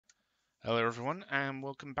Hello everyone and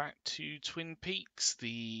welcome back to Twin Peaks,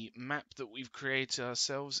 the map that we've created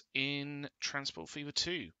ourselves in Transport Fever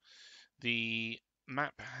 2. The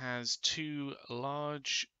map has two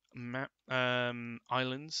large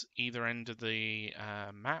islands either end of the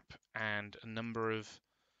map and a number of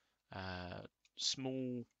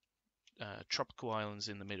small tropical islands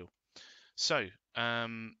in the middle. So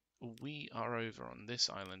we are over on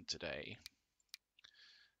this island today,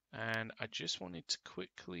 and I just wanted to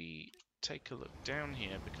quickly take a look down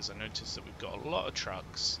here because I noticed that we've got a lot of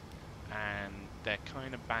trucks and they're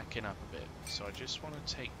kind of backing up a bit. So I just want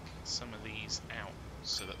to take some of these out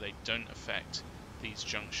so that they don't affect these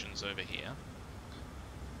junctions over here.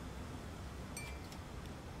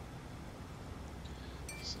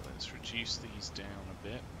 So let's reduce these down a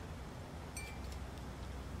bit.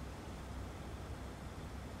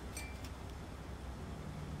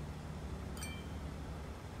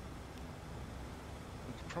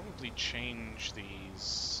 Probably change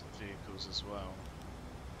these vehicles as well.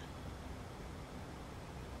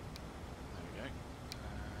 There we go.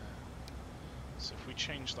 So if we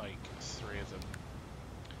change like 3 of them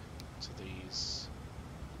to these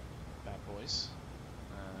bad boys,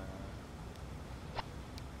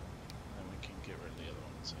 then we can get rid of the other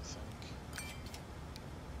ones, I think.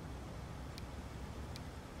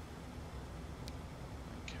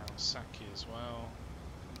 And Kawasaki as well.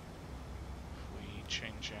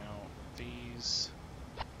 Change out these,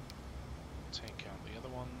 take out the other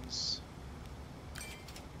ones,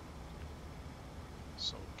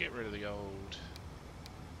 so get rid of the old.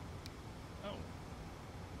 Oh,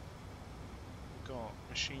 we've got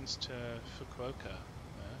machines to Fukuoka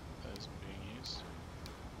there, those are being used.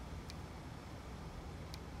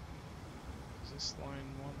 Is this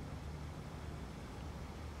line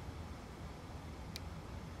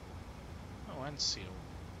 1? Oh, and Seal.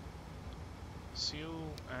 Seal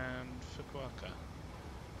and Fukuoka.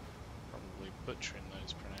 Probably butchering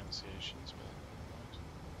those pronunciations, but right.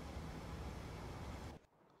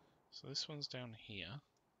 So this one's down here,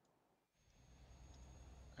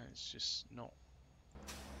 and it's just not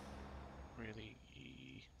really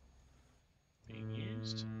being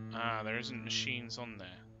used. Ah, there isn't machines on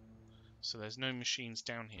there, so there's no machines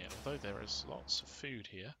down here, although there is lots of food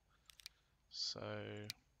here. So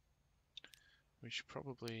we should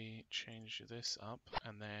probably change this up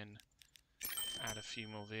and then add a few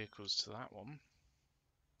more vehicles to that one.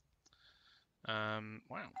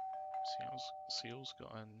 Wow, Seal's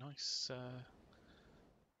got a nice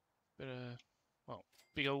bit of, well,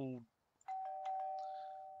 big old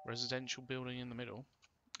residential building in the middle.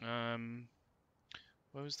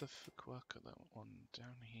 Where was the Fukuoka? That one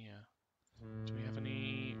down here. Do we have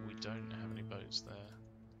any? We don't have any boats there.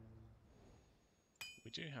 We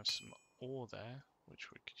do have some ore there,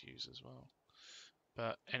 which we could use as well.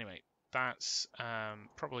 But anyway, that's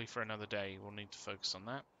probably for another day. We'll need to focus on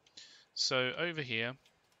that. So over here,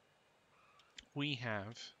 we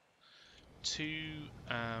have two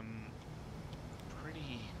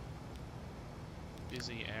pretty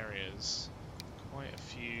busy areas. Quite a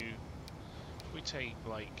few. If we take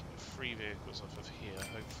like 3 vehicles off of here,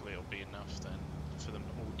 hopefully it'll be enough then for them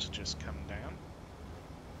all to just come down.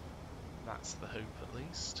 That's the hope, at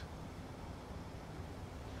least.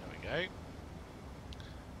 There we go.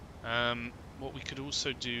 What we could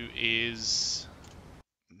also do is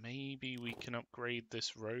maybe we can upgrade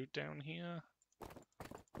this road down here.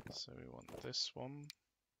 So we want this one.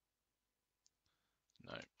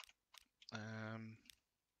 No.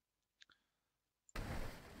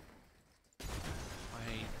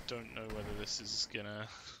 I don't know whether this is gonna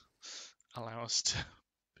allow us to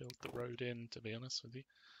build the road in, to be honest with you.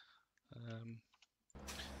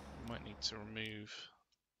 We might need to remove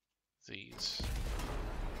these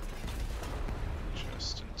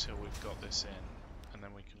just until we've got this in, and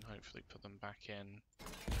then we can hopefully put them back in.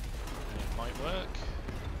 And it might work.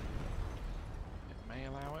 It may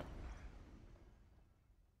allow it.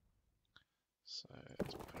 So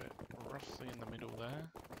let's put it roughly in the middle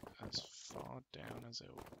there, as far down as it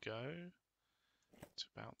will go, to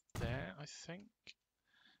about there, I think.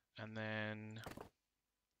 And then,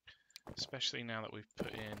 especially now that we've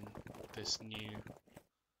put in this new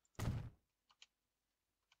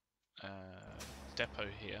depot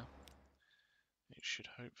here, it should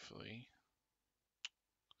hopefully...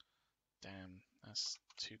 Damn, that's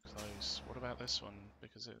too close. What about this one?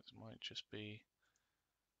 Because it might just be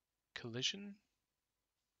collision?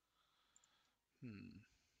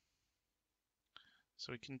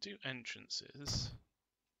 So we can do entrances,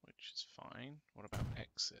 which is fine. What about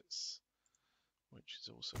exits? Which is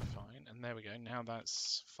also fine. And there we go, now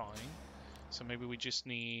that's fine. So maybe we just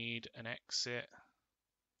need an exit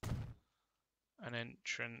an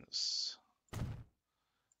entrance,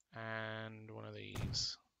 and one of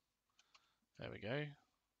these. There we go.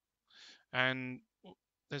 And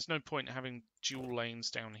there's no point having dual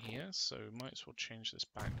lanes down here, so we might as well change this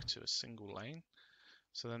back to a single lane.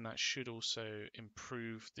 So then that should also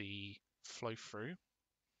improve the flow through,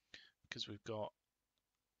 because we've got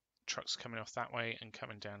trucks coming off that way and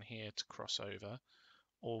coming down here to cross over,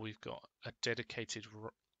 or we've got a dedicated,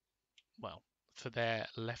 well, for their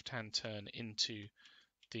left-hand turn into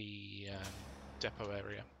the depot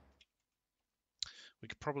area. We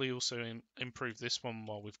could probably also improve this one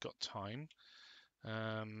while we've got time,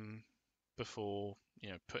 before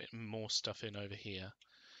putting more stuff in over here.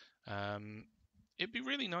 It'd be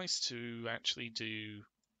really nice to actually do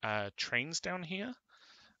trains down here.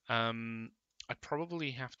 I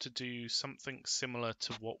probably have to do something similar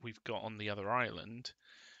to what we've got on the other island,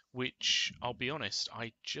 which, I'll be honest,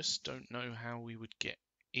 I just don't know how we would get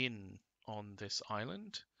in on this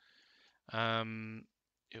island.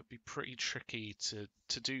 It would be pretty tricky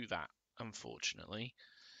to do that, unfortunately.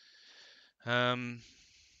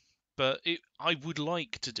 But I would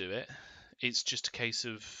like to do it. It's just a case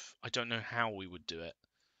of I don't know how we would do it.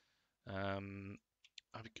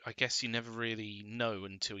 I guess you never really know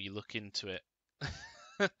until you look into it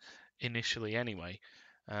initially anyway.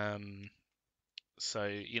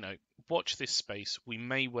 So, watch this space. We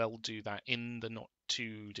may well do that in the not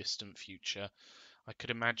too distant future. I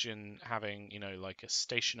could imagine having, like a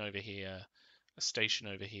station over here, a station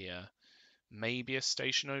over here, maybe a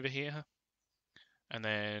station over here, and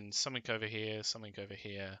then something over here,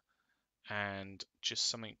 and just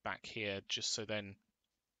something back here, just so then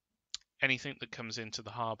anything that comes into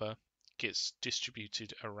the harbour gets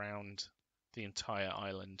distributed around the entire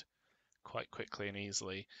island quite quickly and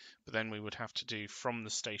easily. But then we would have to do from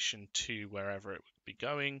the station to wherever it would be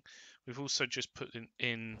going. We've also just put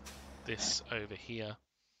in this over here,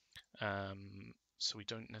 so we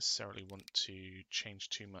don't necessarily want to change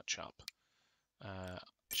too much up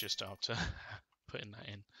just after putting that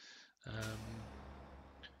in.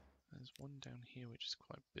 There's one down here which is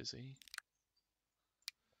quite busy.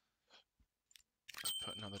 Let's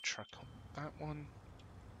put another truck on that one.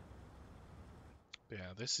 But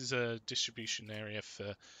yeah, this is a distribution area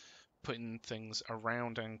for putting things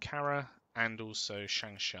around Ankara and also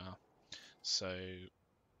Changsha. So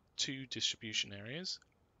 2 distribution areas.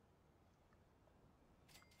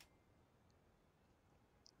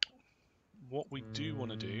 What we do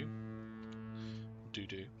want to do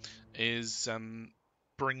is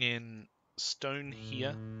bring in stone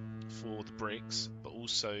here for the bricks, but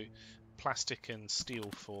also plastic and steel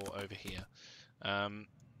for over here.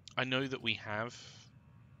 I know that we have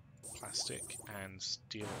plastic and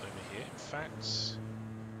steel over here. In fact,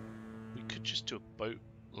 we could just do a boat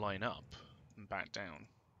line up and back down.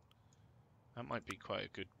 That might be quite a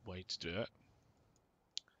good way to do it.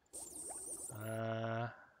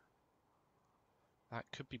 That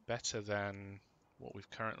could be better than what we've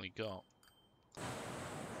currently got.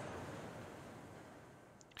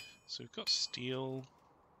 So we've got steel.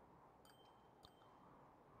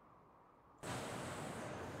 And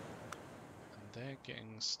they're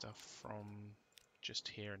getting stuff from just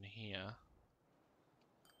here and here.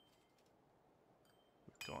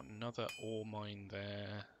 We've got another ore mine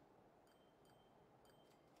there.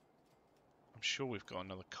 I'm sure we've got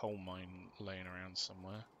another coal mine laying around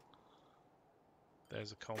somewhere.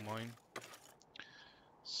 There's a coal mine.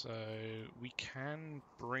 So we can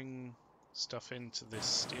bring stuff into this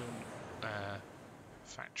steel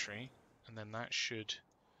factory, and then that should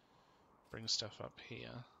bring stuff up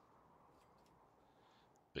here.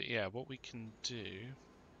 But yeah, what we can do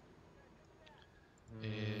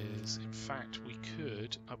is, in fact, we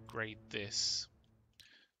could upgrade this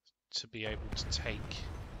to be able to take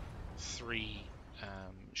 3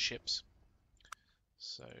 ships.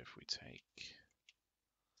 So if we take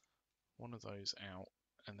one of those out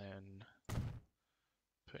and then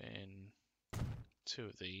put in 2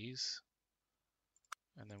 of these,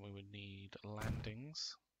 and then we would need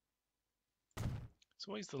landings. It's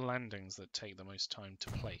always the landings that take the most time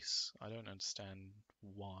to place. I don't understand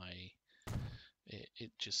why.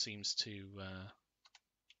 It just seems to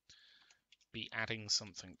be adding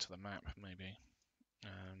something to the map, maybe.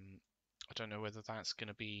 I don't know whether that's going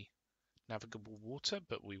to be navigable water,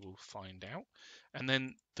 but we will find out. And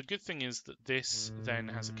then the good thing is that this then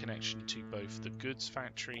has a connection to both the goods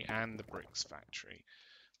factory and the bricks factory.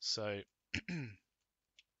 So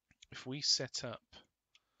if we set up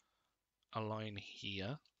a line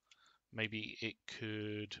here, maybe it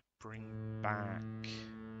could bring back,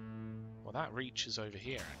 well, that reaches over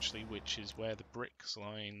here actually, which is where the bricks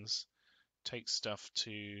lines take stuff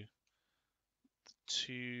to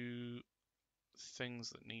 2 things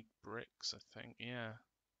that need bricks, I think. Yeah.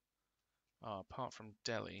 Oh, apart from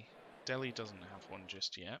Delhi. Delhi doesn't have one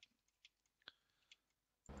just yet.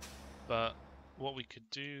 But what we could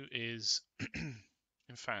do is,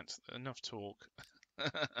 in fact, enough talk.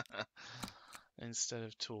 Instead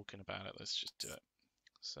of talking about it, let's just do it.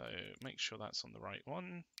 So make sure that's on the right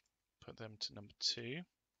one. Put them to number 2.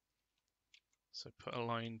 So put a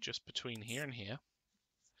line just between here and here.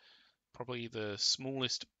 Probably the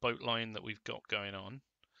smallest boat line that we've got going on.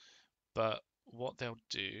 But what they'll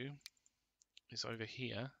do is over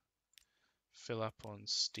here, fill up on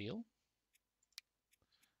steel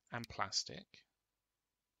and plastic.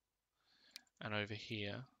 And over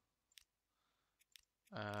here,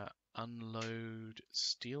 unload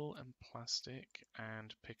steel and plastic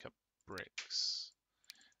and pick up bricks.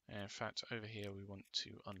 And in fact, over here we want to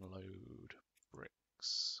unload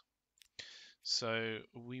bricks. So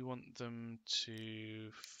we want them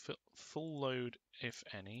to full load if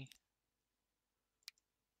any,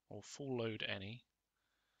 or full load any.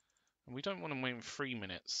 And we don't want them waiting 3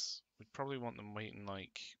 minutes. We'd probably want them waiting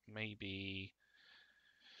like maybe...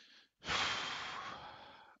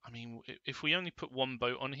 I mean, if we only put 1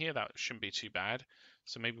 boat on here, that shouldn't be too bad.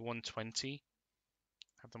 So maybe 120.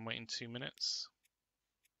 Have them waiting 2 minutes.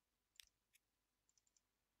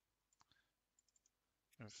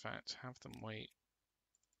 In fact, have them wait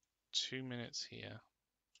 2 minutes here.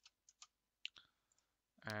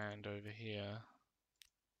 And over here,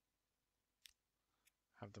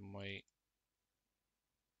 have them wait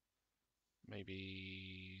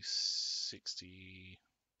maybe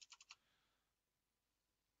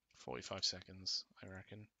 45 seconds, I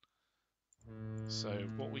reckon. So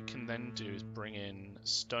what we can then do is bring in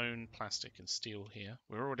stone, plastic, and steel here.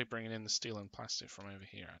 We're already bringing in the steel and plastic from over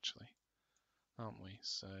here, actually, aren't we?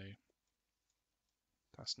 So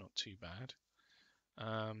that's not too bad.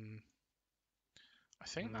 I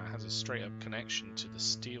think that has a straight up connection to the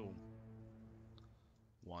steel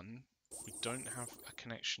one. We don't have a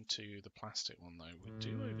connection to the plastic one though. We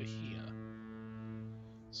do over here.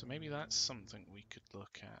 So maybe that's something we could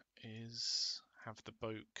look at, is have the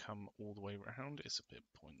boat come all the way around. It's a bit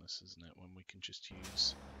pointless, isn't it, when we can just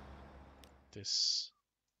use this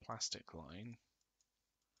plastic line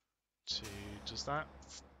to... Does that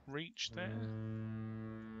reach there?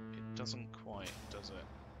 It doesn't quite, does it?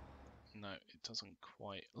 No, it doesn't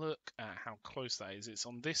quite. Look at how close that is. It's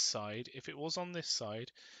on this side. If it was on this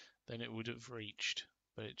side, then it would have reached,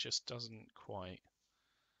 but it just doesn't quite.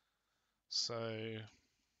 So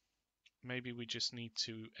maybe we just need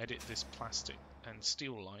to edit this plastic and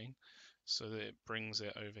steel line so that it brings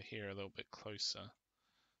it over here a little bit closer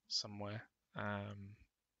somewhere. And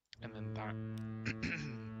then that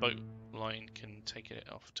boat line can take it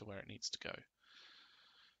off to where it needs to go.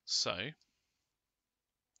 So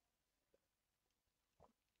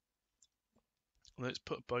let's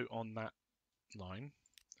put a boat on that line.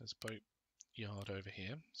 There's a boat yard over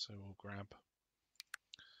here, so we'll grab...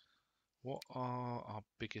 What are our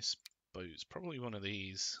biggest boats? Probably one of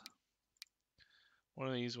these. One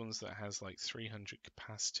of these ones that has like 300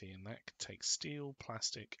 capacity, and that can take steel,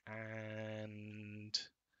 plastic, and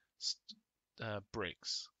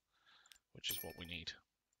bricks, which is what we need.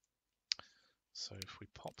 So if we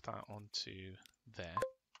pop that onto there,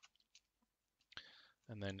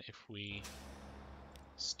 and then if we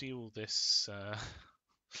steal this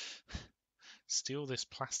steal this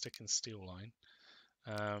plastic and steel line,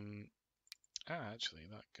 actually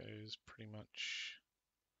that goes pretty much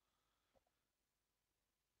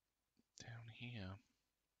down here.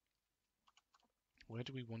 Where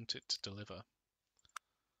do we want it to deliver?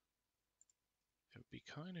 It would be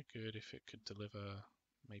kind of good if it could deliver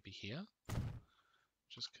maybe here,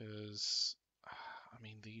 just because I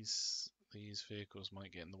mean these vehicles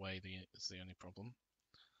might get in the way. Is the only problem.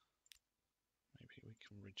 Maybe we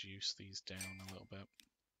can reduce these down a little bit.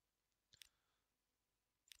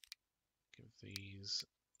 Give these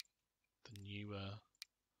the newer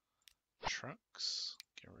trucks.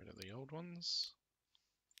 Get rid of the old ones.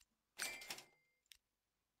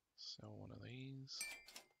 Sell one of these.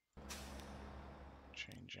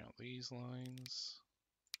 Change out these lines.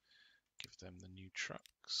 Give them the new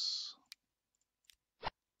trucks.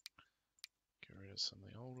 Get rid of some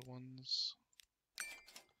of the older ones.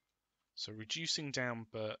 So reducing down,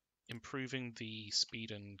 but improving the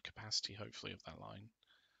speed and capacity, hopefully, of that line.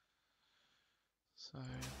 So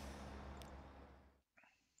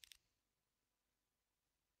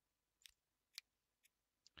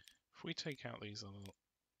if we take out these little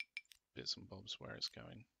bits and bobs where it's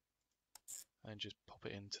going, and just pop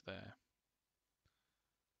it into there.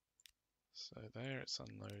 So there it's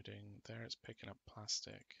unloading, there it's picking up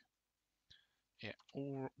plastic. Yeah,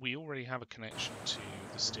 we already have a connection to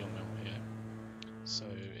the steel mill here, so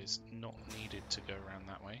it's not needed to go around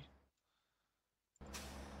that way.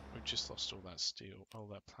 We've just lost all that steel, all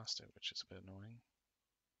that plastic, which is a bit annoying.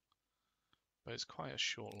 But it's quite a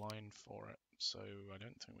short line for it, so I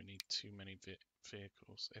don't think we need too many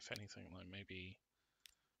vehicles. If anything, like maybe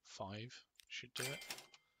 5 should do it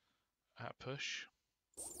at a push.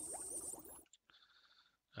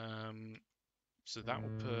 So that will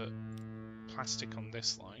put plastic on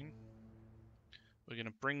this line. We're going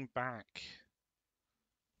to bring back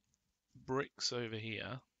bricks over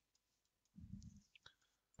here.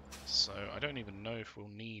 So I don't even know if we'll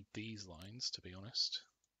need these lines, to be honest.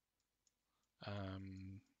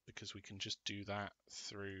 Because we can just do that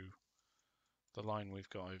through the line we've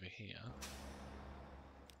got over here.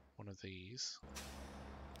 One of these.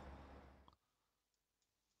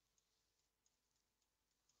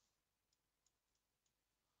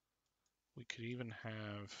 We could even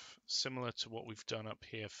have, similar to what we've done up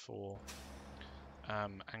here for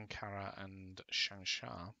Ankara and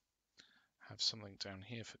Shansha, have something down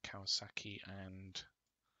here for Kawasaki and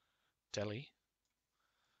Delhi.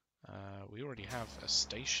 We already have a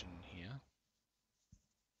station here,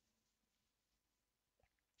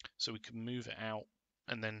 so we can move it out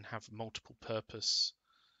and then have multiple purpose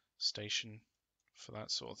station for that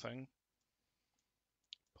sort of thing,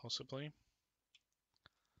 possibly.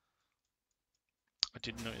 I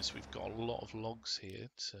did notice we've got a lot of logs here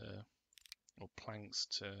or planks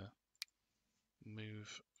to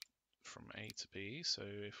move from A to B, so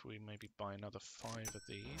if we maybe buy another 5 of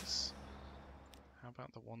these. How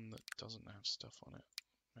about the one that doesn't have stuff on it?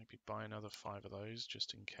 Maybe buy another 5 of those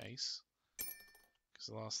just in case. Because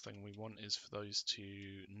the last thing we want is for those to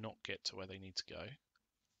not get to where they need to go.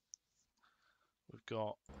 We've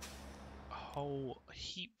got a whole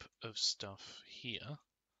heap of stuff here.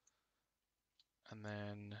 And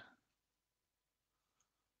then...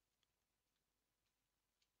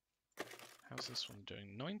 how's this one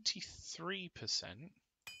doing? 93%.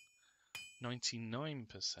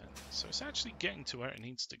 99%. So it's actually getting to where it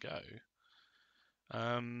needs to go.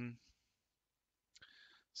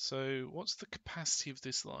 So what's the capacity of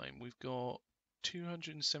this line? We've got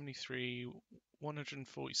 273,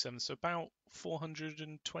 147, so about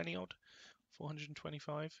 420 odd,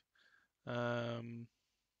 425. And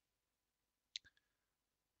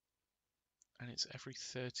it's every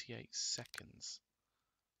 38 seconds.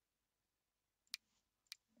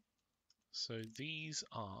 So these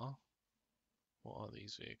are, what are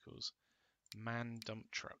these vehicles? Man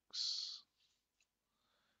dump trucks.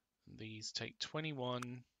 These take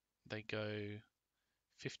 21, they go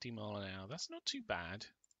 50 mile an hour. That's not too bad.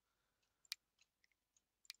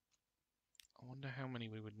 I wonder how many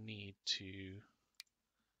we would need to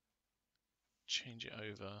change it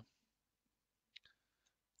over.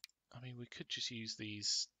 I mean, we could just use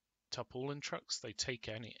these tarpaulin trucks. They take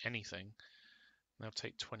anything. They'll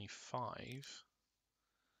take 25.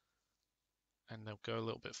 And they'll go a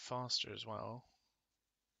little bit faster as well.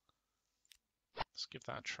 Let's give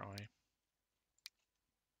that a try.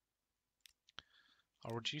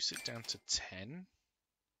 I'll reduce it down to 10.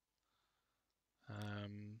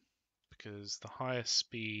 Because the higher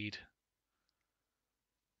speed,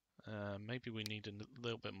 maybe we need a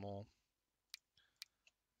little bit more.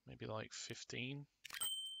 Maybe like 15.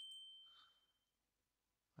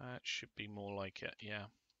 That should be more like it, yeah.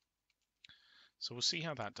 So we'll see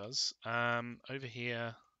how that does. Over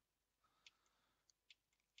here,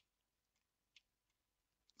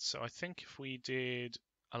 so I think if we did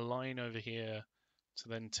a line over here to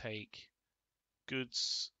then take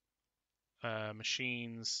goods,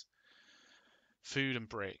 machines, food and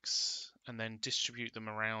bricks, and then distribute them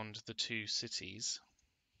around the 2 cities,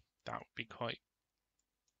 that would be quite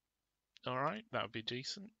alright, that would be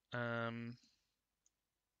decent. We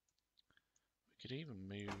could even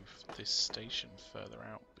move this station further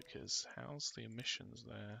out, because how's the emissions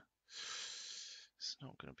there? It's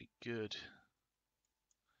not going to be good.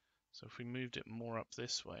 So if we moved it more up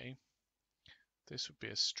this way, this would be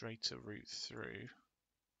a straighter route through.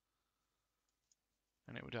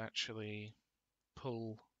 And it would actually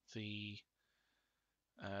pull the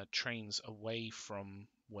trains away from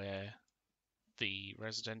where the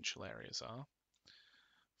residential areas are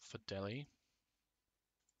for Delhi.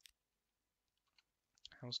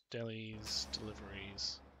 How's Delhi's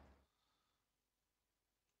deliveries?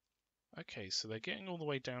 Okay, so they're getting all the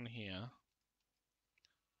way down here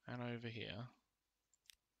and over here,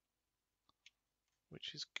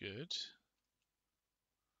 which is good.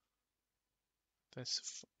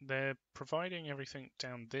 They're providing everything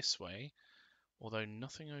down this way, Although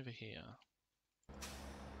nothing over here.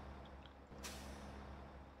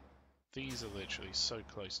 These are literally so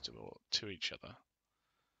close to each other.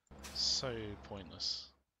 So pointless.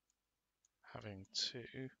 Having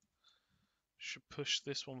two. Should push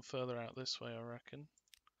this one further out this way, I reckon.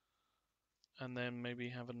 And then maybe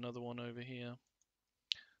have another one over here.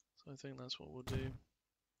 So I think that's what we'll do.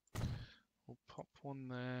 We'll pop one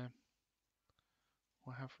there.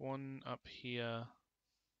 We'll have one up here.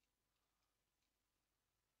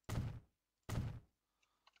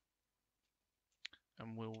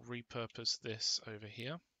 And we'll repurpose this over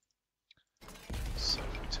here. So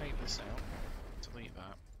if we take this out, delete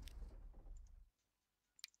that.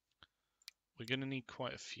 We're going to need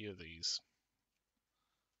quite a few of these,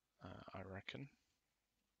 I reckon.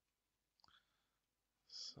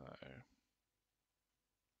 So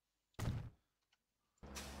I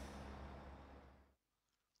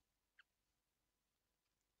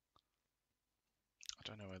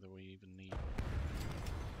don't know whether we even need.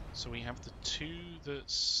 So we have the two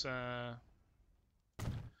that's for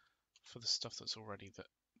the stuff that's already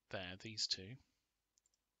there. These two.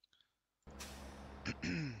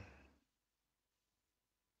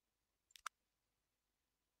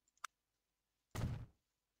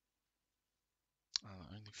 Oh, that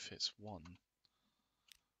only fits one.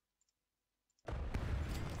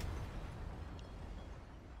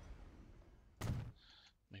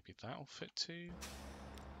 Maybe that'll fit two.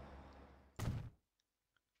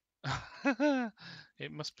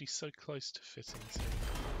 It must be so close to fitting two.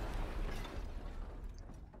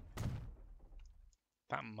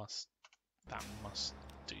 That must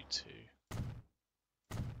do two.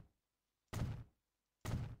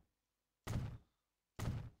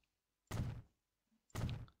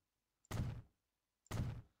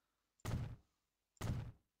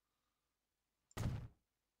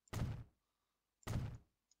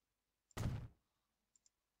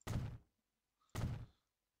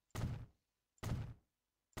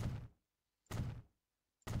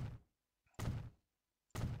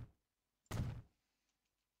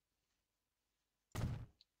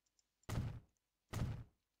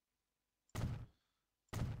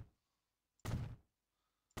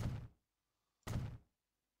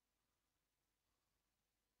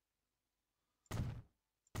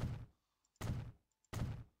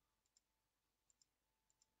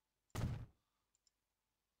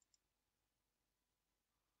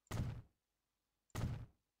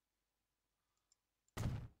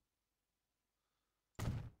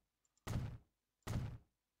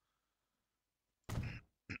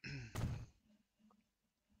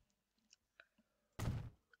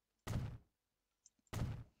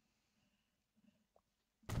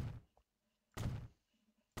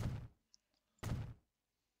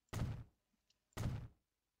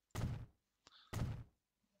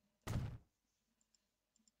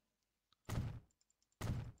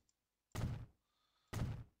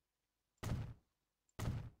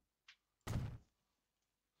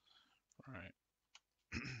 Right.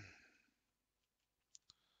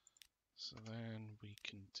 So then we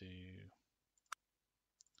can do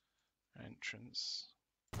entrance,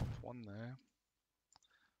 pop one there,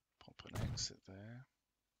 pop an exit there.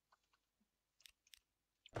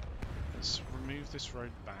 Let's remove this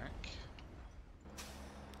road back.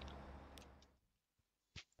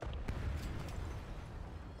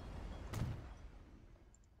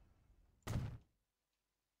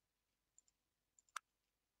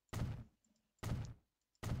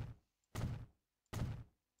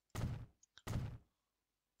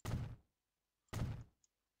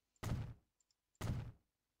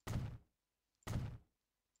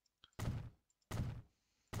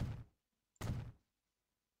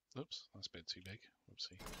 Oops, that's a bit too big.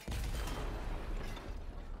 Whoopsie.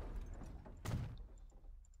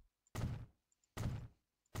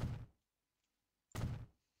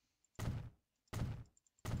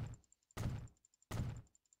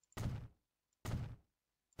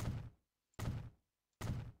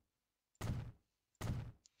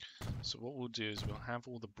 So what we'll do is we'll have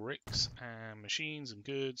all the bricks and machines and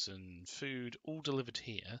goods and food all delivered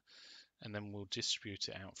here, and then we'll distribute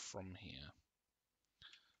it out from here.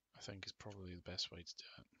 I think is probably the best way to do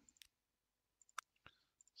it.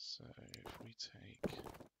 So if we take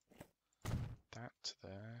that to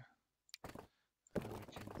there, and then we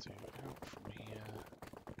can do out from here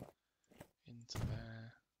into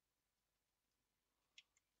there.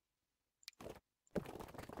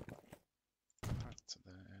 That to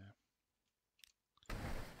there.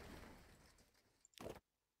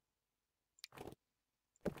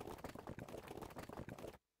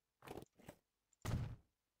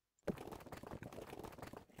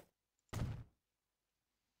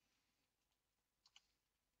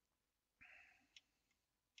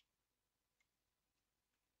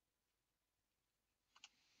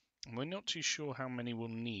 And we're not too sure how many we'll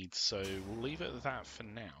need, so we'll leave it at that for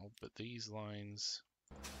now, but these lines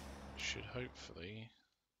should hopefully...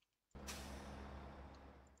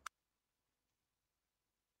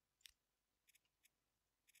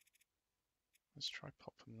 Let's try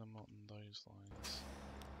popping them on those lines.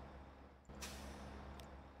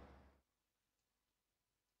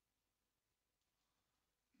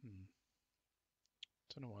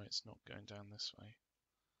 Don't know why it's not going down this way.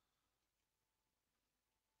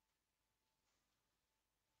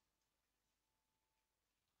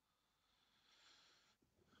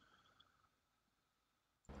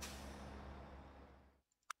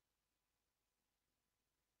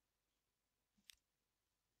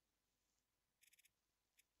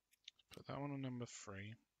 Put that one on number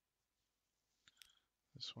 3.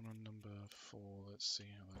 This one on number 4. Let's see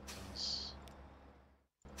how that does.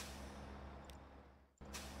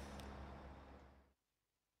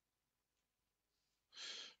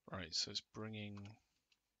 Right, so it's bringing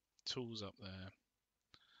tools up there.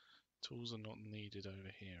 Tools are not needed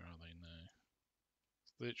over here, are they? No.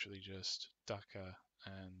 It's literally just Dhaka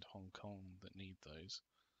and Hong Kong that need those.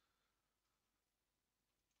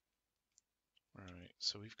 Right,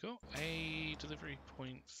 so we've got a delivery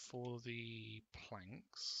point for the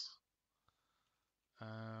planks.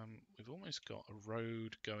 We've almost got a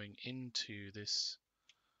road going into this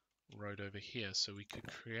road over here, so we could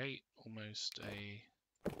create almost a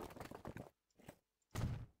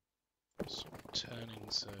sort of turning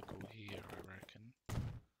circle here, I reckon.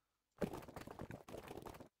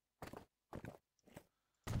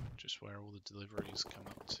 Just where all the deliveries come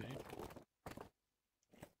up to.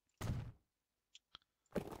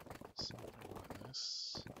 Something like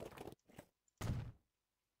this.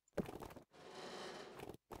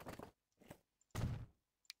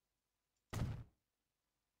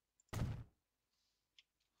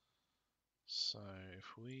 So if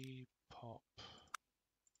we pop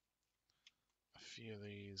a few of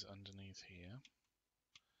these underneath here.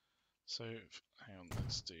 So hang on,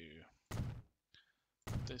 let's do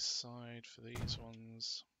this side for these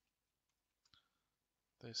ones.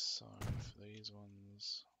 This side for these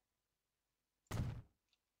ones.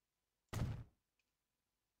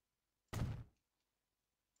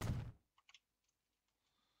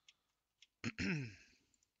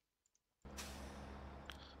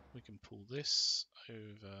 We can pull this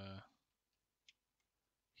over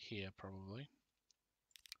here probably.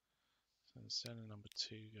 So instead of number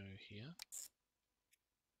 2, go here.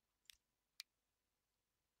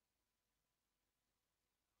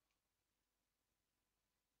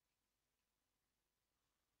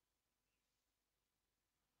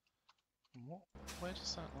 And where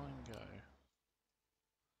does that line go?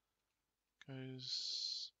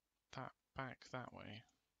 Goes that back that way.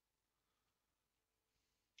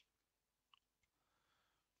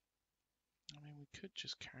 I mean, we could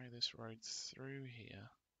just carry this road through here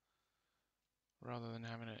rather than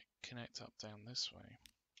having it connect up down this way.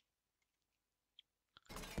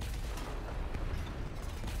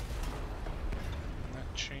 And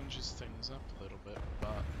that changes things up a little bit,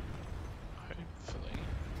 but hopefully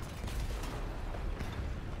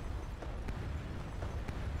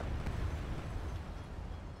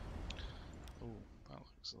oh, that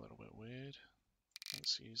looks a little bit weird.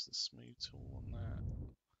 Let's use the smooth tool on that.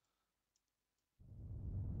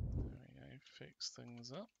 There we go, fix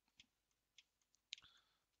things up.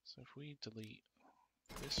 So if we delete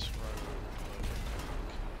this road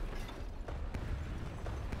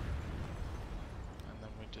and then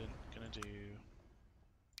we're going to do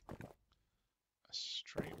a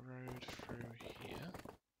straight road through here.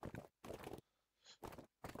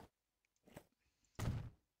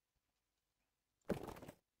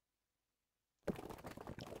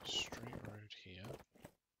 Straight road here.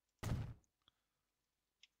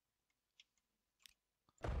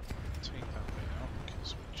 Take that bit out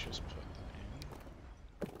because we just put that in.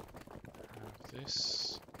 Have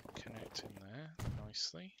this connect in there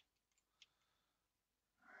nicely.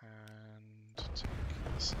 And take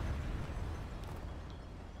this out.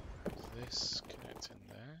 Have this connect in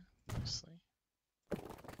there nicely.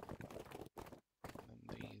 And then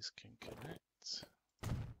these can connect.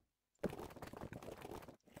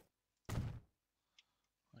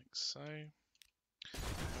 Like so.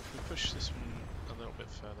 If we push this one a little bit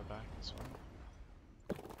further back as well,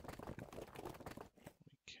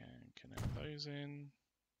 we can connect those in.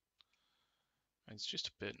 And it's just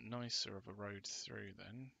a bit nicer of a road through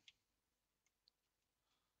then.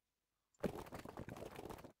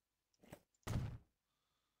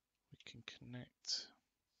 We can connect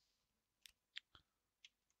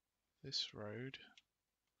this road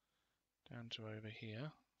down to over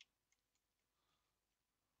here.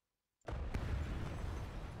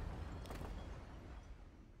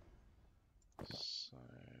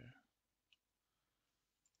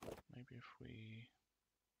 Maybe if we...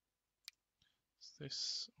 Is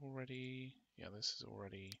this already... Yeah, this is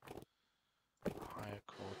already higher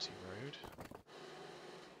quality road.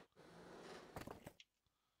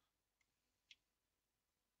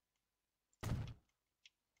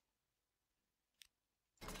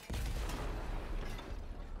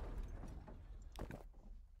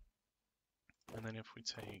 And then if we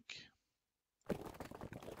take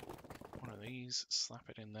one of these, slap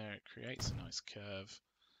it in there, it creates a nice curve.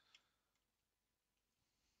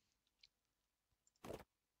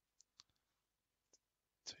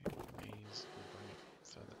 Take one of these and bring it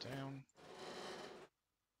further down.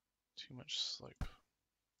 Too much slope.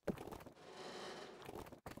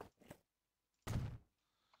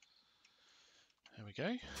 There we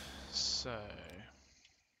go. So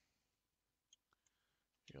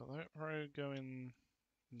you got that road going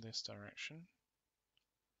in this direction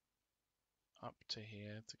up to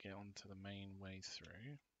here to get onto the main way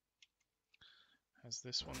through. Has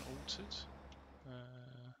this one altered?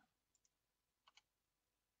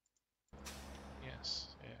 Yes,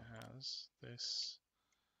 it has. This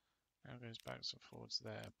now goes backwards and forwards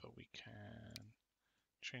there, but we can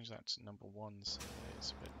change that to number 1 so that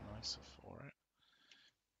it's a bit nicer for it.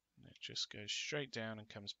 And it just goes straight down and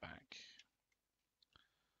comes back.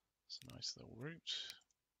 It's a nice little route.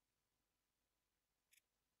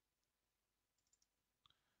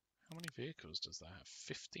 How many vehicles does that have?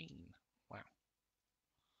 15. Wow. I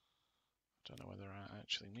don't know whether it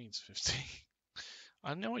actually needs 15.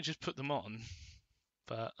 I know I just put them on,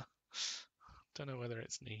 but I don't know whether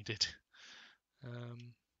it's needed. Maybe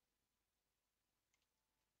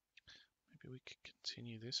we could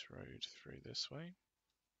continue this road through this way.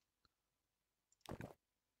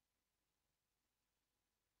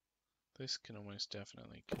 This can almost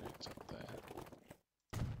definitely connect up there.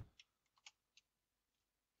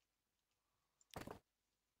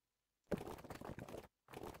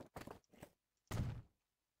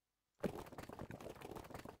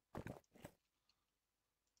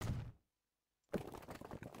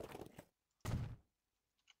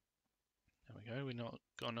 There we go, we've not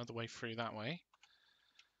got another way through that way.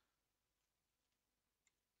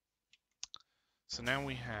 So now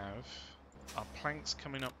we have our planks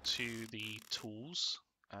coming up to the tools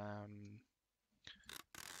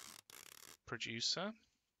producer,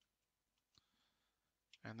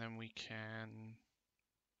 and then we can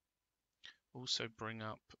also bring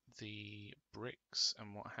up the bricks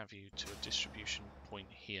and what have you to a distribution point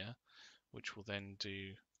here, which will then do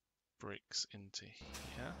bricks into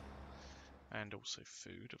here, and also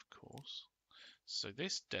food, of course. So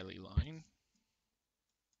this Delhi line,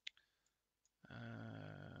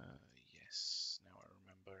 yes, now I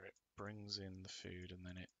remember, it brings in the food and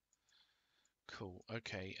then it, cool,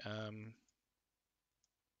 okay.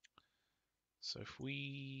 So if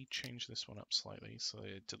we change this one up slightly so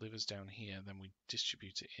it delivers down here, then we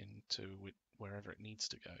distribute it into wherever it needs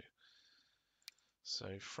to go. So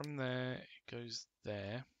from there, it goes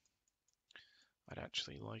there. I'd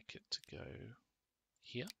actually like it to go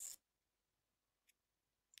here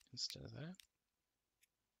instead of there.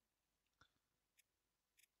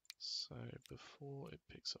 So before it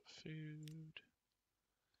picks up food,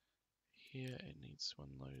 here it needs to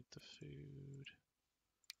unload the food.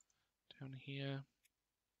 Down here,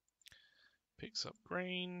 picks up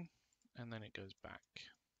grain, and then it goes back.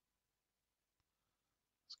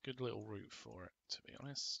 It's a good little route for it, to be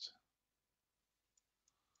honest.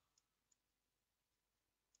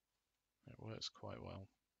 It works quite well.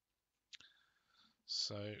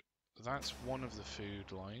 So that's one of the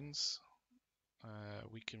food lines.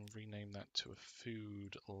 We can rename that to a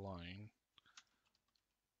food line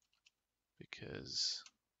because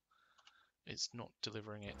it's not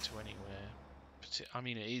delivering it to anywhere. I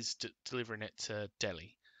mean, it is delivering it to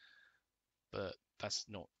Delhi, but that's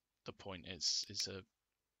not the point. It's a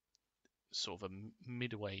sort of a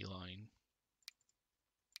midway line.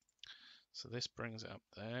 So this brings it up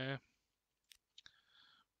there.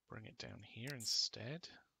 Bring it down here instead,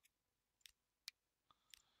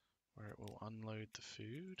 where it will unload the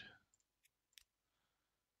food.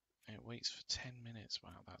 It waits for 10 minutes. Wow,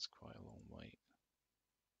 that's quite a long wait.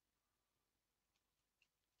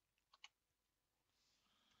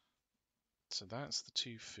 So that's the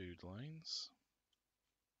 2 food lines.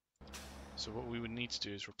 So what we would need to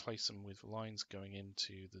do is replace them with lines going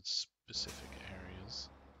into the specific areas.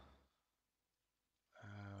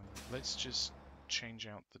 Let's just change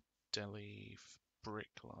out the Delhi brick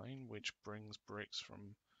line, which brings bricks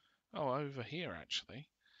from, over here actually.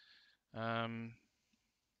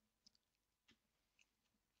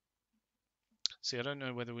 See, I don't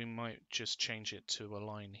know whether we might just change it to a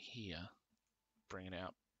line here, bringing it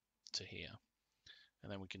up to here,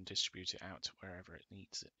 and then we can distribute it out to wherever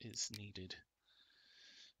it is needed.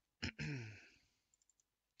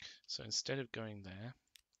 So instead of going there,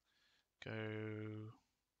 go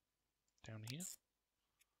down here.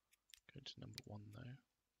 Go to number 1 though,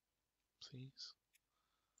 please.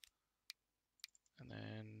 And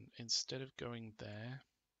then instead of going there,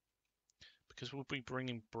 because we'll be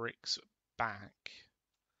bringing bricks back,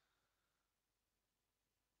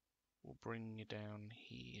 we'll bring you down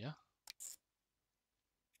here,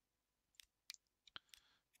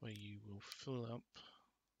 where you will fill up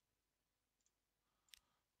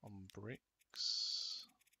on bricks.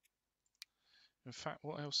 In fact,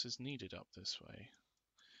 what else is needed up this way?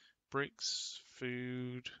 Bricks,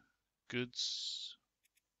 food, goods,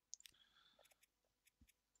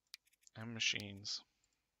 and machines.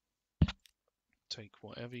 Take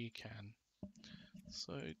whatever you can.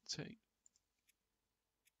 So take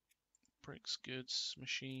bricks, goods,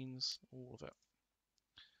 machines, all of it.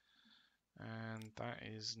 And that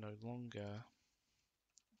is no longer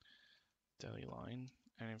Delhi line,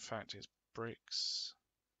 and in fact it's bricks,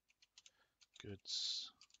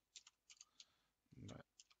 goods,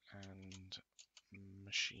 and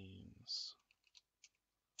machines.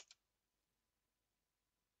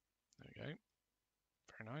 There we go.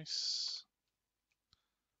 Very nice.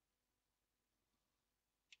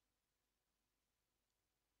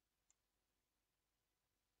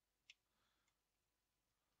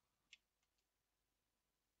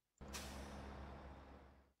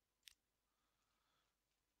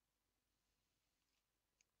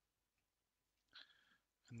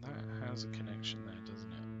 And that has a connection there,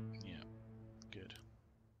 doesn't it? Yeah, good.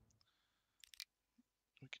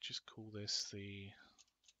 We could just call this the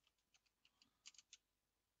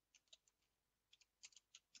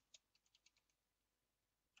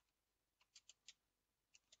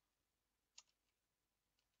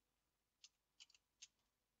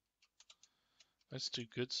let's do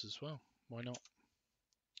goods as well. Why not?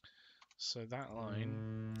 So that line,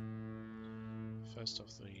 first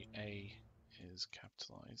off, the A is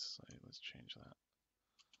capitalized, so let's change that.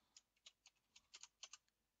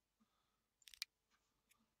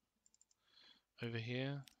 Over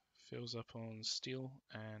here, fills up on steel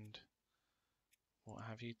and what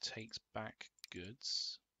have you, takes back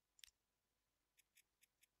goods.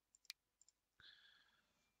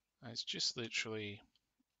 And it's just literally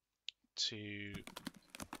to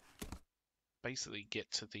basically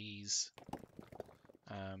get to these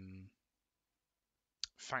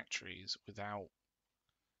factories without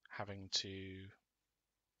having to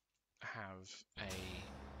have a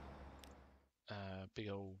big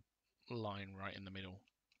old line right in the middle.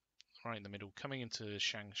 Coming into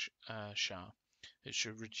Changsha. It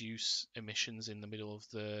should reduce emissions in the middle of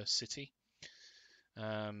the city.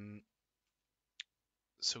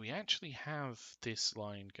 So we actually have this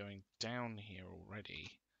line going down here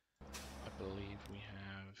already. I believe we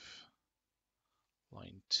have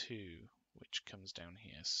line 2, which comes down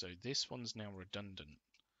here. So this one's now redundant.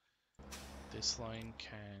 This line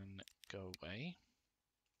can go away.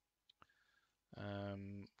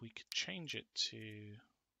 We could change it to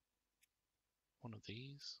one of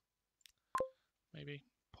these. Maybe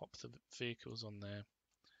pop the vehicles on there.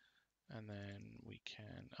 And then we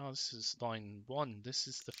can, oh, this is line 1. This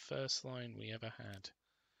is the first line we ever had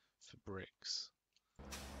for bricks.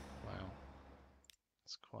 Wow.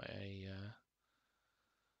 It's quite a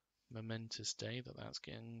momentous day that that's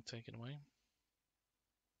getting taken away.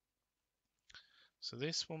 So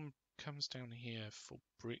this one comes down here for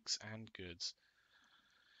bricks and goods.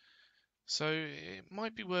 So it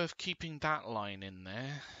might be worth keeping that line in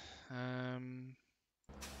there.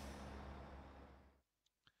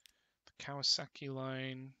 The Kawasaki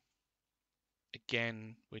line,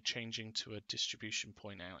 again, we're changing to a distribution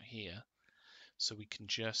point out here. So we can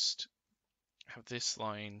just have this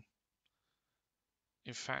line.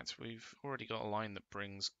 In fact, we've already got a line that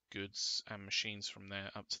brings goods and machines from there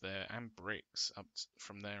up to there, and bricks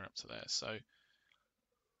from there up to there. So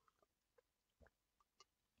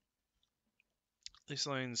this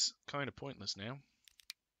line's kind of pointless now.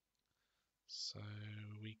 So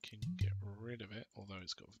we can get rid of it, although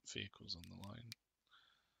it's got vehicles on the line.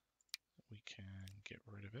 We can get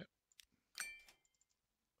rid of it.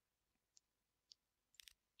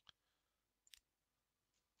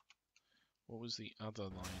 What was the other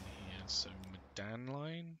line here? So Medan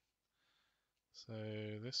line. So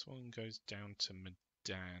this one goes down to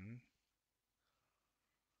Medan.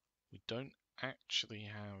 We don't actually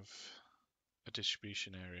have a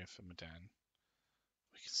distribution area for Medan.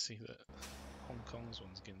 We can see that Hong Kong's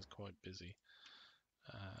one's getting quite busy.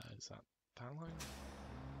 Is that line?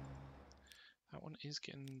 That one is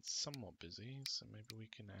getting somewhat busy, so maybe we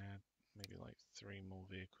can add maybe like 3 more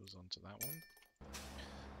vehicles onto that one.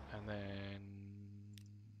 And then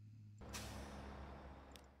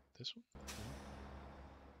this one? No.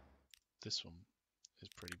 This one is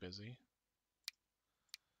pretty busy.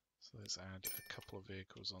 So let's add a couple of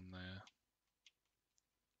vehicles on there.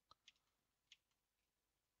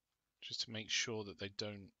 Just to make sure that they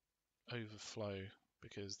don't overflow,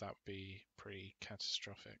 because that would be pretty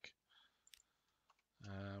catastrophic.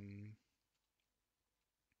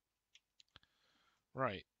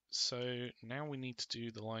 Right, so now we need to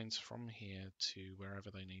do the lines from here to wherever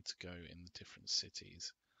they need to go in the different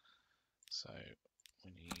cities. So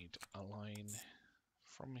we need a line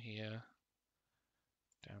from here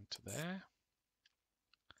down to there.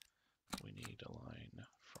 We need a line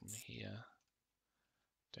from here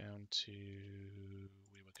down to,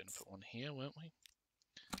 we were going to put one here, weren't we?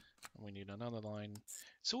 And we need another line.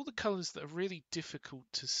 It's all the colours that are really difficult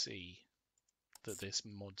to see that this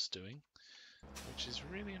mod's doing, which is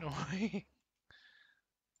really annoying.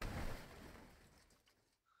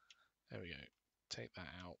 There we go. Take that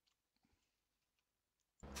out.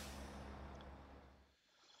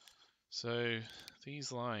 So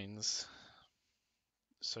these lines,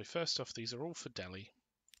 so first off, these are all for Delhi.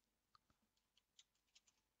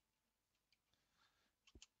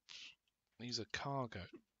 These are cargo,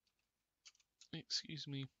 excuse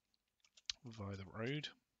me, via the road.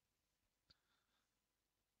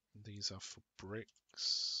 These are for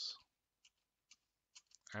bricks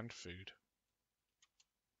and food.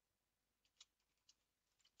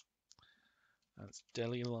 That's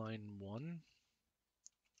Delhi line 1.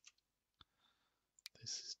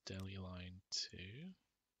 This is Delhi line 2.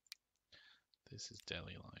 This is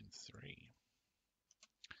Delhi line 3.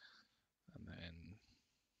 And then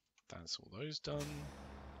that's all those done.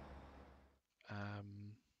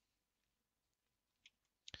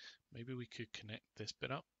 Maybe we could connect this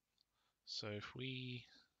bit up. So if we,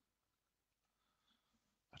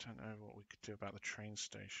 I don't know what we could do about the train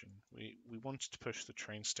station. We wanted to push the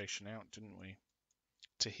train station out, didn't we?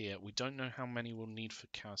 To here. We don't know how many we'll need for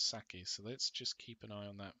Kawasaki, so let's just keep an eye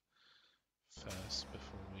on that first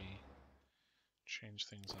before we change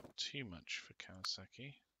things up too much for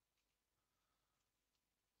Kawasaki.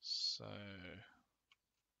 So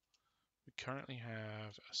we currently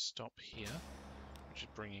have a stop here, which is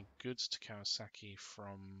bringing goods to Kawasaki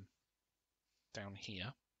from down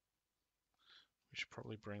here. We should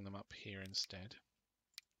probably bring them up here instead.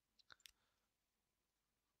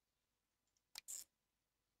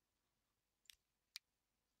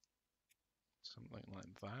 Something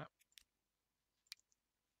like that.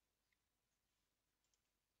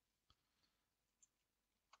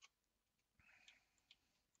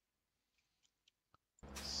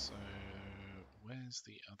 So where's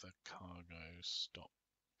the other cargo stop?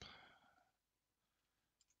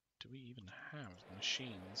 Do we even have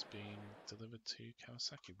machines being delivered to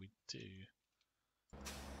Kawasaki? We do.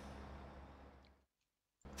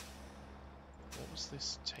 What was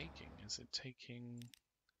this taking? Is it taking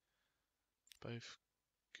both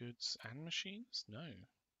goods and machines? No.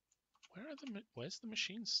 Where's the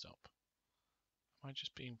machine stop? Am I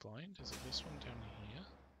just being blind? Is it this one down here?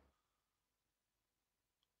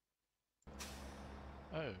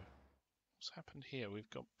 Oh, what's happened here? We've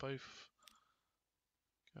got both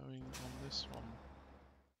going on this one.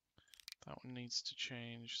 That one needs to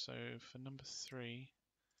change. So for number 3,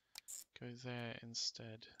 go there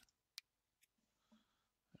instead.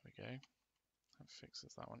 There we go. That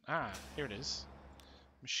fixes that one. Ah, here it is.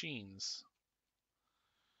 Machines.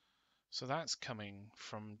 So that's coming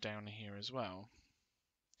from down here as well.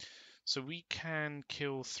 So we can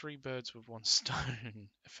kill 3 birds with 1 stone,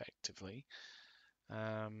 effectively.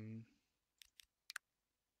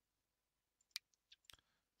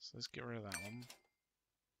 So let's get rid of that one.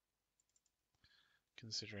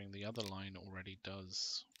 Considering the other line already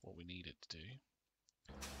does what we need it to do.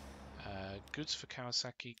 Goods for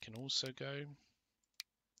Kawasaki can also go.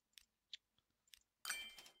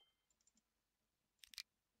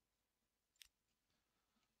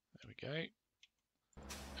 There we go.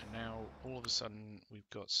 And now all of a sudden we've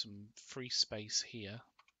got some free space here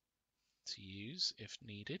to use if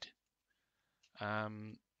needed.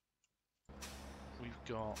 We've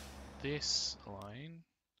got this line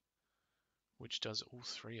which does all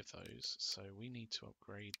 3 of those, so we need to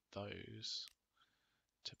upgrade those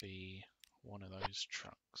to be one of those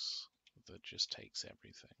trucks that just takes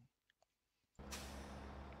everything.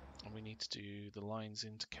 And we need to do the lines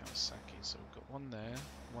into Kawasaki, so we've got one there,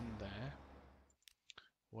 one there.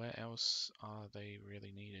 Where else are they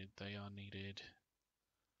really needed? They are needed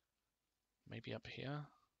maybe up here.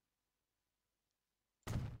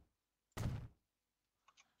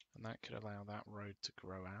 And that could allow that road to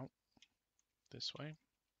grow out this way,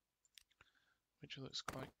 which looks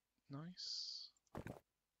quite nice.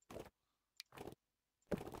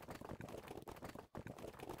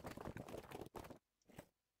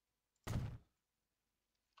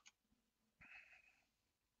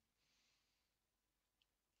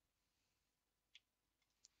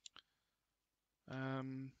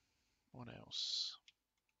 What else?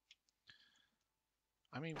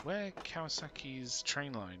 I mean, where Kawasaki's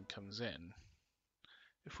train line comes in,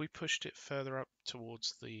 if we pushed it further up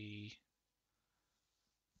towards the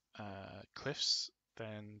cliffs,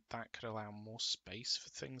 then that could allow more space for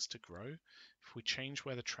things to grow. If we change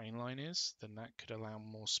where the train line is, then that could allow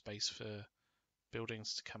more space for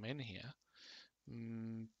buildings to come in here.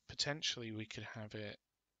 Potentially we could have it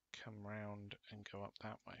come round and go up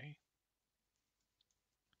that way.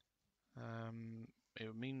 It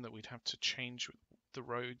would mean that we'd have to change the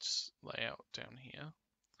roads layout down here,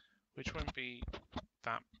 which won't be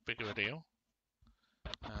that big of a deal,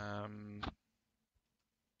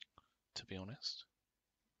 to be honest.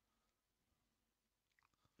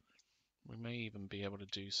 We may even be able to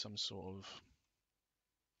do some sort of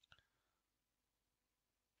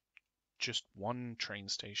just one train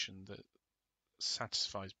station that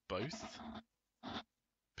satisfies both,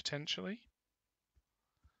 potentially.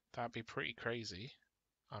 That'd be pretty crazy.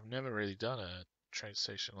 I've never really done a train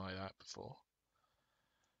station like that before.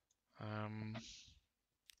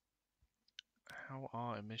 How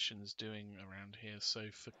are emissions doing around here? So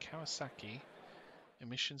for Kawasaki,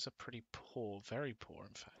 emissions are pretty poor, very poor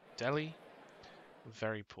in fact. Delhi,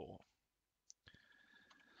 very poor.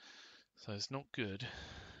 So it's not good.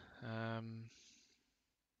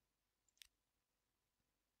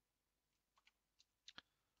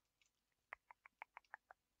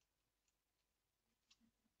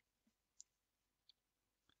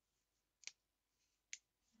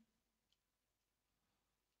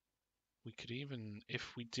 We could even,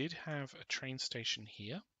 if we did have a train station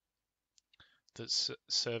here that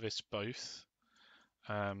serviced both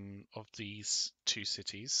of these two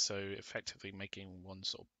cities, so effectively making one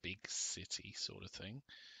sort of big city sort of thing,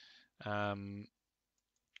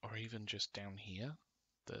 or even just down here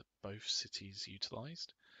that both cities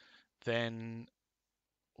utilized, then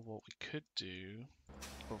what we could do,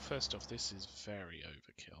 well, first off, this is very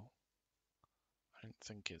overkill. I don't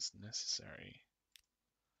think it's necessary,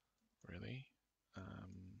 really.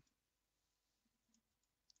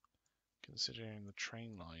 Considering the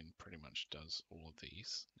train line pretty much does all of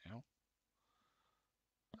these now.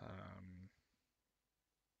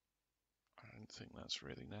 I don't think that's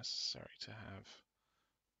really necessary to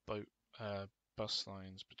have bus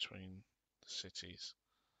lines between the cities.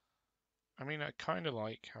 I mean, I kind of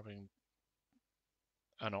like having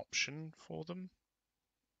an option for them,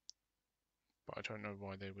 but I don't know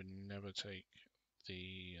why they would never take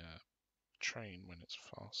the train when it's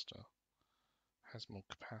faster, has more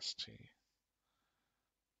capacity,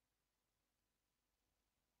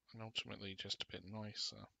 and ultimately just a bit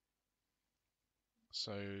nicer.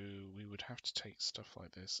 So we would have to take stuff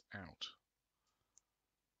like this out,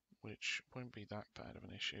 which won't be that bad of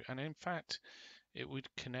an issue. And in fact, it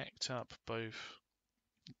would connect up both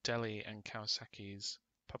Delhi and Kawasaki's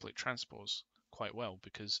public transports quite well,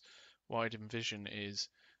 because what I'd envision is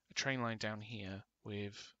a train line down here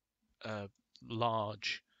with a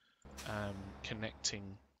large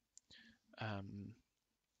connecting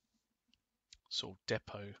sort of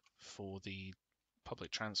depot for the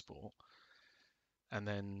public transport, and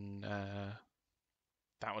then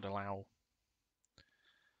that would allow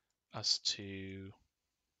us to.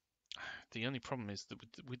 The only problem is that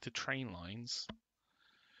with the train lines,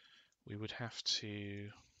 we would have to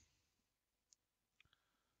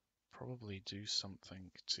probably do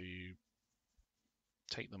something to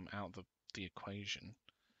take them out of the equation.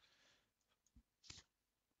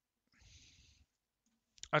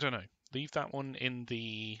 I don't know. Leave that one in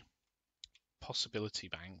the possibility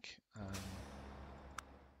bank.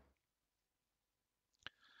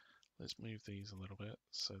 Let's move these a little bit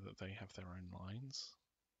so that they have their own lines.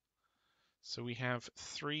 So we have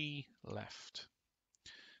 3 left.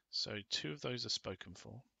 So 2 of those are spoken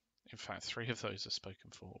for. In fact, 3 of those are spoken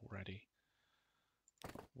for already.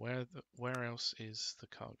 Where else is the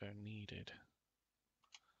cargo needed?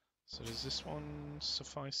 So does this one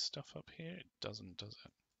suffice stuff up here? It doesn't, does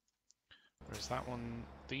it? Whereas that one,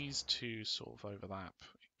 these 2 sort of overlap.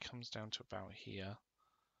 It comes down to about here.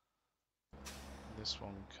 This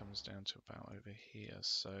one comes down to about over here.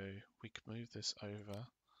 So we could move this over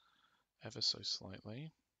ever so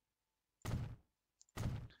slightly.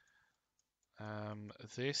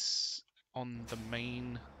 This on the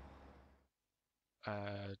main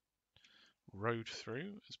road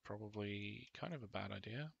through is probably kind of a bad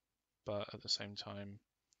idea, but at the same time,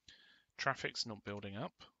 traffic's not building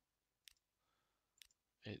up.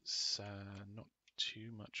 It's not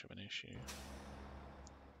too much of an issue.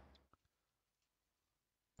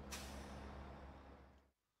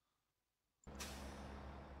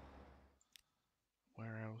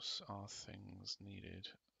 Where else are things needed?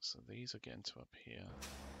 So these are getting to up here.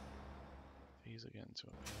 These are getting to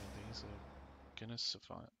up here. These are gonna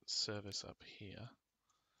service up here.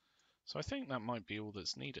 So I think that might be all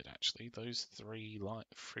that's needed actually. Those three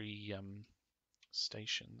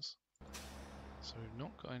stations. So we've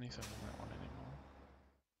not got anything on that one anymore.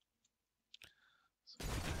 So we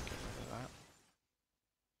can get rid of that.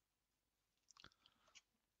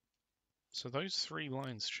 So those 3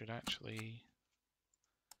 lines should actually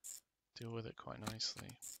deal with it quite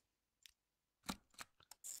nicely,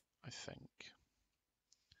 I think.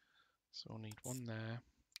 So we'll need one there,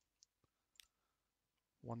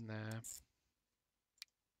 one there,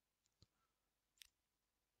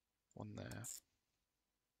 one there.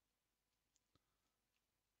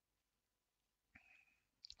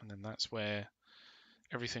 And then that's where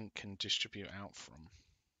everything can distribute out from.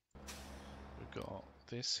 We've got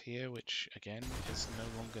this here, which again is no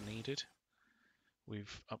longer needed.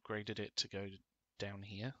 We've upgraded it to go down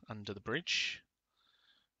here under the bridge,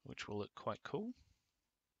 which will look quite cool.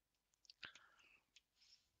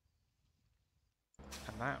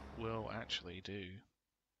 And that will actually do.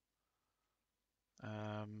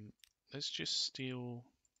 Let's just steal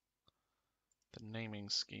the naming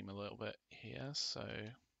scheme a little bit here. So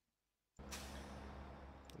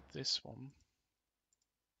with this one,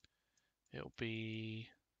 it'll be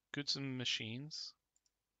goods and machines.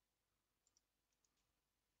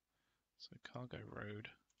 So cargo road,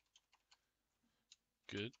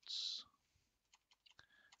 goods,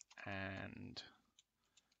 and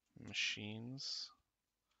machines.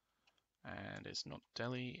 And it's not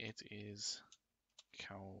Delhi, it is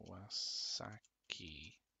Kawasaki.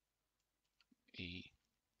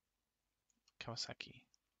 Kawasaki.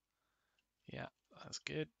 Yeah, that's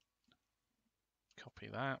good. Copy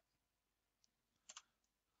that.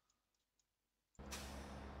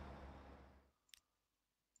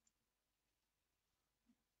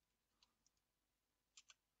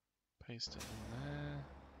 Paste it in there.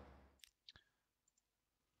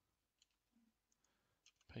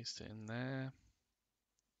 Paste it in there.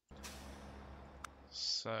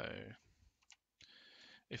 So,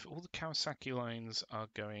 if all the Kawasaki lines are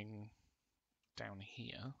going down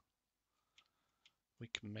here, we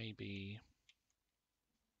can maybe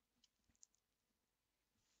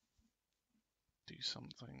do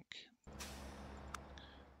something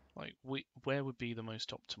like where would be the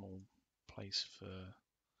most optimal place for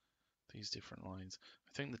these different lines.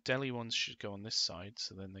 I think the Delhi ones should go on this side,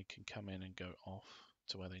 so then they can come in and go off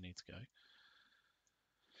to where they need to go.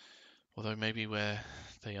 Although maybe where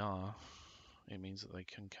they are, it means that they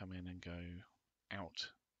can come in and go out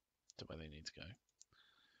to where they need to go.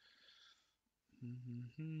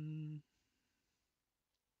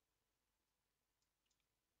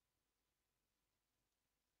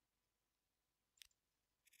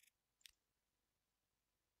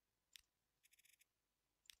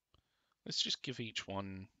 Let's just give each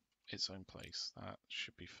one its own place. That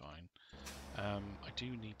should be fine. I do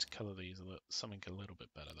need to colour these something a little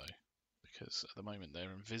bit better though, because at the moment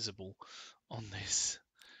they're invisible on this.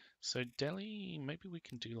 So Delhi, maybe we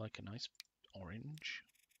can do like a nice orange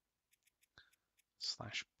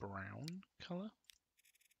 / brown colour.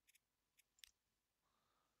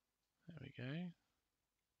 There we go.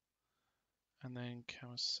 And then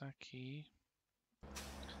Kawasaki,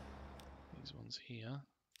 these ones here.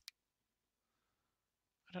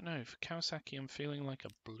 I don't know, for Kawasaki I'm feeling like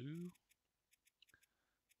a blue.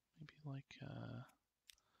 Maybe like a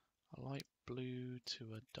light blue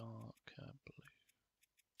to a darker blue.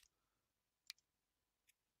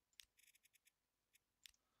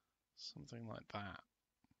 Something like that.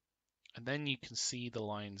 And then you can see the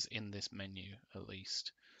lines in this menu, at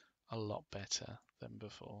least, a lot better than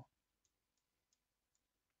before.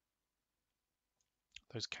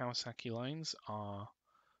 Those Kawasaki lines are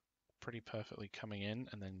pretty perfectly coming in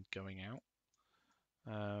and then going out.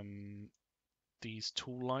 These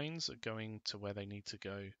tool lines are going to where they need to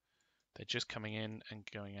go. They're just coming in and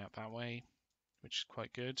going out that way, which is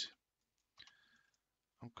quite good.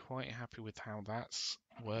 I'm quite happy with how that's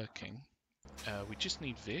working. We just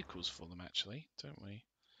need vehicles for them actually, don't we?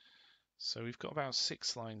 So we've got about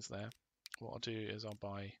 6 lines there. What I'll do is I'll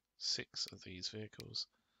buy 6 of these vehicles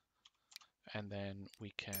and then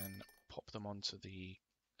we can pop them onto the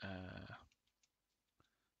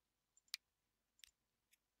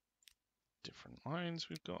different lines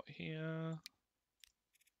we've got here.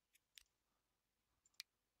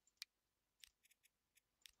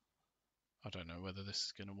 I don't know whether this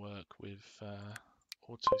is going to work with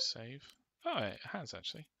autosave. Oh, it has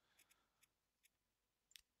actually.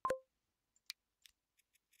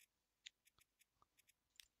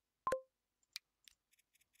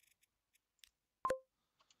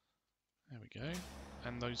 There we go.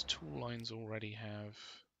 And those tool lines already have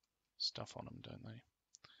stuff on them, don't they?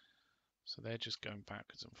 So they're just going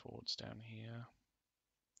backwards and forwards down here.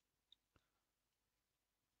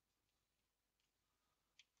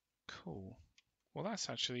 Cool. Well, that's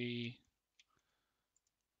actually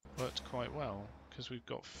worked quite well because we've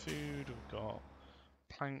got food, we've got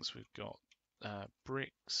planks, we've got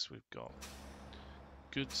bricks, we've got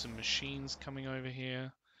goods and machines coming over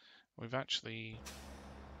here. We've actually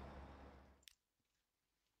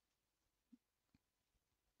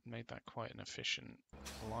made that quite an efficient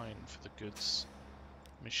line for the goods,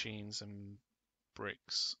 machines and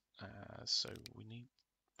bricks. So we need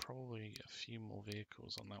probably a few more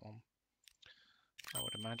vehicles on that one, I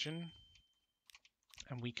would imagine.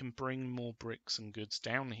 And we can bring more bricks and goods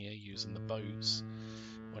down here using the boats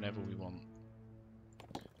whenever we want.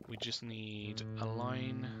 We just need a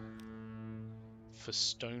line for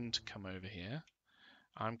stone to come over here.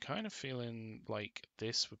 I'm kind of feeling like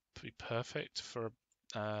this would be perfect for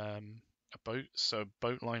a boat. So a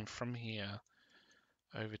boat line from here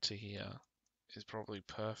over to here is probably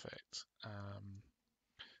perfect.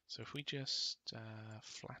 So if we just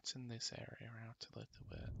flatten this area out a little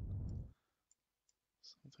bit,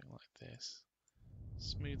 something like this,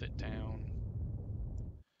 smooth it down,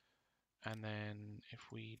 and then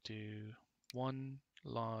if we do one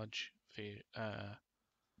large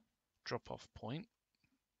drop-off point,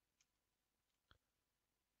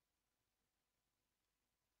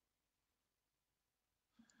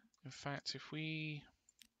 in fact, if we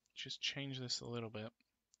just change this a little bit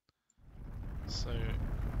so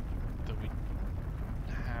that we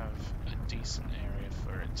have a decent area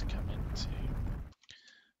for it to come into,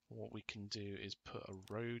 what we can do is put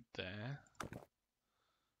a road there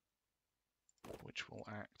which will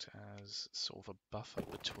act as sort of a buffer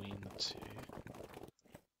between the two.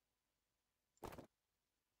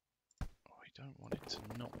 We don't want it to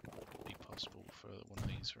not be possible for one of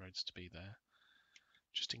these roads to be there,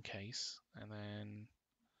 just in case. And then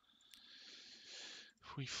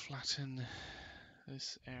if we flatten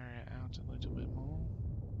this area out a little bit more,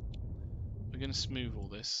 we're going to smooth all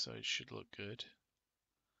this so it should look good.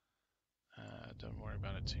 Don't worry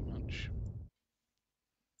about it too much.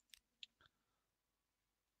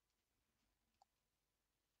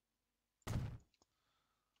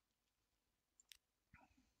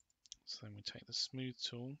 So then we take the smooth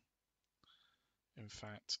tool. In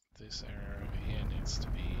fact, this area over here needs to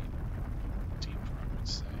be deeper, I would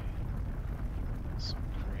say. So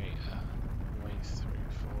create a way through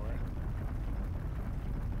for it.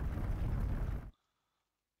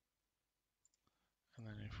 And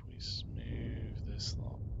then if we smooth this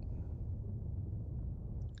lot,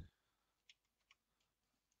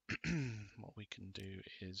 what we can do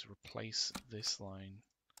is replace this line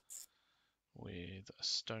with a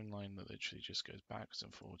stone line that literally just goes backwards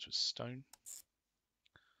and forwards with stone.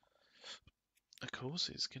 Of course,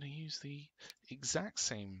 it's going to use the exact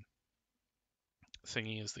same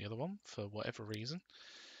thingy as the other one for whatever reason.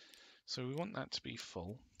 So we want that to be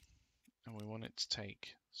full, and we want it to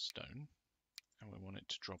take stone, and we want it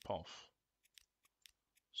to drop off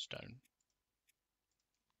stone.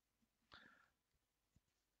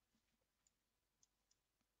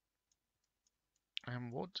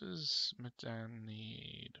 And what does Medan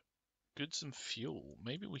need? Goods and fuel.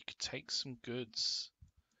 Maybe we could take some goods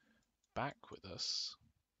back with us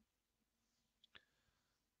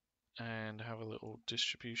and have a little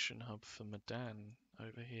distribution hub for Medan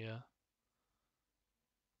over here.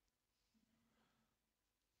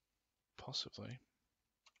 Possibly.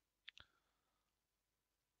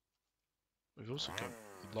 We've also got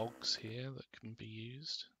logs here that can be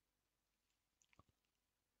used.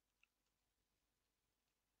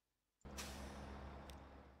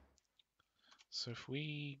 So if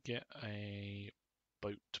we get a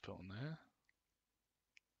boat to put on there,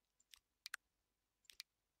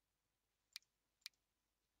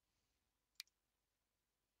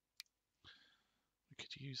 we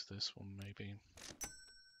could use this one maybe.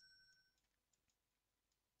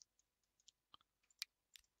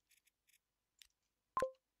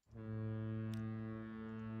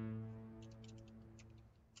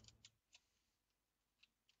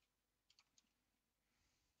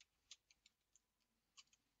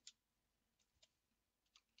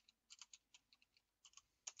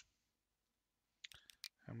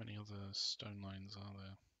 How many other stone lines are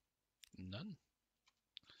there? None.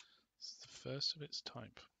 This is the first of its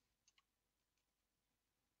type.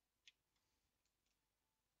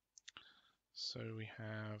 So we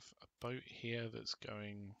have a boat here that's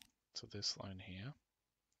going to this line here.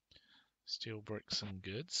 Steel bricks and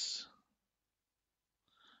goods.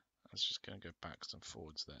 That's just going to go backs and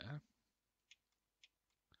forwards there.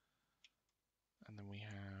 And then we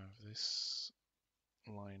have this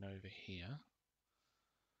line over here.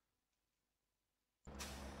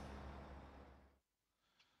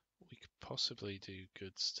 We could possibly do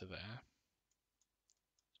goods to there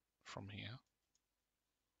from here,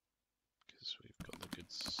 because we've got the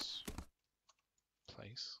goods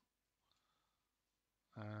place.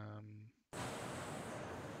 How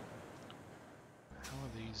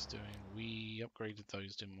are these doing? We upgraded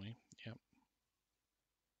those, didn't we? Yep.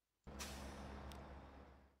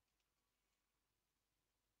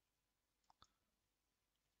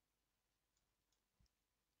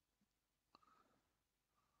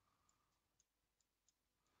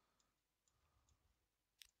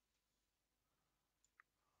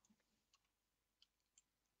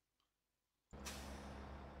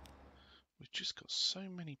 We've just got so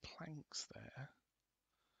many planks there,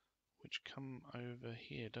 which come over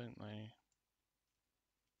here, don't they?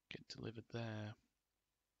 Get delivered there.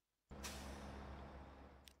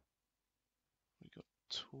 We got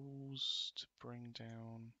tools to bring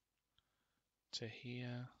down to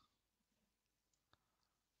here.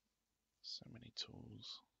 So many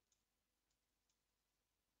tools.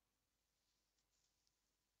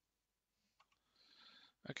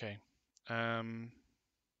 Okay.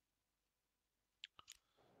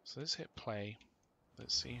 So let's hit play.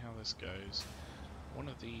 Let's see how this goes. One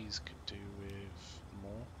of these could do with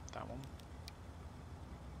more. That one.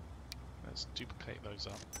 Let's duplicate those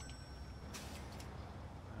up.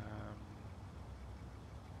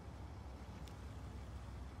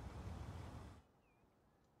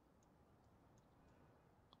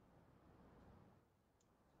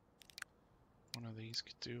 One of these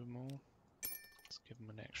could do more. Let's give them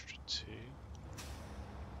an extra 2.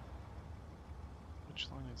 Which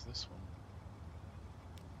line is this one?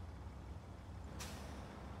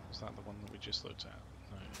 Was that the one that we just looked at?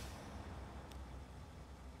 No. It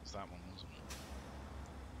was that one, wasn't it?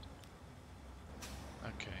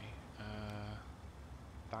 Okay.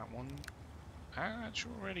 That one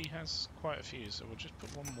actually already has quite a few, so we'll just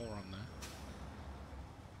put one more on there.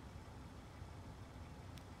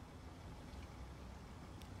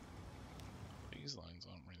 These lines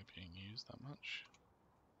aren't really being used that much.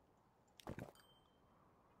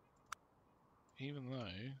 Even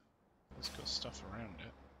though it's got stuff around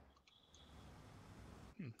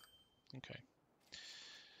it. Okay.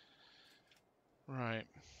 Right.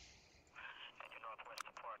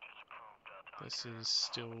 This is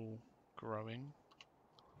still growing.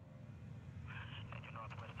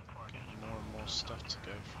 Getting more and more stuff to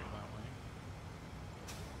go through that way.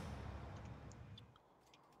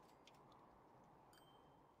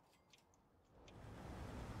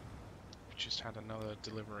 We just had another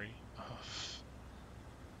delivery of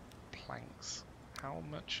planks. How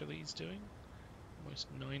much are these doing? Almost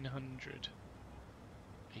 900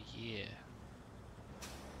 a year.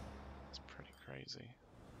 It's pretty crazy.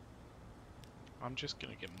 I'm just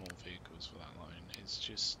going to get more vehicles for that line. It's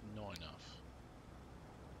just not enough.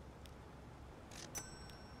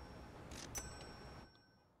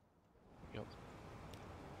 We got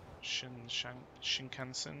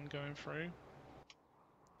Shinkansen going through.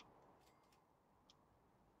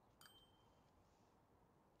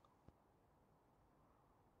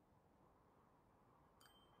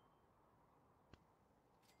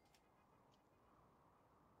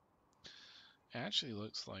 It actually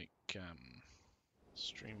looks like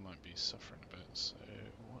stream might be suffering a bit, so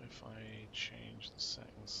what if I change the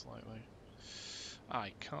settings slightly?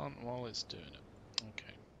 I can't while it's doing it.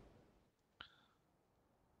 Okay.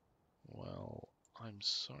 Well, I'm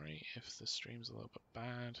sorry if the stream's a little bit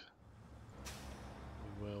bad.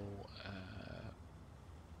 We will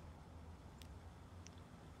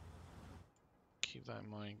keep that in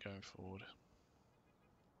mind going forward.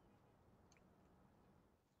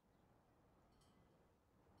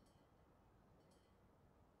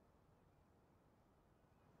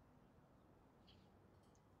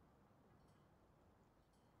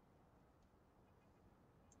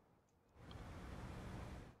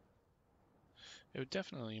 It would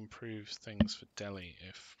definitely improve things for Delhi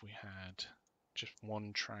if we had just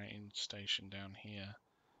one train station down here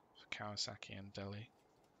for Kawasaki and Delhi.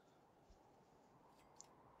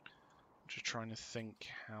 I'm just trying to think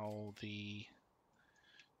how the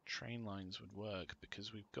train lines would work,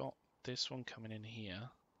 because we've got this one coming in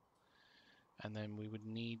here, And then we would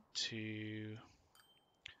need to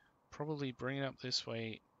probably bring it up this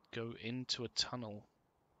way, go into a tunnel,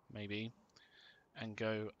 maybe, and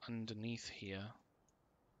go underneath here.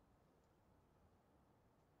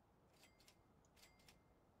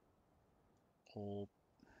 Or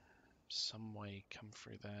some way come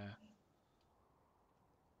through there.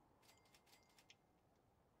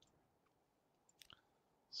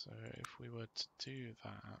 So if we were to do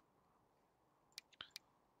that,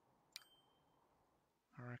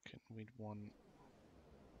 I reckon we'd want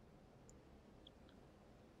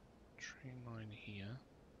train line here,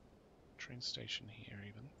 train station here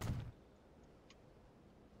even.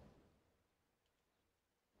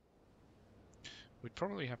 We'd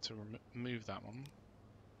probably have to move that one,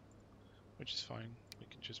 which is fine. We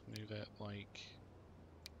can just move it like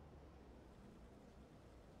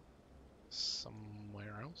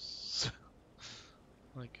somewhere else,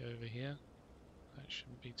 like over here. That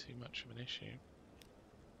shouldn't be too much of an issue.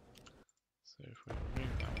 So if we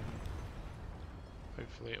remove that one,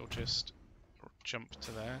 hopefully it'll just jump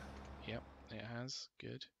to there. Yep, it has.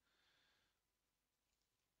 Good.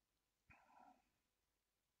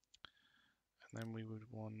 And then we would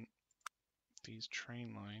want these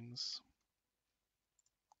train lines.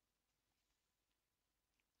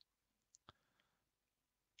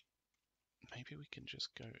 Maybe we can just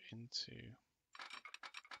go into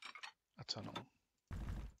a tunnel.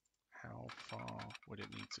 How far would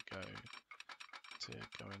it need to go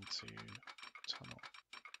into tunnel?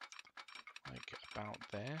 Like about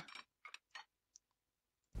there?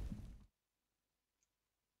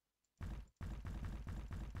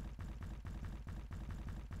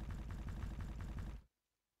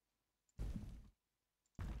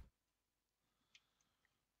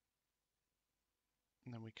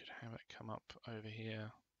 And then we could have it come up over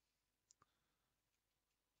here,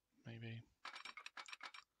 maybe.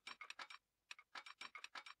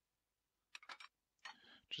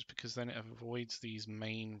 Just because then it avoids these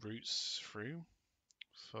main routes through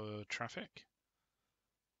for traffic.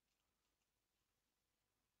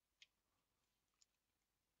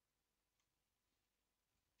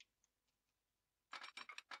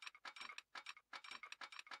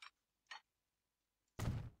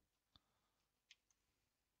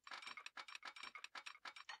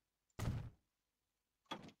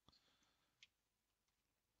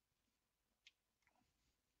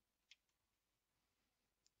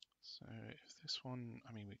 So if this one,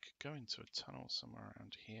 I mean, we could go into a tunnel somewhere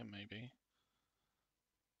around here maybe.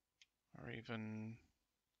 Or even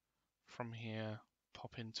from here,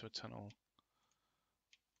 pop into a tunnel,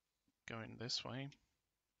 going this way,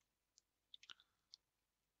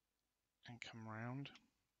 and come round.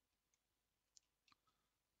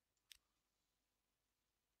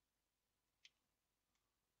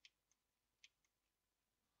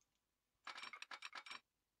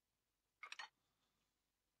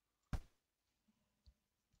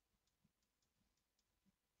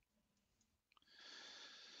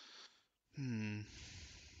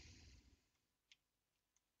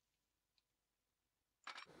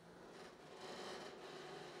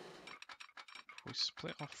 If we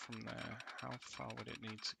split off from there, how far would it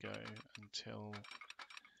need to go until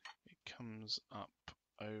it comes up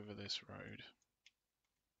over this road?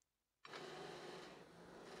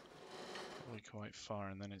 Probably quite far,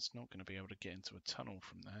 and then it's not going to be able to get into a tunnel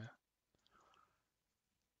from there,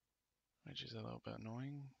 which is a little bit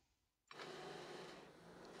annoying.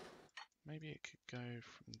 Maybe it could go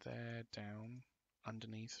from there down,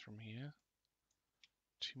 underneath from here.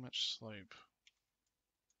 Too much slope.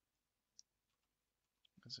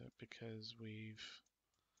 Is it because we've...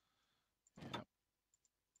 Yep.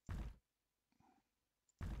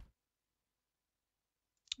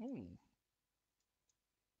 Ooh.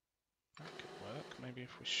 That could work. Maybe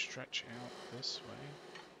if we stretch out this way.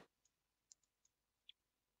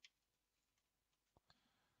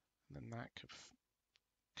 And then that could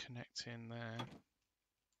connect in there.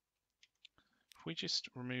 If we just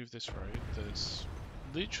remove this road that's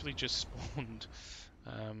literally just spawned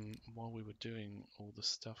while we were doing all the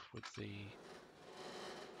stuff with the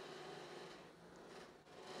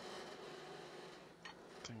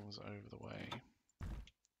things over the way.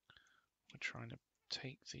 We're trying to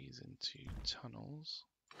take these into tunnels.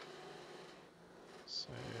 So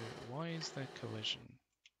why is there collision?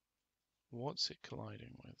 What's it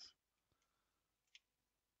colliding with?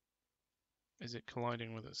 Is it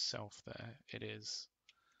colliding with itself there? It is.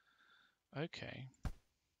 Okay.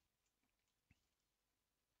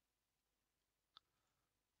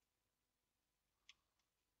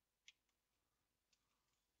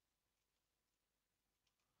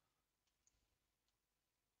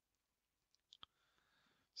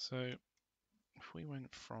 So if we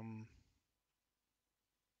went from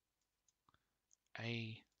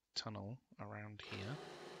a tunnel around here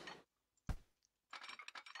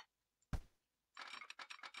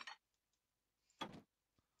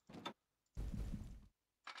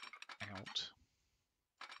out,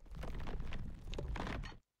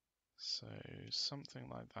 so something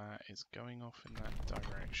like that is going off in that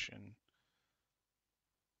direction.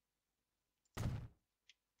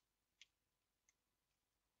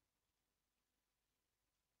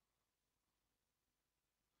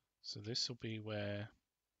 So this will be where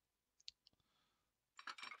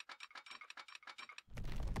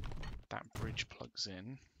that bridge plugs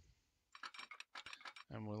in,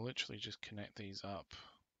 and we'll literally just connect these up.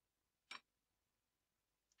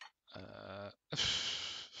 If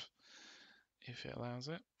it allows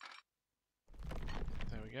it.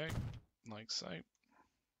 There we go, like so.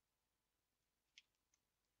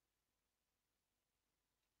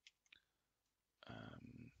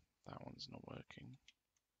 That one's not working.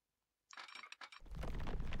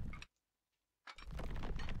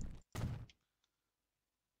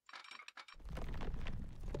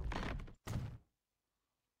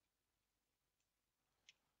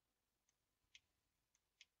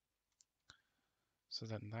 So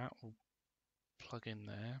then that will plug in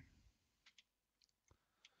there.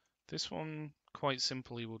 This one, quite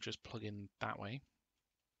simply, will just plug in that way.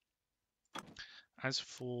 As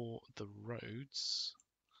for the roads,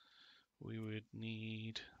 we would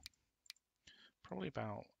need probably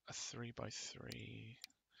about a 3x3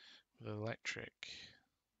 with electric,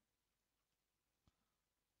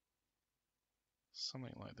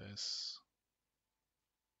 something like this.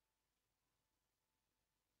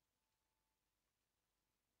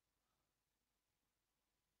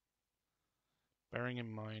 Bearing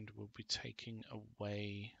in mind we'll be taking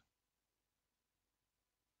away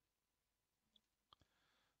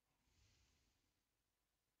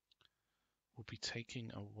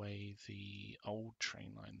the old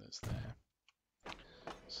train line that's there.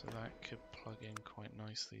 So that could plug in quite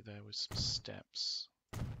nicely there with some steps,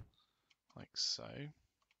 like so.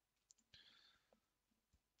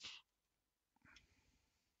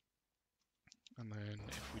 And then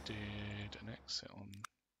if we did an exit on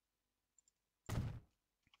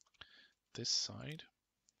this side,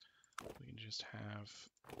 we can just have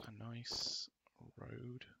a nice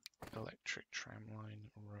road, electric tram line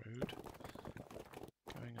road,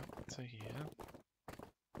 going up to here,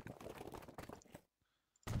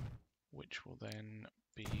 which will then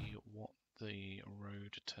be what the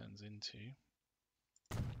road turns into.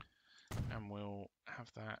 And we'll have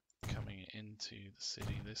that coming into the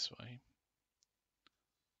city this way.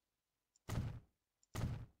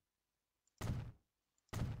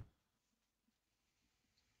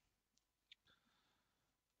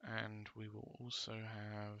 And we will also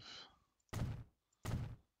have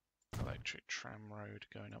electric tram road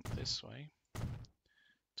going up this way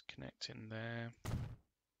to connect in there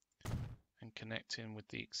and connect in with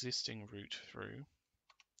the existing route through.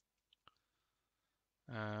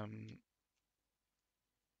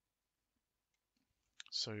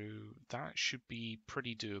 So that should be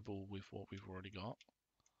pretty doable with what we've already got.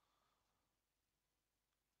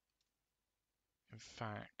 In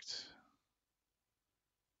fact,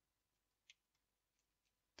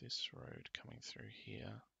 this road coming through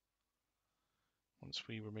here, once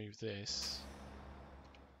we remove this,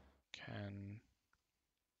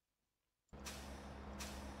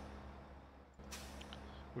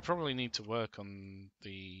 we probably need to work on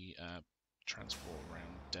the transport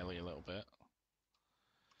around Delhi a little bit.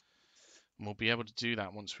 And we'll be able to do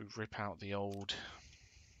that once we rip out the old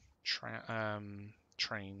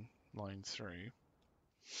train line through.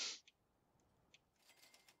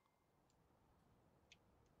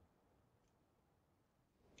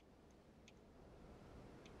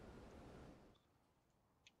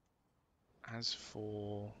 As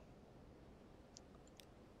for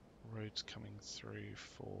roads coming through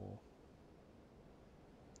for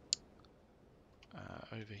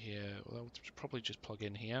over here, well, they'll probably just plug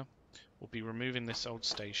in here. We'll be removing this old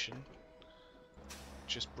station,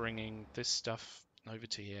 just bringing this stuff over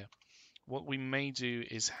to here. What we may do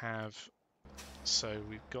is have, so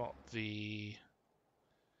we've got the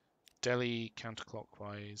Delhi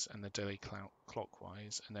counterclockwise and the Delhi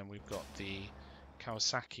clockwise, and then we've got the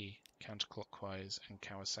Kawasaki counterclockwise and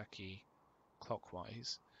Kawasaki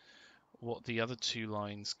clockwise. What the other two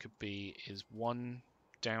lines could be is one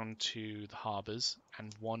down to the harbours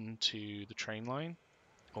and one to the train line,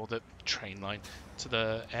 or the train line to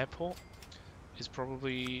the airport is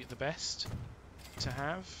probably the best to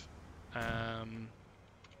have,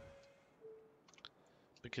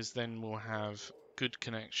 because then we'll have good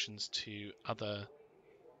connections to other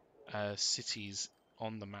cities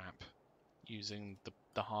on the map using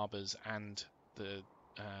the harbours and the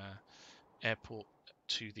airport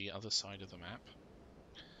to the other side of the map.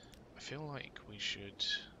 I feel like we should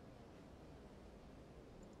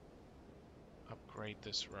upgrade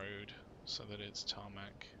this road so that it's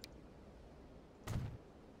tarmac.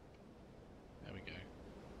 There we go.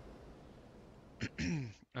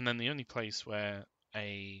 And then the only place where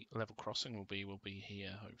a level crossing will be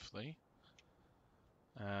here, hopefully.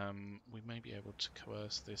 We may be able to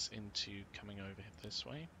coerce this into coming over this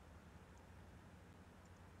way.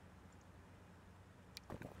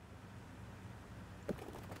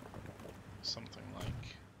 Something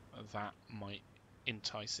like that might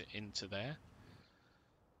entice it into there.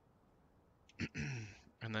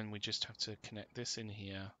 And then we just have to connect this in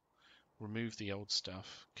here, remove the old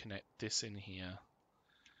stuff, connect this in here,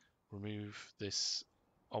 remove this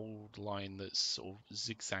old line that's sort of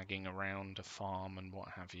zigzagging around a farm and what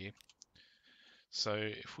have you. So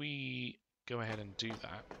if we go ahead and do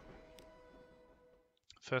that,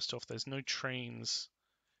 first off, there's no trains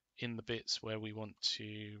in the bits where we want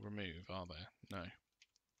to remove, are there? No.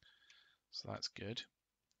 So that's good.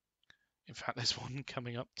 In fact, there's one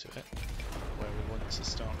coming up to it where we want to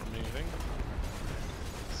start removing.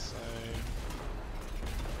 So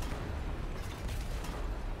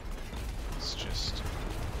let's just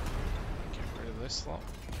get rid of this lot.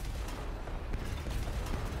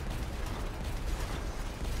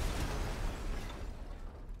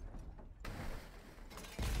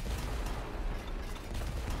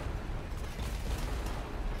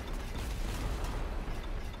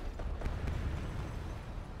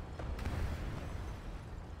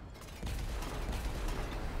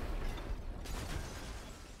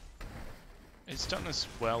 It's done us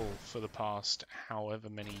well for the past however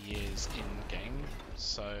many years in-game,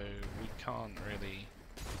 so we can't really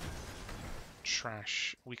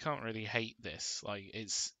we can't really hate this. Like,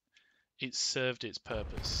 it's served its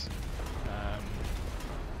purpose.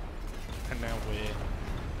 And now we're,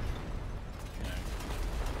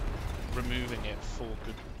 removing it for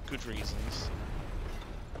good reasons.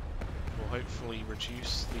 Will hopefully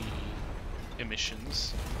reduce the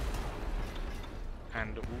emissions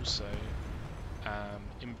and also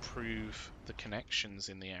improve the connections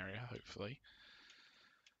in the area, hopefully.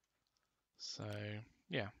 So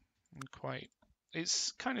yeah,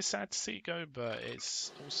 it's kind of sad to see it go, but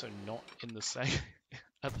it's also not in the same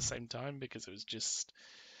at the same time, because it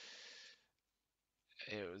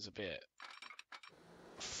was a bit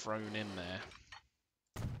thrown in there.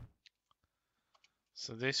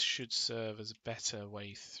 So this should serve as a better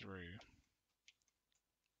way through.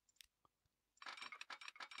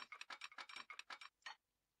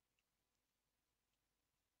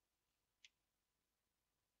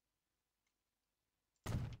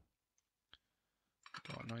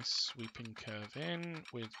 Got a nice sweeping curve in.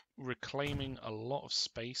 We're reclaiming a lot of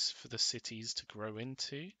space for the cities to grow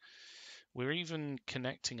into. We're even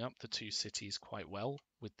connecting up the two cities quite well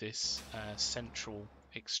with this central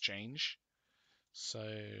exchange. So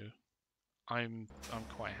I'm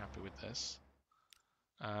quite happy with this.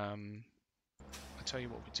 I tell you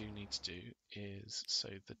what we do need to do is, so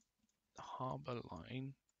the harbour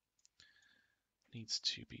line needs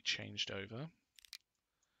to be changed over.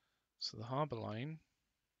 So the harbour line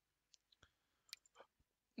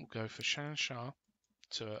will go for Shansha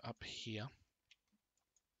to up here.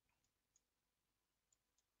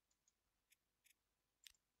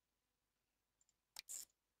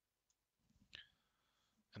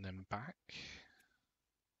 And then back.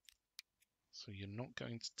 So you're not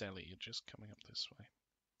going to Delhi, you're just coming up this way.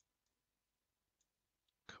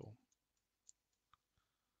 Cool.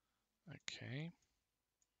 Okay.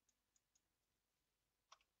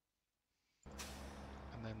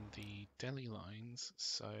 And then the Delhi lines,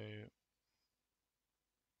 so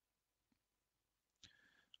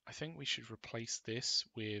I think we should replace this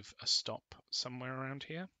with a stop somewhere around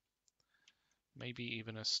here. Maybe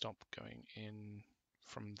even a stop going in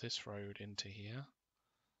from this road into here.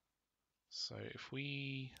 So if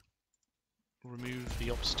we remove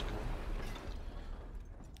the obstacle,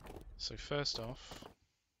 so first off,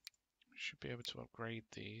 we should be able to upgrade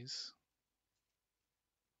these.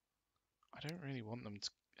 I don't really want them to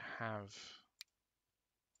have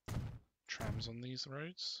trams on these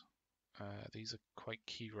roads. These are quite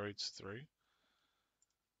key roads through.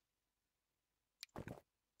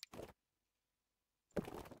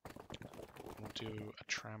 We'll do a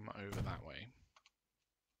tram over that way,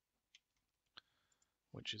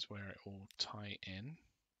 which is where it will tie in.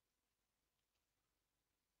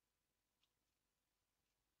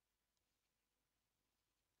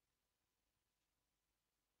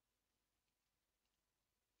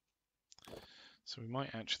 So we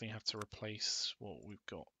might actually have to replace what we've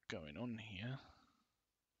got going on here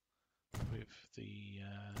with the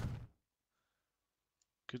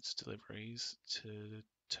goods deliveries to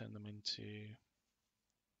turn them into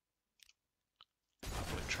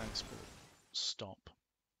public transport stop.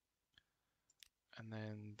 And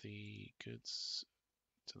then the goods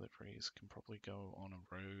deliveries can probably go on a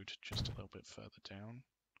road just a little bit further down.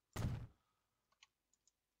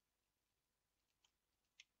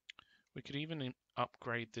 We could even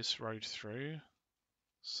upgrade this road through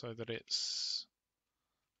so that that's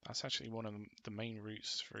actually one of the main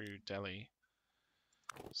routes through Delhi,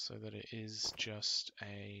 so that it is just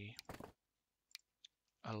a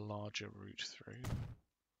larger route through.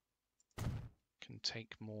 Can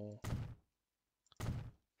take more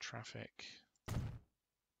traffic.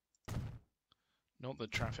 Not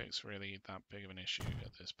that traffic's really that big of an issue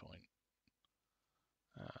at this point.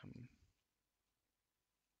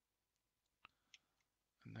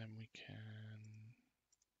 And then we can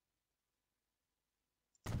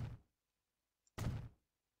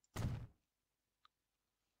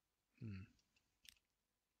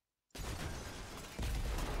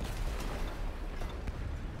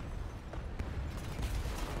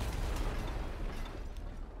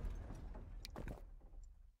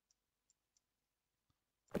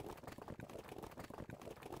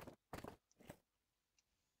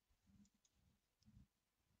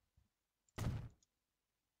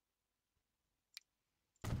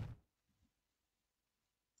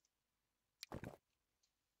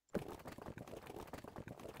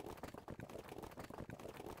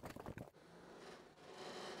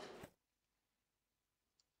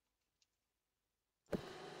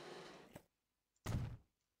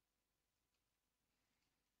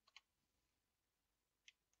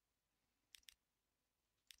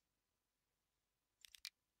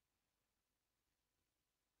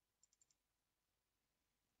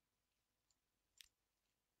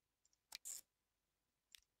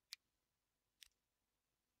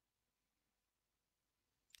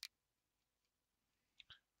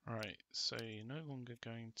Right, so you're no longer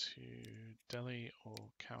going to Delhi or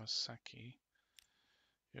Kawasaki,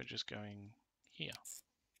 you're just going here,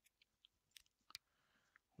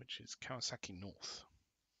 which is Kawasaki North.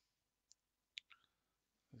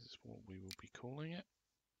 This is what we will be calling it.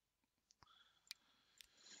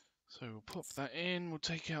 So we'll pop that in, we'll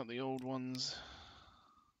take out the old ones,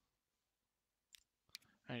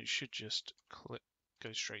 and it should just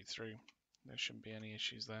go straight through. There shouldn't be any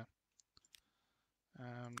issues there.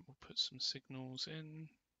 We'll put some signals in.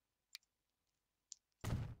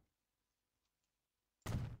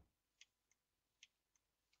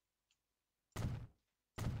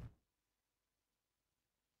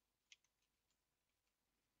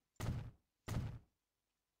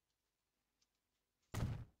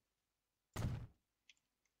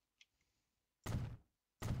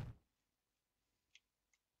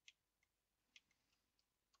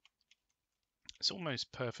 It's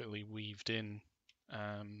almost perfectly weaved in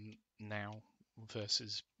now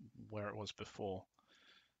versus where it was before.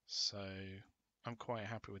 So I'm quite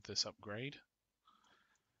happy with this upgrade.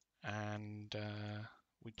 And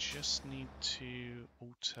we just need to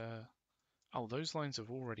alter... Oh, those lines have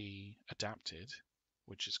already adapted,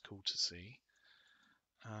 which is cool to see.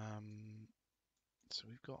 So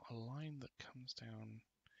we've got a line that comes down.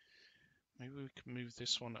 Maybe we can move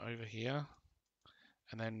this one over here.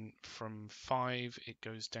 And then from 5, it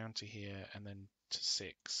goes down to here, and then to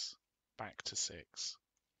 6, back to 6.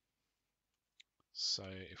 So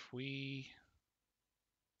if we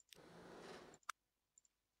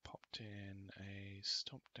popped in a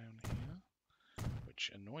stop down here,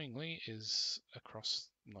 which annoyingly is across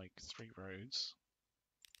like 3 roads.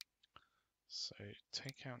 So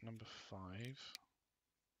take out number 5.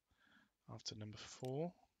 After number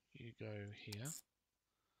 4, you go here.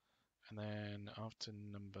 And then after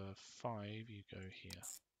number 5, you go here.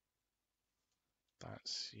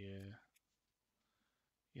 That's your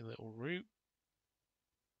little route.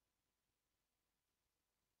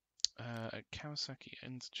 At Kawasaki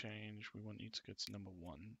Interchange, we want you to go to number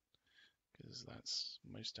 1, because that's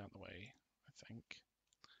most out of the way, I think.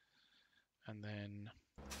 And then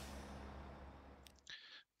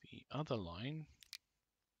the other line,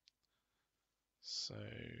 so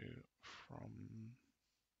from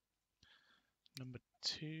number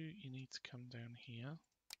 2, you need to come down here.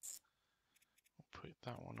 We'll put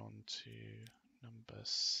that one on to number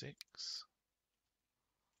 6.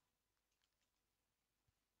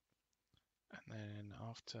 And then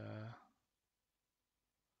after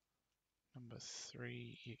number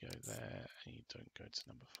 3, you go there, and you don't go to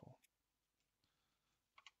number 4.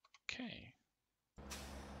 Okay.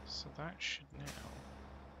 So that should now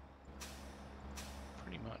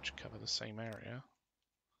pretty much cover the same area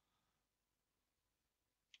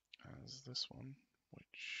as this one,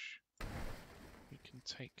 which we can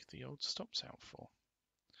take the old stops out for.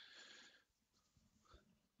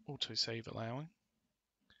 Autosave allowing.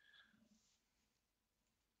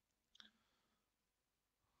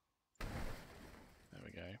 There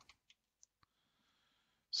we go.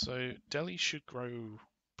 So Delhi should grow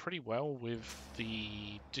pretty well with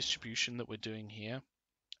the distribution that we're doing here,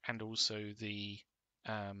 and also the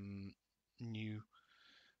new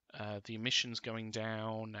the emissions going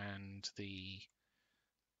down and the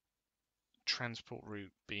transport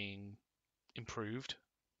route being improved.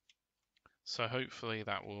 So hopefully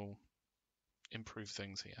that will improve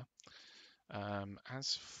things here.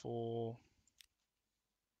 As for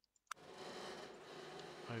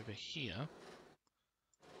over here,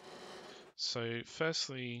 so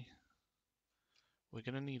firstly we're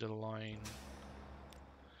going to need a line.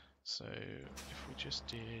 So if we just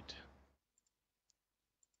did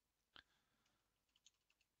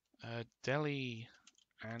Delhi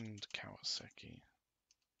and Kawasaki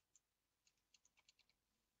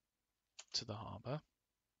to the harbour,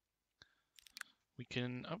 we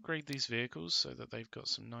can upgrade these vehicles so that they've got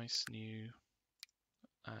some nice new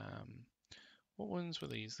what ones were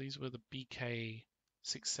these? These were the BK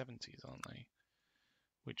 670s, aren't they?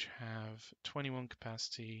 Which have 21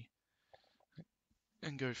 capacity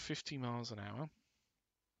and go 50 miles an hour.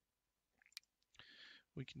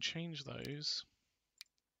 We can change those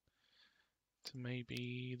to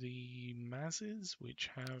maybe the Mazes, which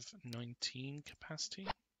have 19 capacity.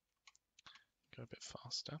 Go a bit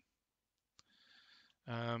faster.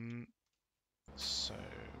 So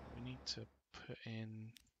we need to put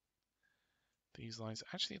in these lines.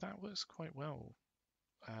 Actually, that works quite well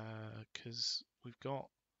because we've got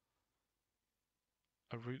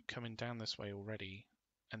a route coming down this way already,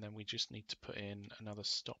 and then we just need to put in another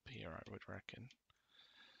stop here, I would reckon.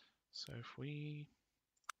 So if we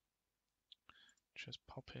just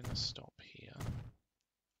pop in a stop here,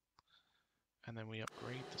 and then we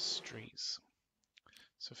upgrade the streets.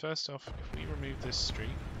 So first off, if we remove this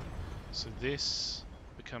street, so this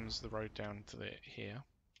becomes the road down to here.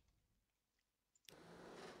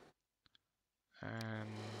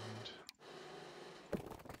 And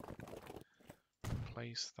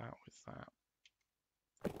replace that with that.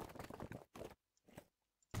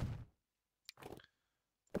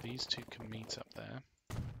 These two can meet up there.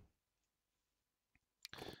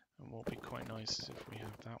 And what would be quite nice is if we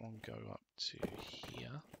have that one go up to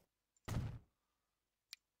here.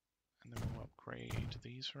 And then we'll upgrade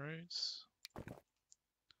these roads.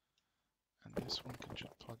 And this one can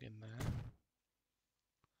just plug in there.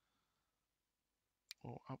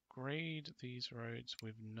 We'll upgrade these roads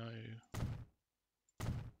with no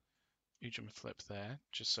Ujima flip there,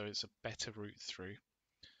 just so it's a better route through.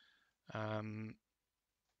 And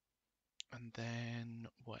then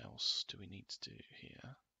what else do we need to do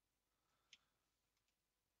here?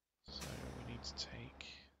 So we need to take...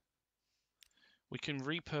 We can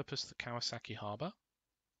repurpose the Kawasaki Harbour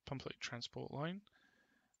public transport line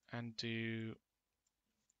and do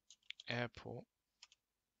airport.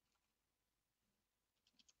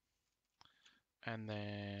 And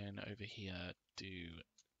then over here do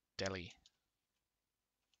Delhi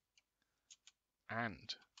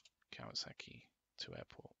and Kawasaki to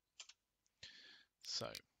airport. So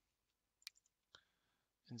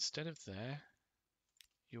instead of there,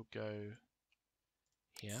 you'll go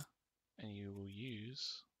here and you will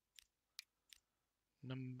use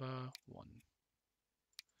number 1.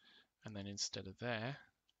 And then instead of there,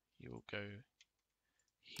 you will go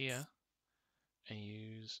here and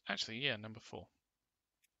use, actually, yeah, number 4.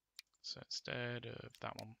 So instead of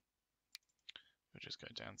that one, we'll just go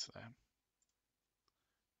down to there.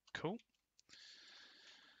 Cool.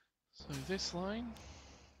 So this line,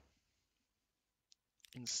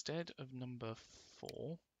 instead of number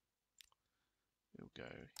 4, we'll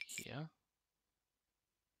go here,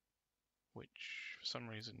 which for some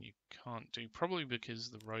reason you can't do, probably because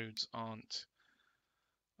the roads aren't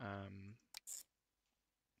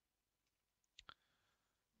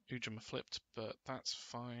Ujima flipped, but that's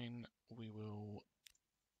fine. We will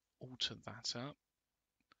alter that up.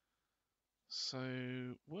 So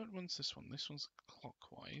what one's this one? This one's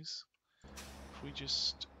clockwise. If we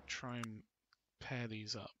just try and pair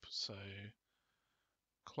these up, so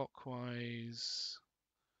clockwise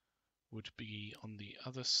would be on the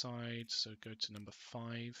other side, so go to number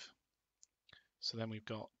 5. So then we've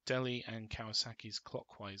got Delhi and Kawasaki's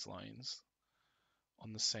clockwise lines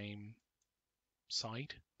on the same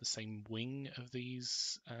side, the same wing of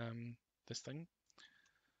these this thing.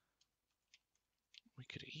 We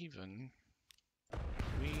could even, if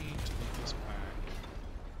we delete this back,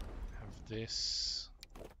 have this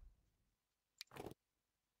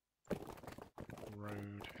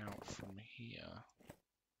road out from here.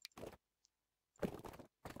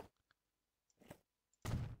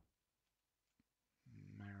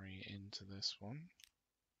 Marry into this one.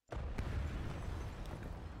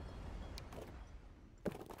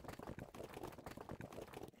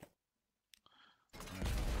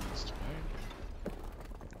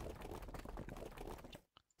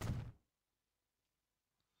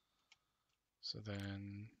 So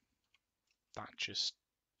then that just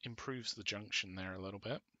improves the junction there a little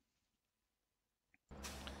bit.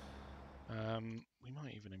 We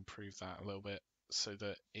might even improve that a little bit so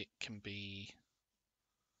that it can be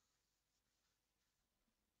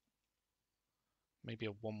maybe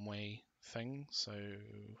a one-way thing. So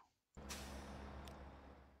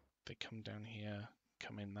they come down here,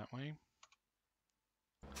 come in that way.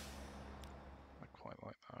 I quite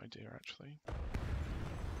like that idea actually.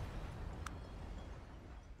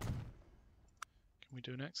 Can we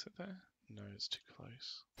do an exit there? No, it's too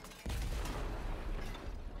close.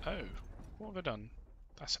 Oh, what have I done?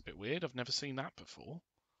 That's a bit weird. I've never seen that before.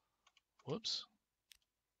 Whoops.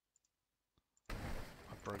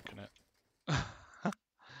 I've broken it.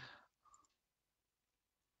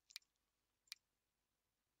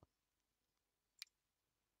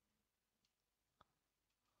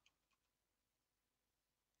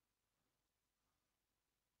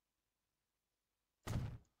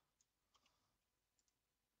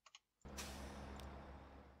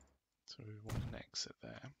 So we want an exit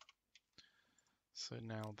there. So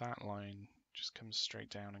now that line just comes straight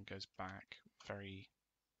down and goes back very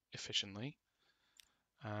efficiently.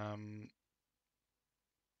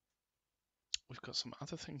 We've got some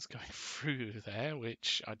other things going through there,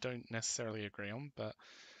 which I don't necessarily agree on, but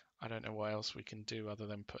I don't know what else we can do other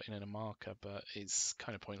than putting in a marker, but it's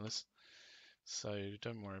kind of pointless. So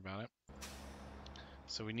don't worry about it.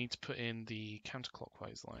 So we need to put in the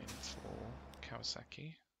counterclockwise line for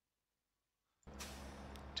Kawasaki.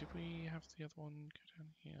 Did we have the other one go down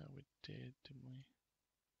here? We did, didn't we?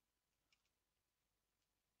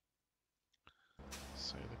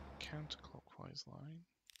 So the counterclockwise line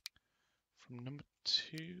from number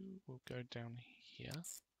 2 will go down here,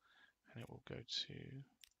 and it will go to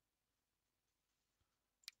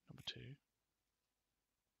number 2,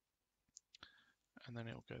 and then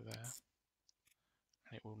it will go there,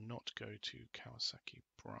 and it will not go to Kawasaki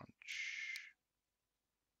branch.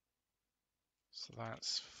 So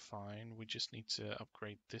that's fine. We just need to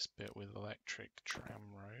upgrade this bit with electric tram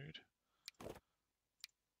road,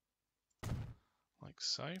 like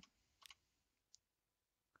so.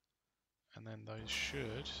 And then those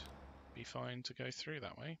should be fine to go through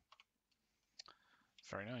that way.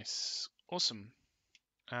 Very nice. Awesome.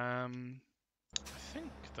 I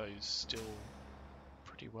think those still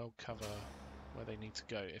pretty well cover where they need to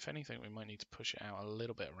go. If anything, we might need to push it out a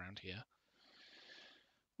little bit around here,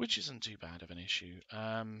 which isn't too bad of an issue.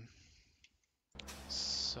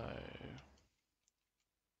 So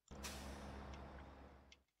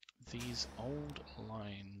these old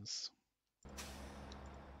lines,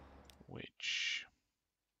 which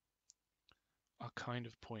are kind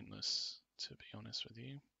of pointless, to be honest with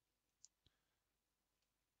you.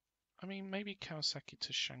 I mean, maybe Kawasaki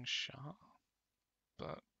to Changsha,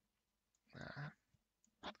 but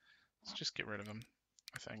nah. Let's just get rid of them,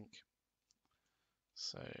 I think.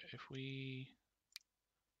 So if we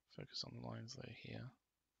focus on the lines that are here,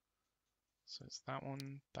 so it's that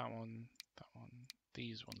one, that one, that one,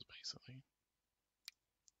 these ones basically.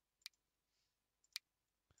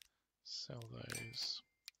 Sell those,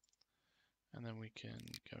 and then we can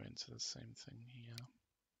go into the same thing here.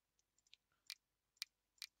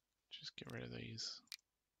 Just get rid of these.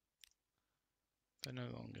 They're no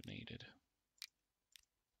longer needed.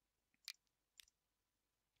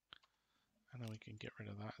 And then we can get rid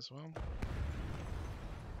of that as well.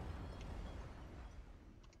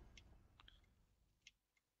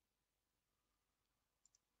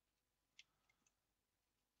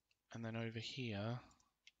 And then over here,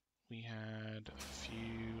 we had a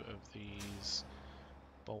few of these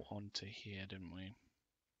bolt onto here, didn't we?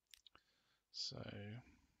 So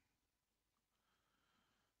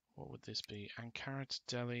what would this be? Ankara to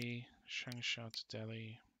Delhi, Changsha to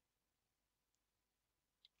Delhi,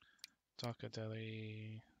 Dhaka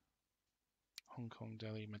Delhi, Hong Kong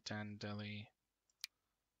Delhi, Medan Delhi.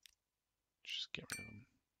 Just get rid of them.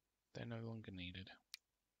 They're no longer needed.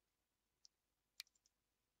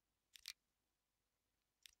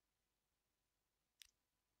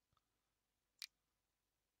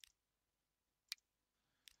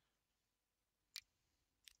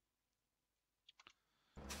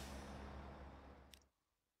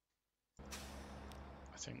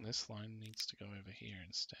 think this line needs to go over here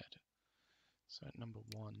instead. So at number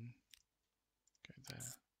 1, go there.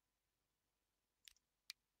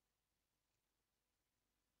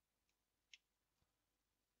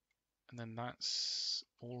 And then that's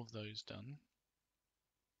all of those done.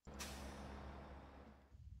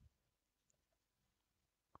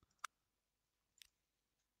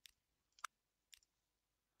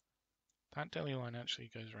 That Delhi line actually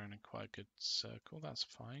goes around in quite a good circle, that's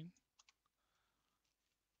fine.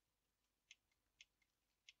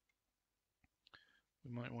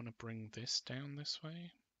 We might want to bring this down this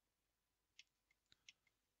way,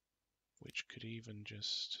 which could even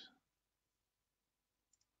just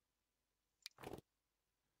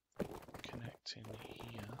connect in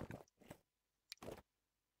here.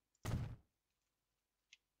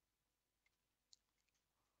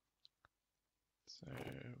 So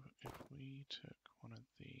if we took one of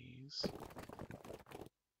these,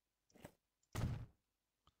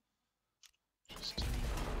 just to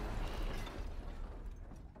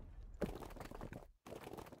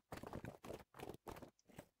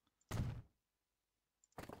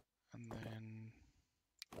and then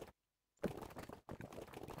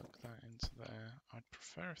plug that into there. I'd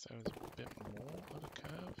prefer if there was a bit more of a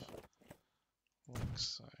curve, like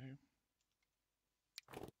so.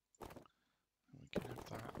 And we can have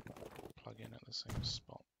that plug in at the same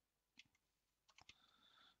spot.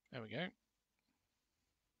 There we go.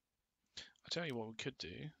 I'll tell you what we could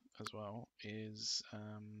do as well is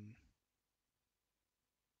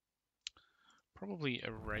probably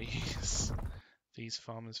erase these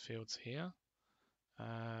farmers' fields here.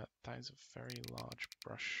 That is a very large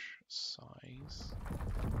brush size.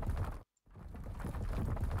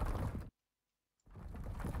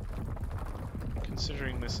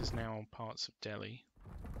 Considering this is now parts of Delhi.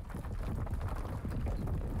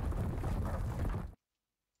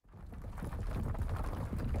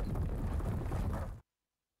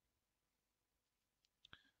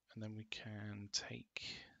 And then we can take...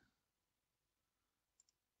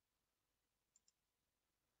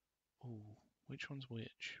 Ooh, which one's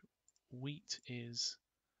which? Wheat is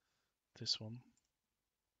this one.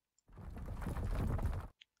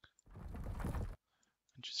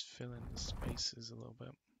 And just fill in the spaces a little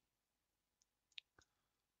bit.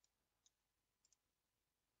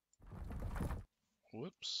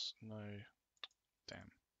 Whoops, no,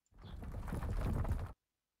 damn.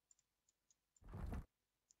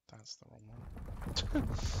 That's the wrong one.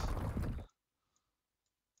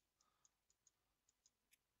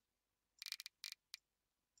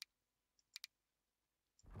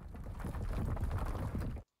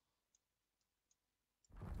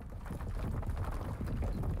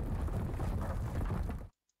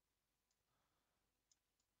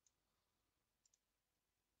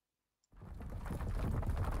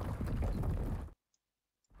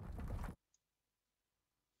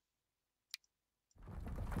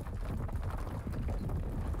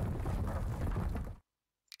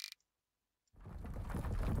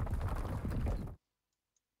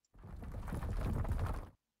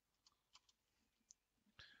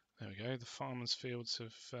 There we go, the farmers' fields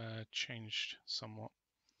have changed somewhat.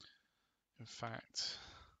 In fact,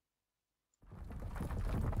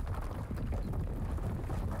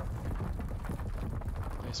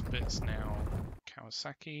 this bit's now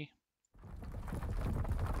Kawasaki.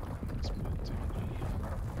 And this bit down here.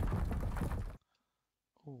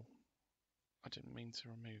 Oh, I didn't mean to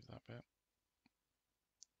remove that bit.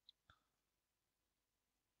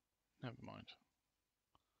 Never mind.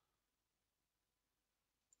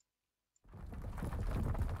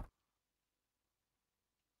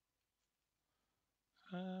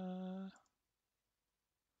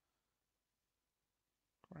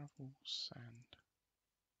 Gravel, sand.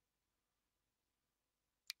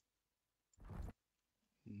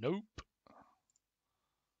 Nope.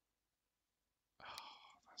 Oh,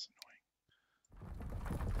 that's annoying.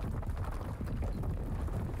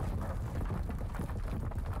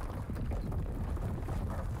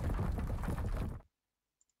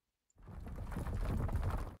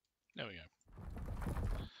 There we go.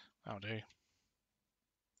 That'll do.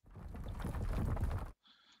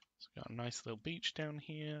 So we've got a nice little beach down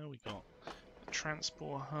here. We got a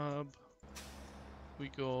transport hub. We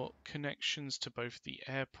got connections to both the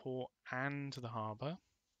airport and the harbour.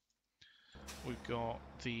 We've got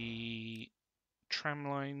the tram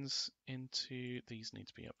lines into, these need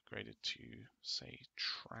to be upgraded to, say,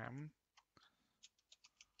 Tram.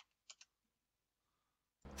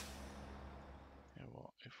 You know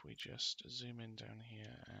what, if we just zoom in down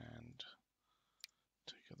here and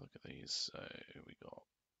take a look at these, so we got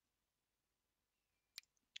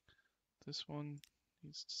this one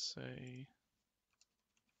needs to say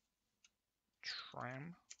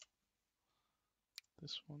tram.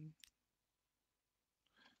 This one.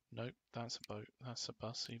 Nope, that's a boat. That's a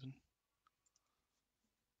bus even.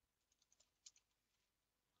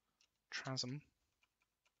 Tram.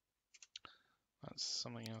 That's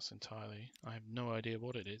something else entirely. I have no idea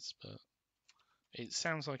what it is, but it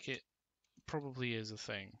sounds like it probably is a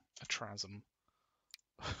thing. A tram.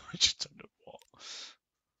 I just don't know what.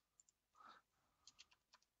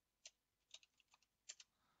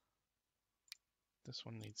 This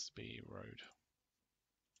one needs to be road.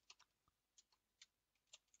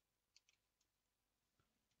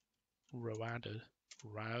 Road.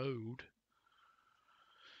 Road.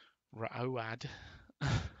 Road.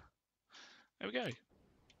 There we go.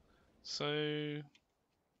 So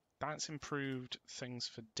that's improved things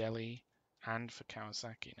for Delhi and for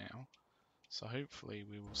Kawasaki now. So hopefully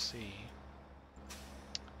we will see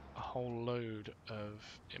a whole load of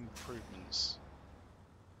improvements.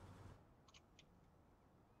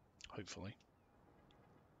 Hopefully.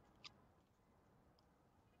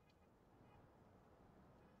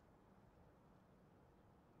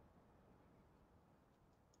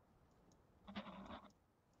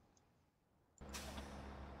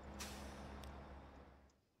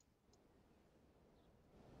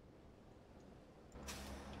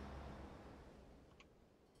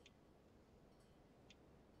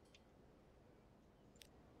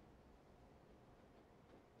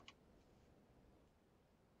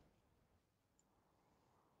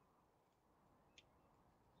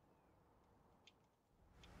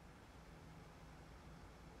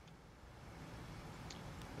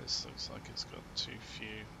 This looks like it's got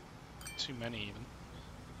too many even.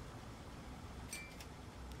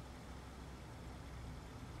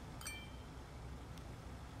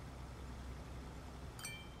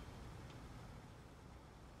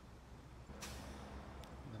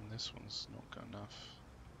 And then this one's not got enough.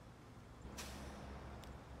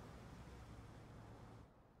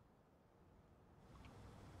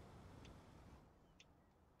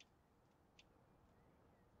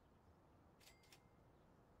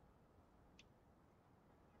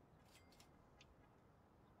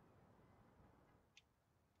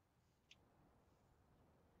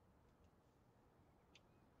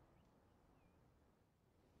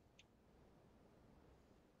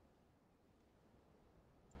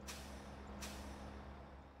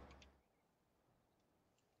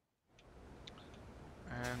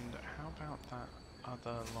 And how about that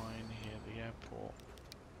other line here, the airport?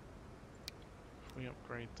 If we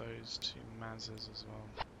upgrade those to masses as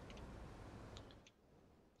well.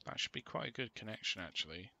 That should be quite a good connection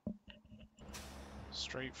actually.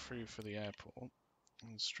 Straight through for the airport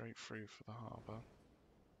and straight through for the harbour.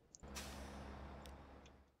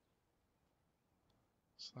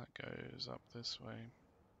 So that goes up this way,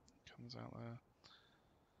 comes out there.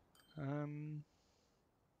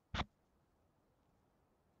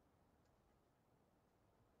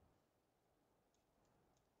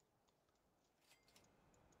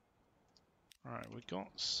 Right, we got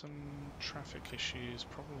some traffic issues,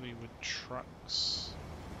 probably with trucks.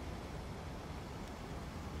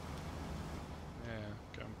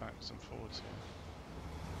 Yeah, going backwards and forwards here.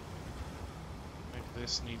 Maybe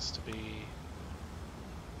this needs to be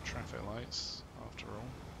traffic lights after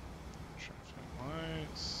all. Traffic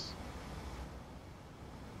lights.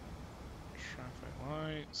 Traffic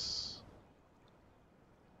lights.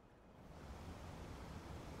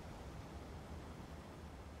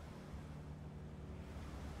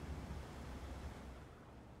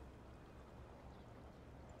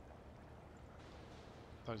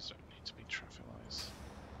 Those don't need to be traffic lights.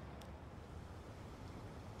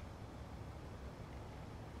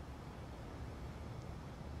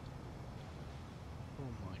 Oh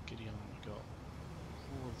my giddy aunt, we got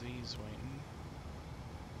all of these waiting.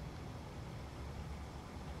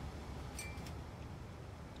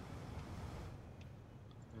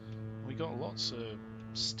 We got lots of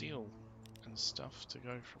steel and stuff to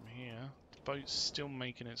go from here. The boat's still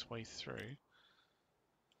making its way through.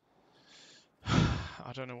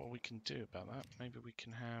 I don't know what we can do about that. Maybe we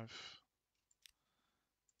can have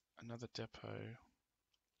another depot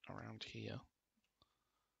around here.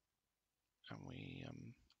 And we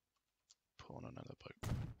put on another boat.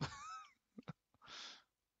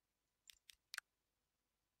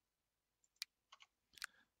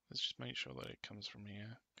 Let's just make sure that it comes from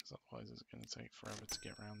here, because otherwise it's going to take forever to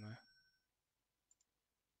get around there.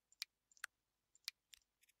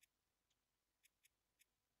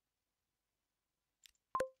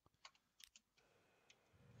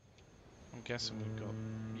 I'm guessing we've got,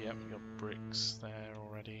 yep, we've got bricks there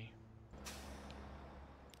already.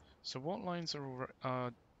 So what lines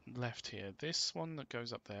are left here? This one that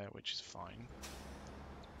goes up there, which is fine.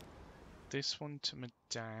 this one to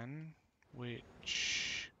Medan,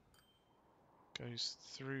 which goes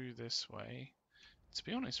through this way. To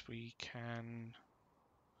be honest, we can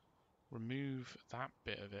remove that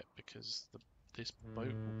bit of it because this boat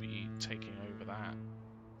will be taking over that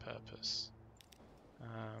purpose.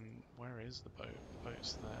 Where is the boat? The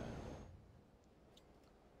boat's there.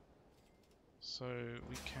 So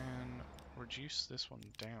we can reduce this one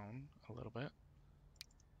down a little bit.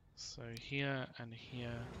 So here and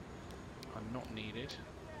here are not needed.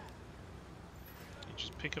 You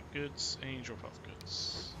just pick up goods and you drop off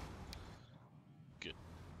goods. Good.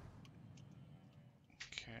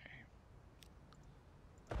 Okay.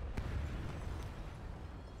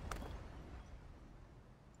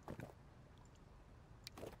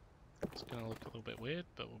 It's going to look a little bit weird,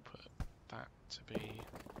 but we'll put that to be...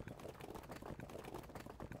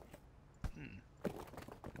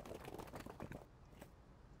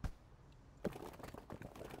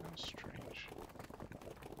 How strange.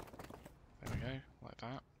 There we go, like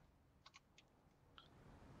that.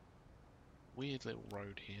 Weird little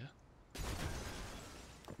road here.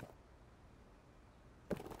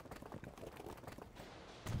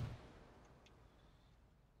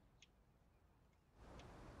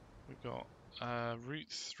 We've got a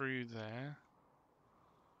route through there.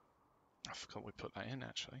 I forgot we put that in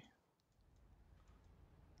actually.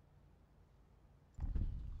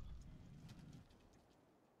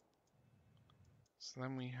 So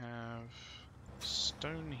then we have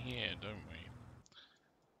stone here, don't we?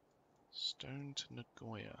 Stone to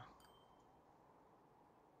Nagoya.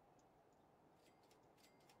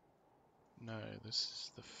 No, this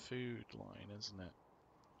is the food line, isn't it?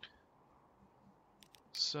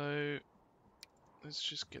 So let's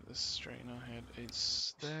just get this straight in our head.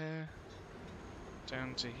 It's there,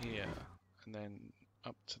 down to here, and then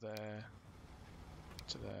up to there,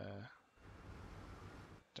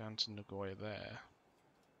 down to Nagoya there.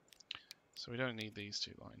 So we don't need these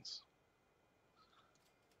two lines.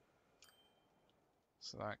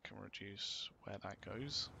 So that can reduce where that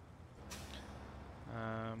goes.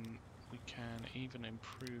 We can even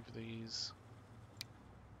improve these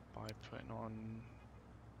by putting on...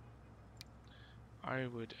 I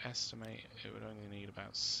would estimate it would only need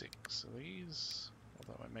about 6 of these,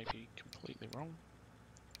 although I may be completely wrong.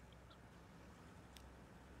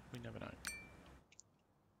 We never know.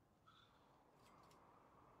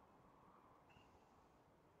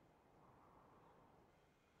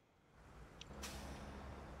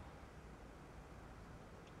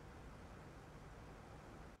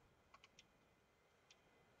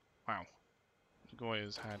 Wow,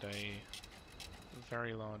 Nagoya's had a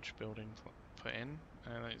very large building put in,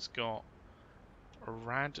 and it's got a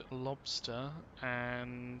rad lobster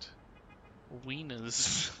and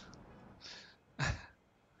wieners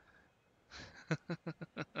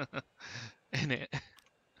in it.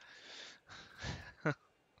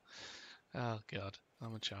 Oh god,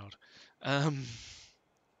 I'm a child.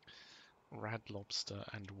 Rad lobster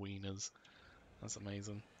and wieners. That's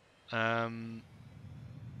amazing.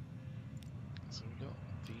 So we've got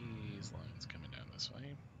these lines coming down this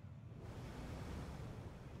way.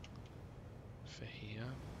 For here.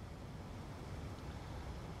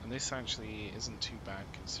 And this actually isn't too bad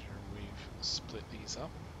considering we've split these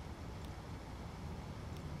up.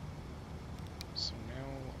 So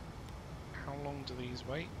now, how long do these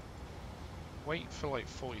wait? Wait for like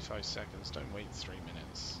 45 seconds, don't wait 3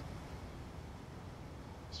 minutes.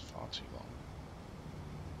 It's far too long.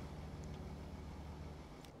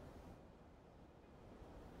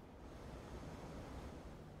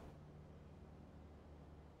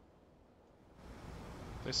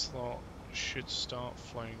 This lot should start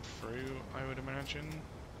flowing through, I would imagine.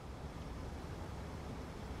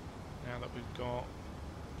 Now that we've got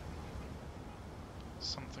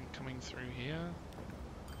something coming through here.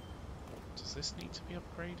 Does this need to be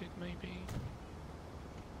upgraded, maybe?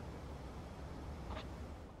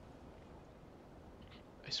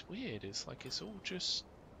 It's weird, it's like it's all just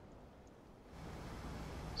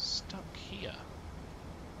stuck here.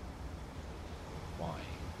 Why?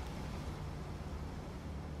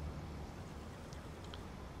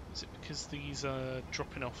 Is it because these are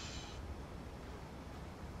dropping off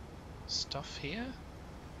stuff here?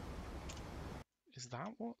 Is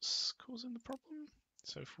that what's causing the problem?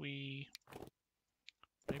 So if we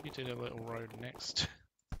maybe did a little road next,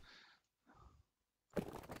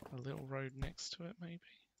 to it maybe?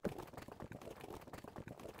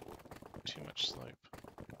 Too much slope.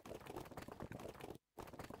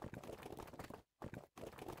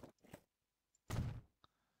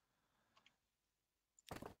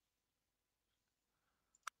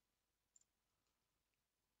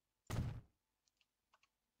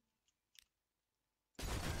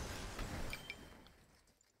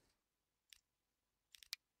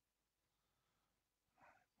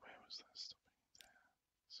 is that stopping there?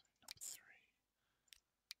 So number 3.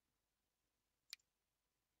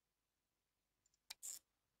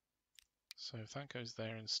 So if that goes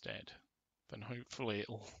there instead, then hopefully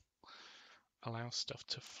it'll allow stuff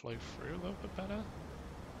to flow through a little bit better.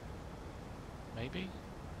 Maybe?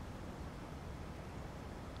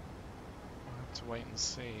 We'll have to wait and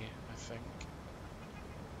see, I think.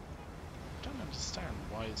 I don't understand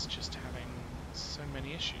why it's just having so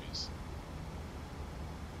many issues.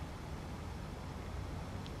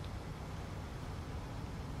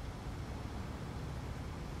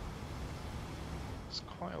 There's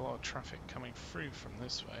quite a lot of traffic coming through from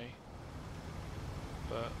this way,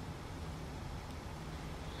 but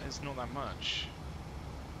there's not that much.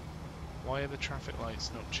 Why are the traffic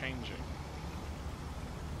lights not changing?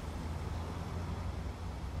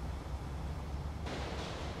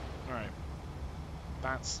 Alright,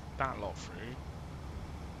 that's that lot through.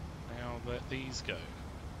 Now let these go.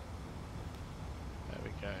 There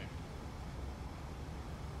we go.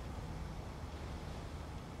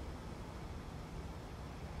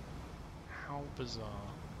 How bizarre.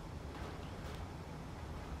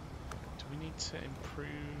 Do we need to improve?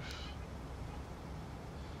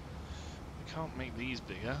 We can't make these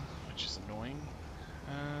bigger, which is annoying.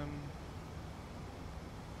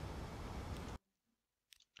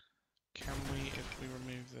 Can we, if we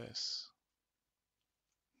remove this?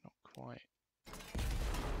 Not quite.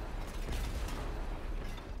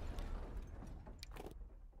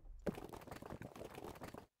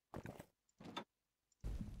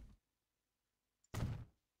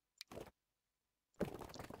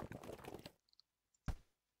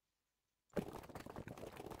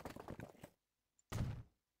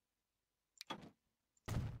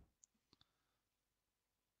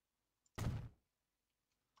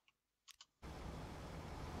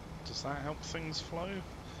 Does that help things flow?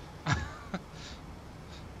 I'm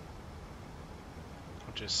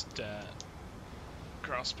just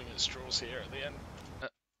grasping at straws here at the end.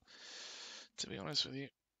 To be honest with you,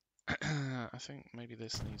 I think maybe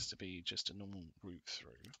this needs to be just a normal route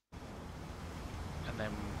through. And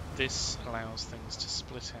then this allows things to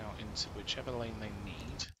split out into whichever lane they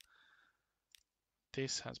need.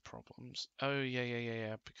 This has problems. Oh,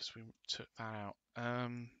 yeah, because we took that out.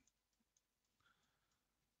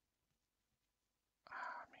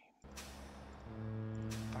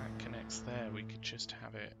 That connects there, we could just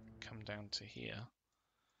have it come down to here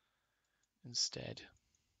instead.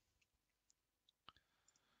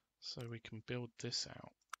 So we can build this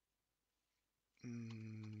out.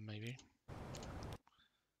 Maybe.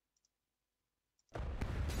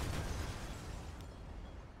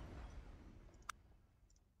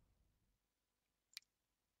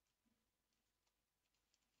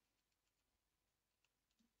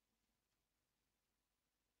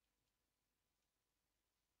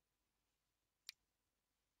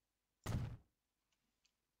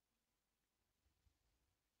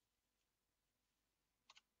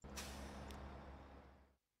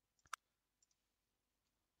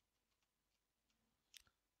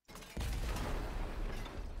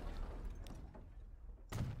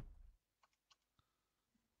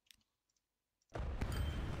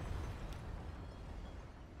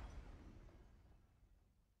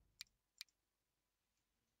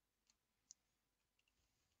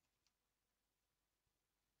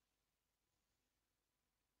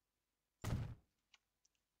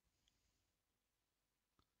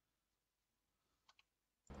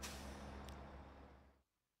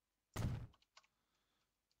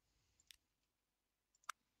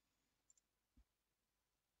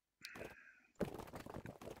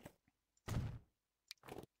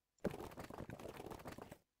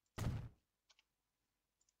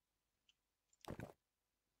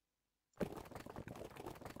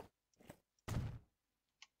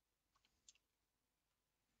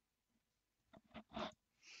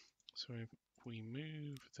 So if we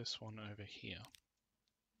move this one over here.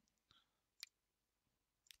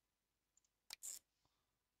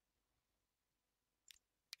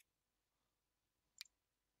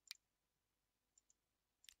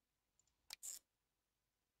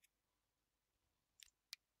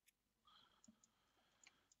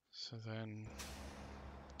 So then,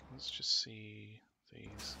 let's just see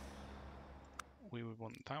these. We would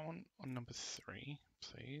want that one on number 3,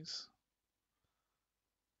 please.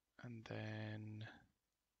 And then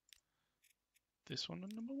this one on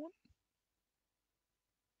number 1.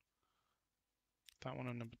 That one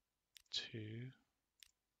on number 2.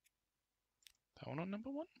 That one on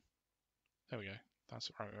number 1. There we go. That's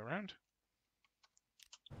the right way around.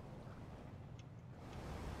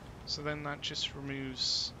 So then that just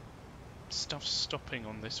removes stuff stopping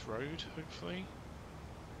on this road, hopefully.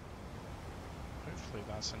 Hopefully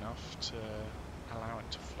that's enough to allow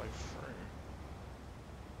it to flow through.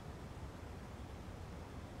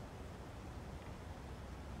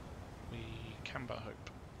 We can but hope.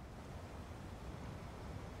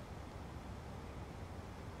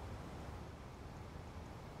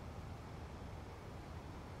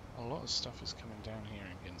 A lot of stuff is coming down here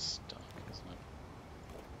and getting stuck, isn't it?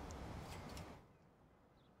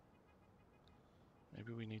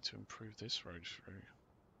 Maybe we need to improve this road through.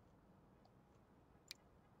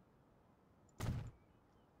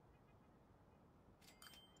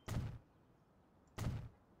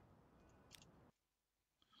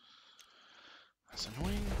 That's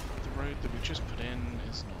annoying. The road that we just put in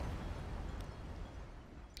is not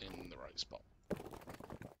in the right spot.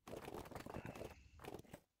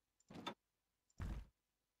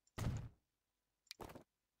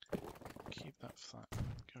 Keep that flat.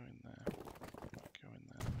 Go in there. Go in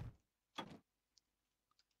there.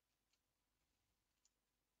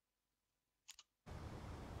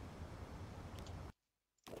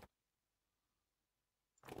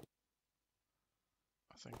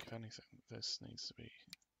 I think if anything, this needs to be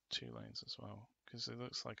 2 lanes as well, because it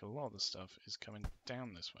looks like a lot of the stuff is coming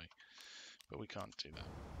down this way, but we can't do that.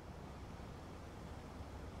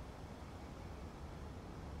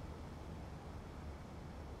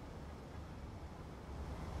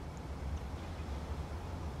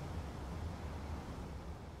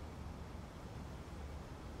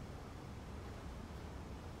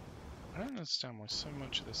 I don't understand why so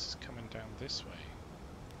much of this is coming down this way.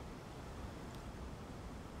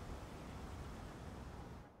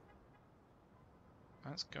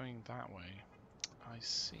 That's going that way. I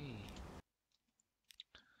see.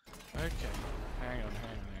 Okay, hang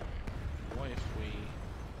on. What if we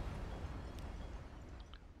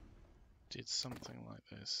did something like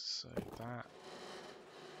this? So that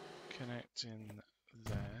connect in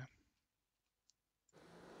there,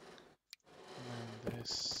 and then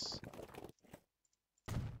this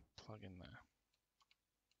plug in there.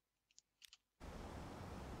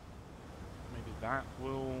 Maybe that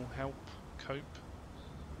will help cope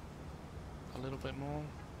a little bit more.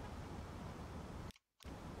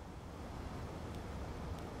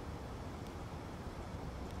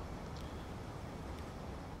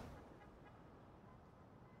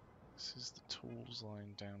 This is the tools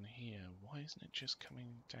line down here. Why isn't it just coming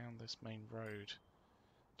down this main road,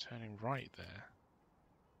 turning right there?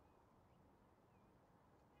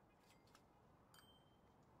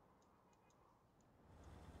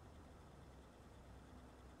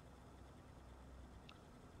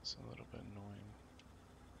 It's a little bit annoying.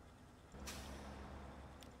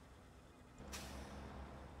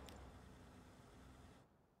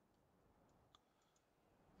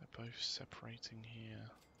 They're both separating here.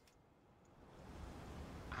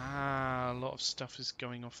 Ah, a lot of stuff is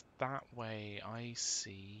going off that way. I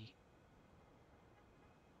see.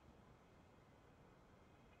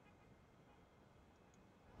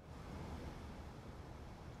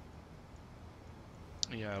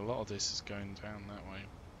 Yeah, a lot of this is going down that way.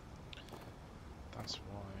 That's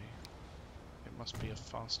why. It must be a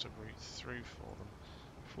faster route through for them.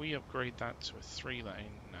 If we upgrade that to a 3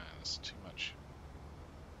 lane, nah, that's too much.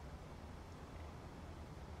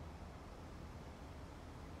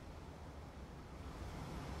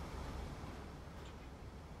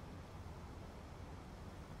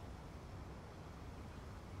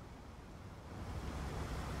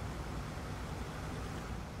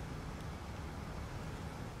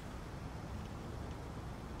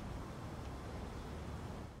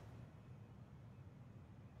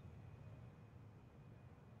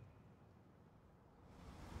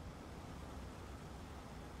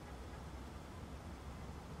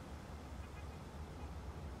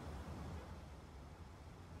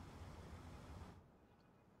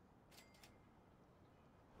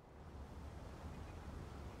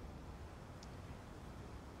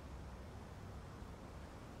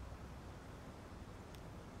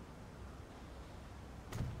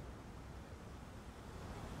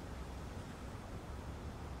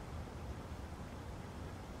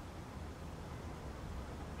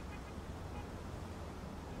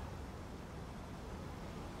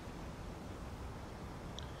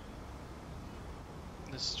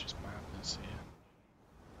 This is just madness here.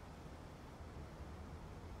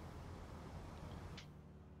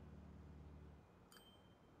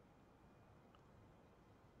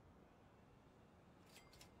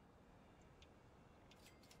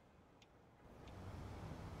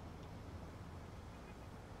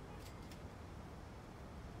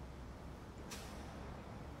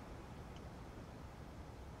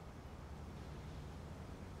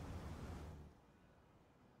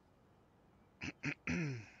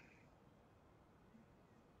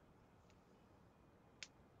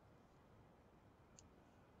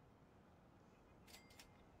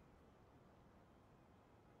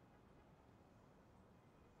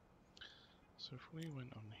 So if we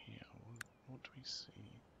went on here, what do we see?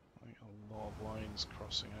 Like a lot of lines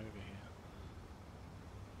crossing over here.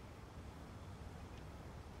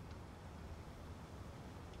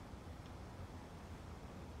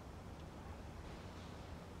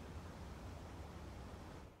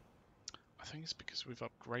 I think it's because we've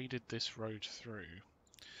upgraded this road through.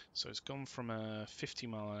 So it's gone from a 50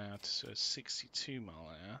 mile an hour to a 62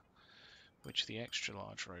 mile an hour, which the extra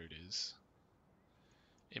large road is.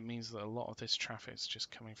 It means that a lot of this traffic is just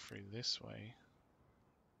coming through this way.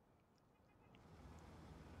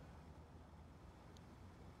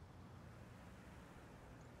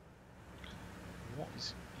 What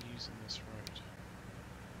is using this road?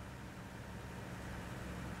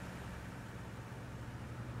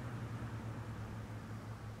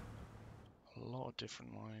 A lot of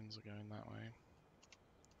different lines are going that way.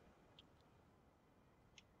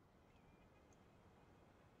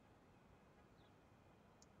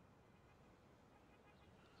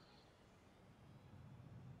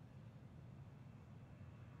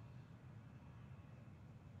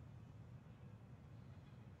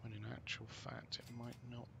 When in actual fact it might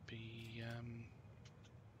not be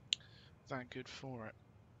that good for it.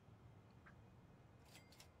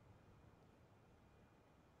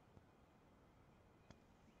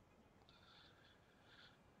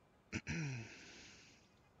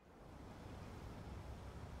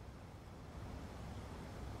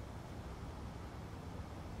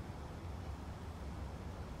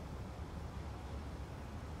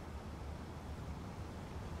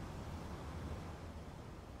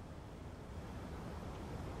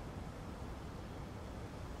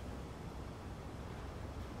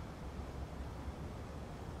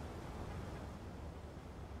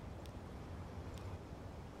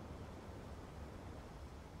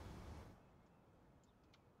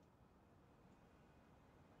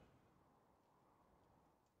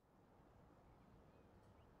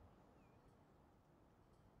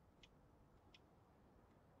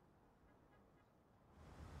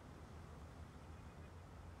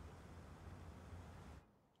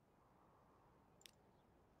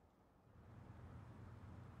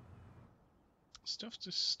 Stuff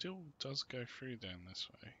just still does go through down this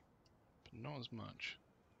way, but not as much.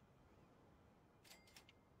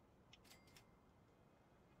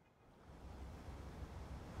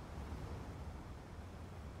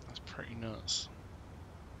 That's pretty nuts.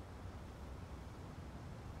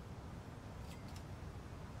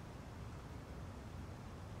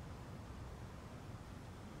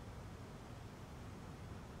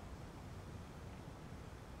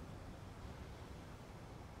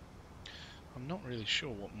 I'm not really sure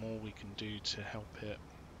what more we can do to help it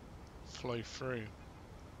flow through.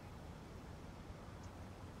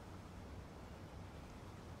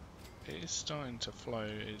 It is starting to flow,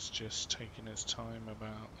 it's just taking its time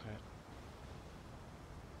about it.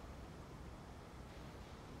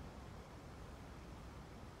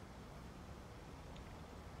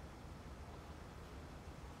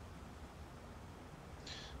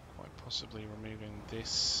 Quite possibly removing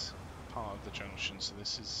this part of the junction, so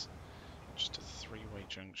this is just a three-way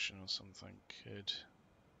junction or something, could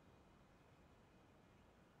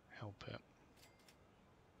help it.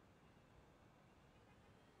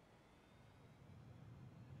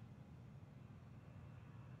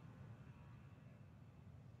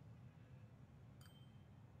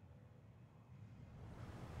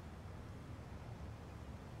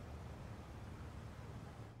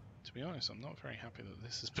 To be honest, I'm not very happy that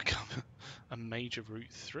this has become a major route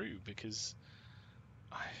through, because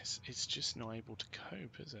it's just not able to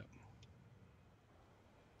cope, is it?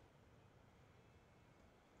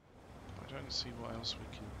 I don't see what else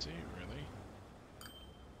we can do, really.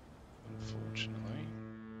 Unfortunately.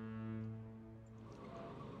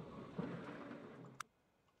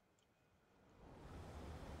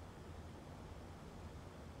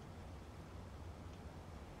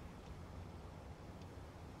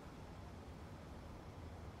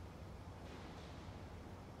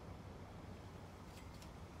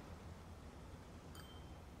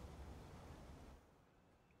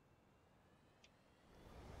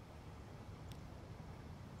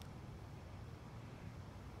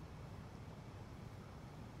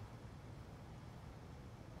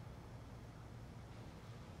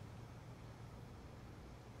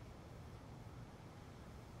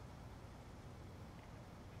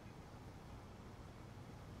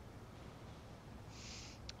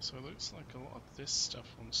 So it looks like a lot of this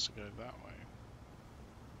stuff wants to go that way.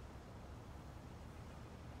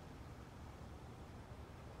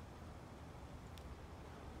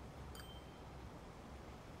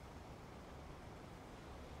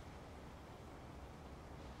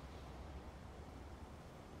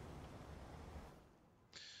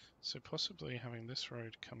 So possibly having this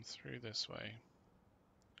road come through this way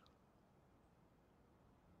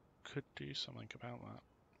could do something about that.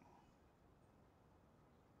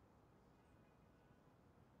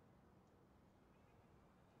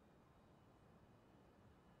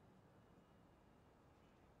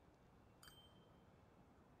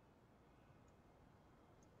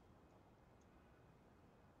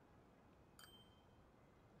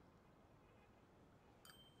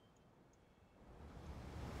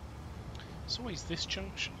 It's always this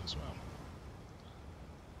junction as well.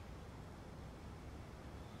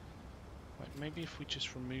 Like maybe if we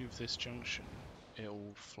just remove this junction,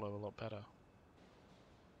 it'll flow a lot better.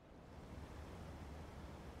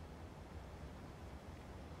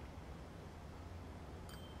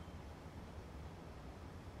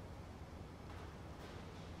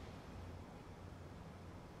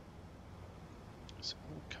 It's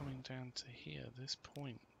all coming down to here, this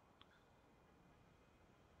point.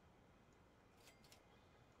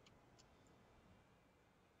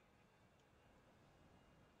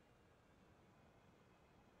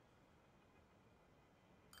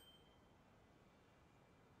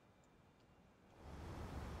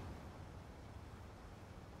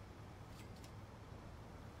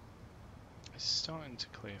 It's starting to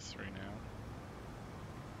clear through now.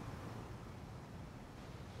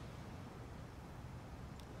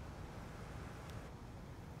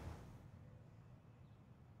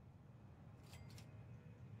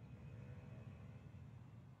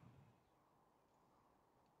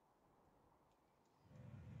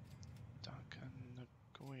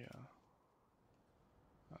 Nagoya.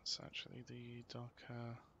 That's actually the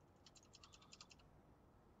Dhaka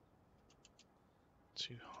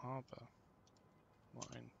to Harbour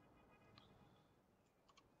line.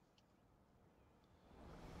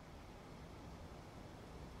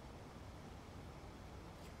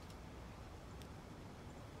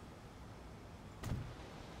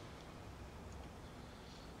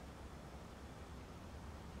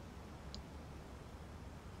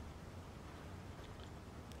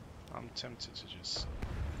 I'm tempted to just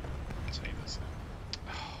take this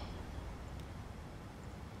out.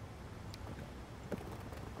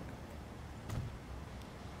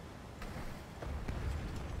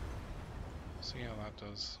 See how that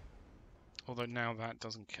does. Although now that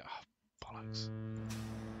doesn't. Oh, bollocks.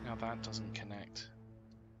 Now that doesn't connect.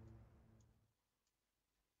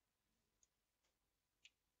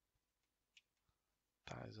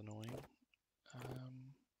 That is annoying.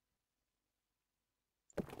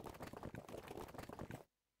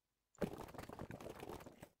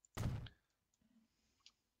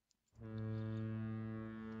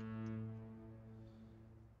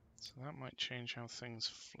 So that might change how things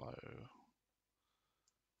flow.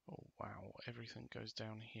 Oh wow, everything goes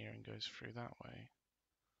down here and goes through that way.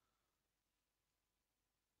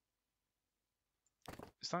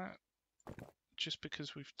 Is that just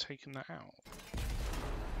because we've taken that out?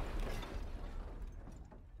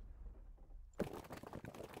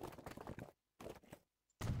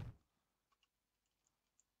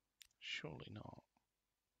 Surely not.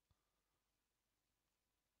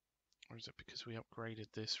 Or is it because we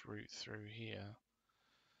upgraded this route through here?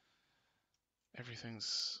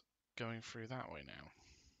 Everything's going through that way now.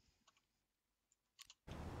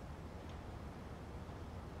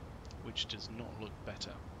 Which does not look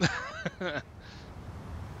better.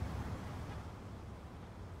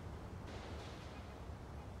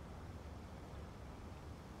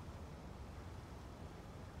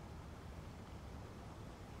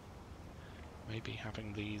 Maybe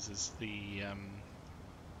having these as the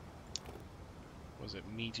was it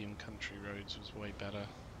medium country roads was way better,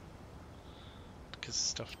 because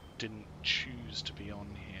stuff didn't choose to be on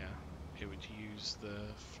here, it would use the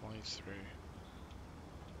fly through.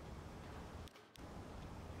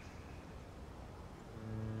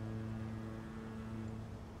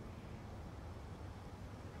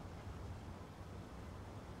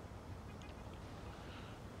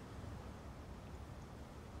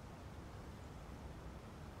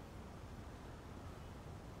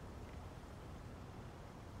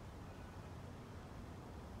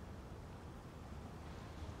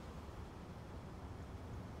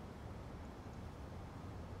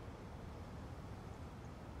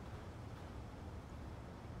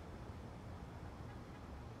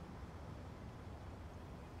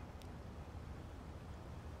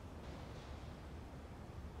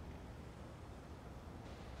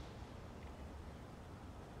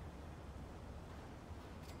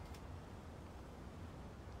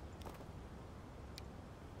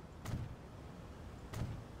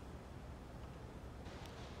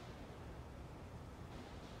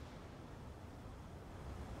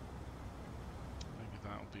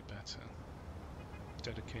 be better.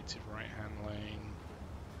 Dedicated right-hand lane.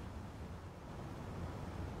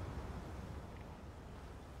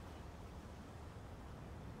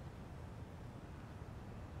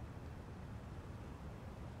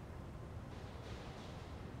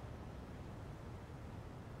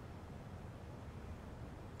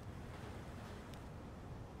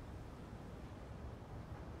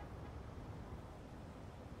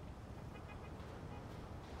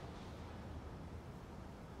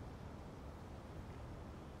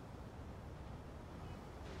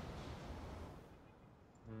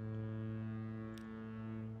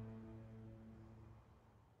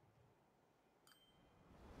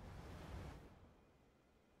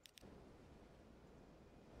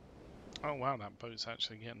 Oh wow, that boat's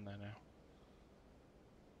actually getting there now.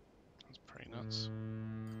 That's pretty nuts.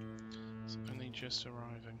 It's only just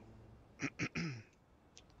arriving.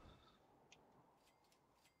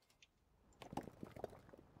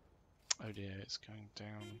 Oh dear, it's going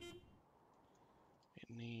down. It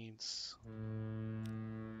needs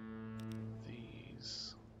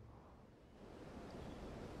these.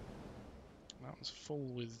 That one's full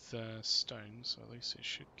with stone, so at least it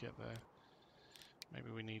should get there. Maybe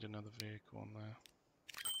we need another vehicle on there.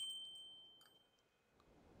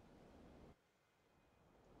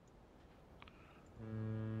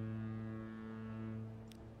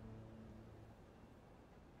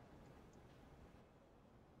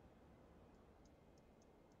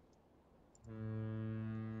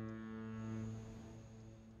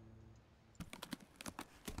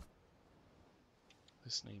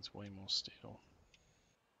 This needs way more steel.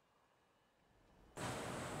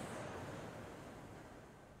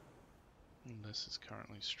 And this is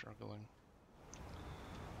currently struggling.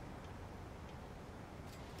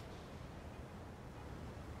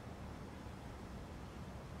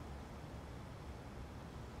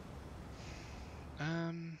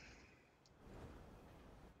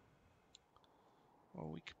 Well,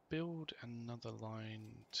 we could build another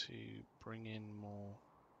line to bring in more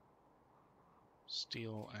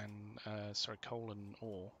steel and, coal and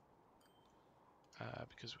ore.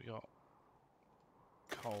 Because we got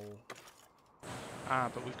coal.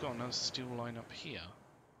 But we've got another steel line up here,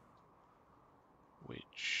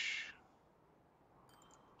 which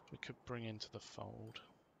we could bring into the fold.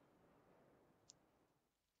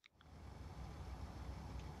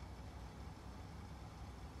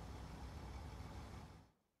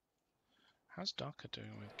 How's Dhaka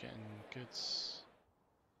doing with getting goods?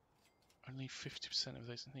 Only 50% of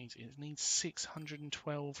this needs. It needs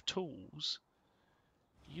 612 tools.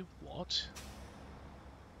 You what?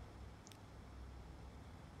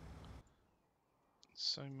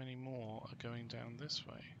 So many more are going down this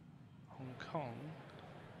way. Hong Kong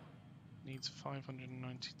needs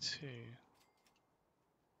 592.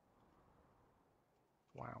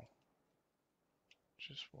 Wow.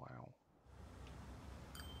 Just wow.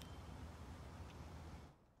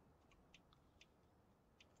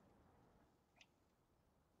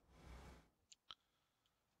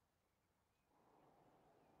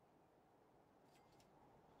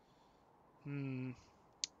 I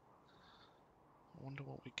wonder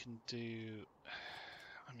what we can do.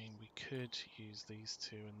 I mean, we could use these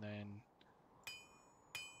two and then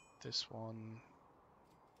this one.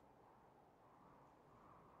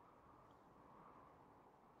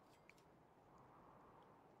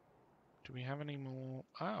 Do we have any more?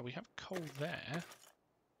 We have coal there.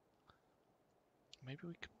 Maybe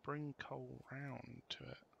we could bring coal round to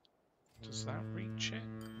it. Does that reach it?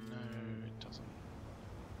 No, it doesn't.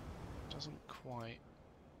 It doesn't quite.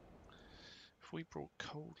 If we brought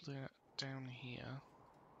coal down here,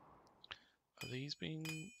 are these being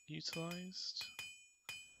utilised?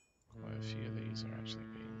 Quite a few of these are actually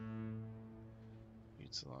being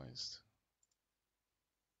utilised.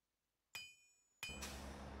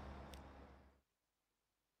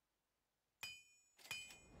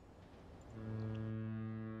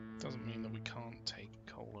 Doesn't mean that we can't take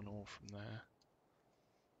coal and ore from there.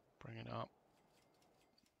 Bring it up.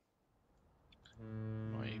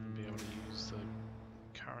 Might even be able to use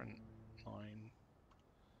the current line.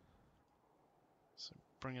 So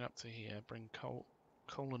bring it up to here, bring coal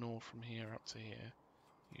and ore from here up to here.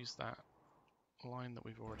 Use that line that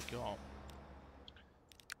we've already got.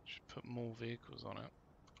 Should put more vehicles on it.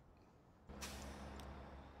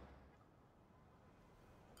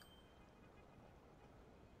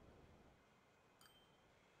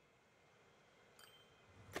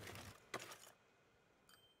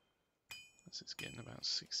 This is getting about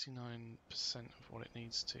 69% of what it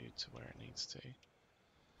needs to where it needs to.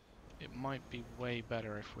 It might be way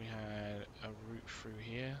better if we had a route through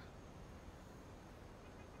here,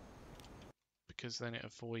 because then it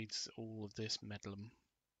avoids all of this medlem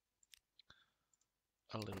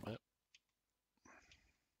a little bit.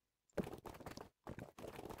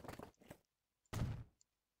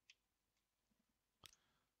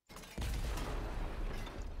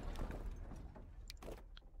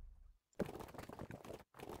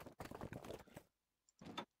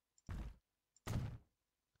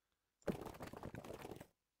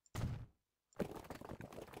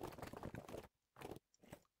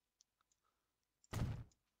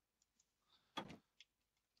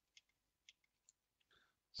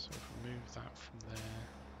 So if we move that from there,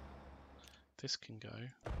 this can go.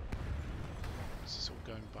 This is all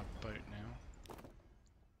going by boat now.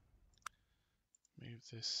 Move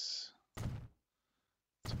this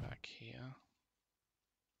to back here.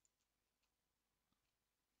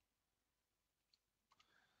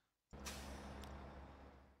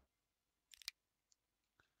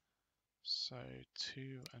 So 2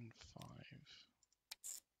 and 5.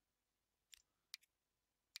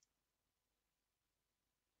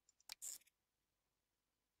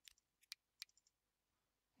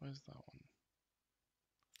 Where's that one?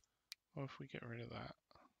 Well, if we get rid of that,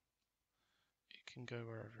 it can go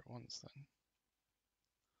wherever it wants then.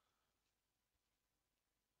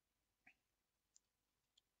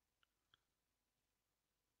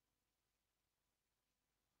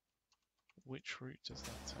 Which route does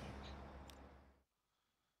that take?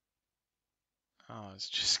 Ah, it's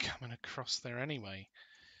just coming across there anyway.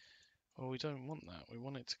 Well, we don't want that. We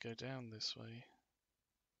want it to go down this way.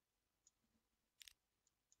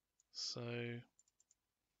 So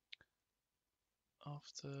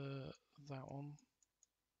after that one,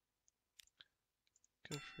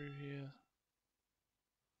 go through here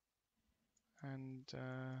and go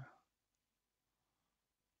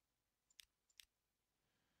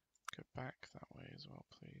back that way as well,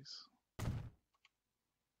 please.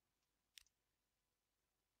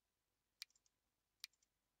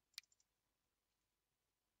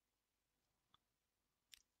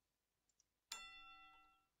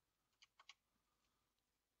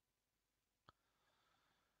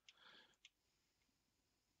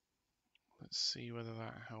 Let's see whether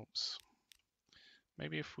that helps.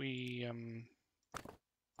 Maybe if we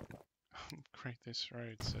create this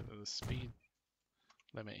road so that the speed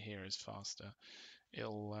limit here is faster,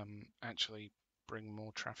 it'll actually bring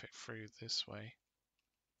more traffic through this way.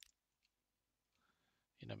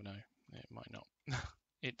 You never know. It might not.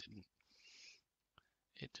 It didn't.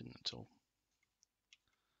 It didn't at all.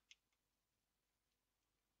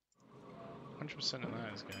 100% of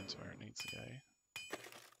that is going to where it needs to go.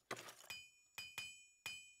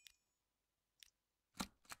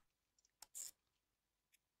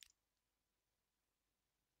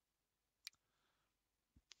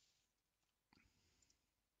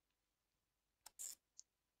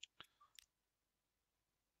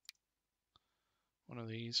 One of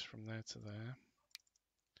these from there to there.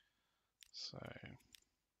 So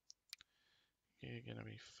you're going to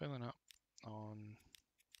be filling up on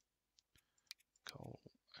coal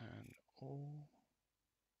and ore.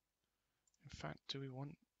 In fact, do we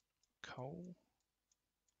want coal?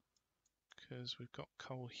 Because we've got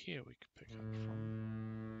coal here we could pick up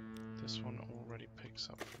from. This one already picks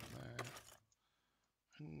up from there.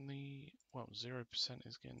 Only, well, 0%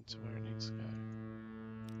 is getting to where it needs to go.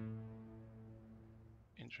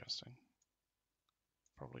 Interesting.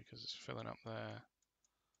 Probably because it's filling up there.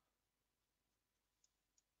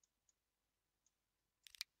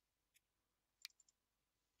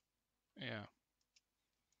 Yeah.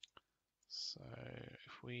 So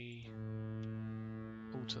if we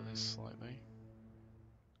alter this slightly,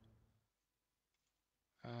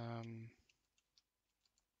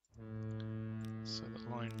 so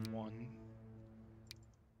that line 1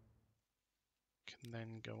 can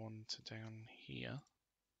then go on to down here,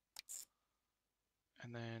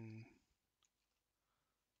 and then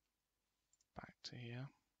back to here.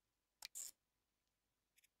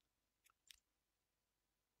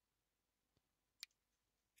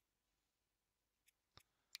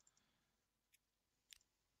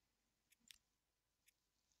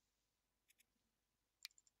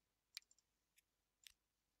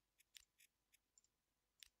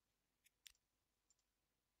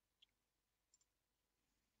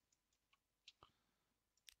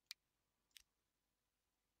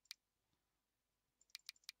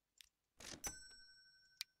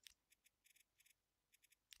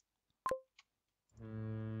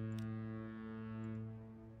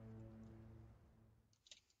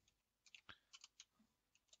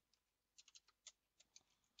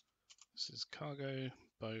 This is cargo,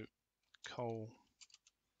 boat, coal,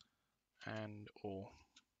 and ore.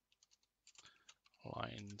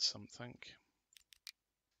 Line something.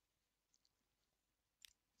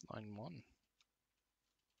 line 1.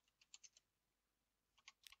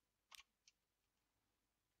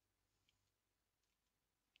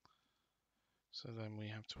 So then we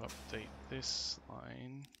have to update this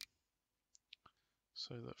line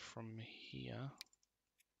so that from here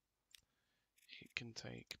it can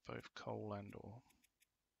take both coal and ore.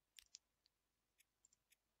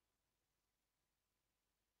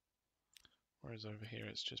 Whereas over here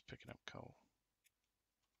it's just picking up coal.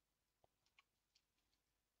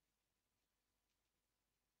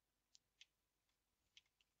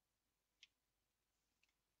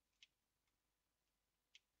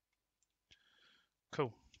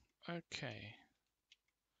 Cool. Okay.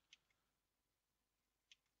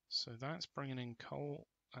 So that's bringing in coal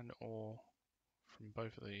and ore from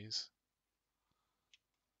both of these.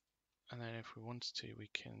 And then if we wanted to, we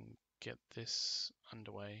can get this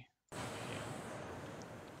underway over here.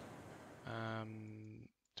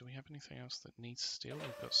 Do we have anything else that needs steel?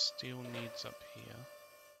 We've got steel needs up here.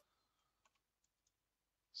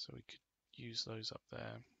 So we could use those up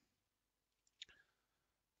there.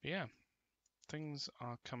 But yeah, things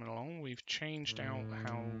are coming along. We've changed out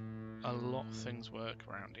how a lot of things work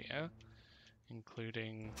around here,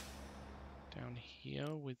 including down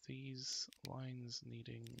here with these lines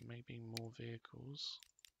needing maybe more vehicles.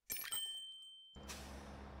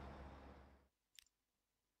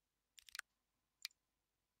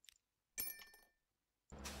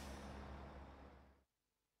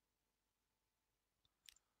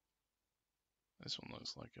 This one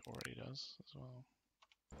looks like it already does as well.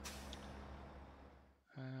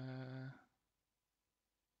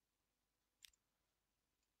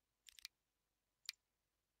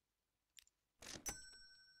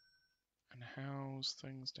 And how's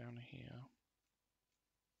things down here?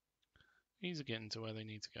 These are getting to where they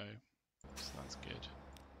need to go, so that's good.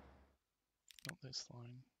 Not this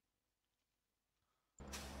line.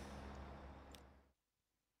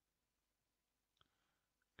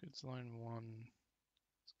 Goods line 1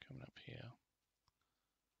 is coming up here.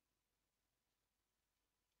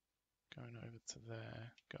 Going over to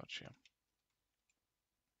there. Gotcha.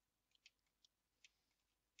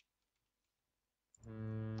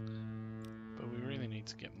 But we really need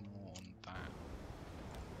to get more on that,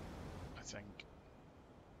 I think.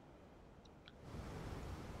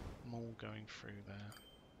 More going through there.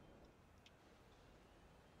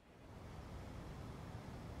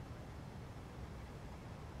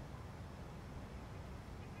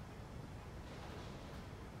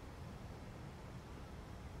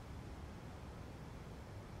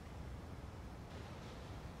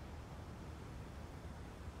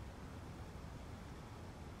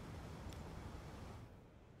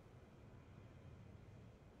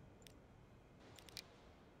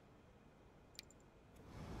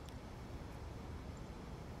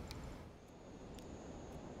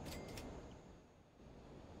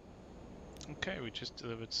 Okay, we just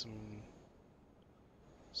delivered some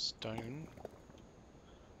stone,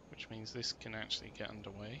 which means this can actually get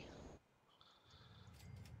underway,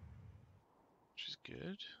 which is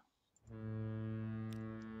good. We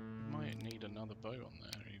might need another boat on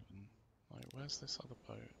there even. Like, where's this other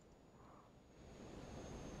boat?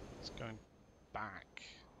 It's going back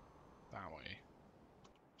that way.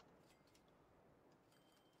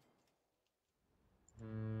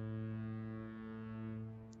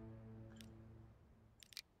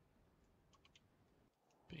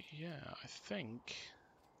 But yeah, I think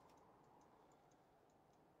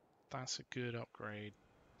that's a good upgrade.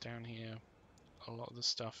 Down here, a lot of the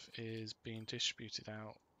stuff is being distributed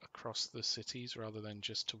out across the cities rather than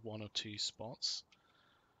just to one or two spots.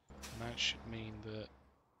 And that should mean that...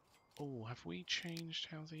 Oh, have we changed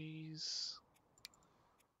how these...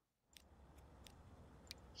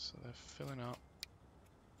 So they're filling up.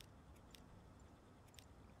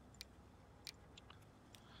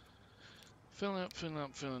 Filling up, filling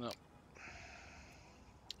up, filling up.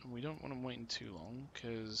 And we don't want them waiting too long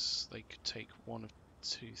because they could take one of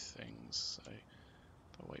two things. So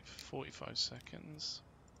they'll wait for 45 seconds.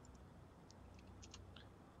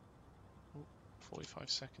 Oh,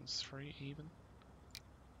 45 seconds, 3 even.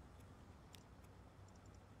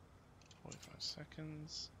 45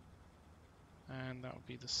 seconds. And that would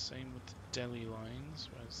be the same with the Delhi lines,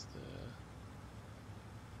 whereas the...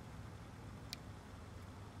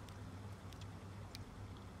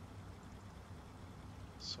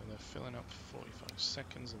 So they're filling up for 45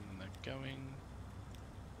 seconds and then they're going.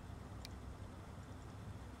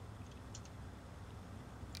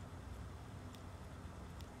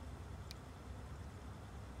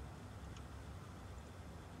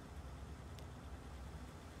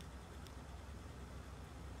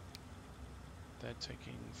 They're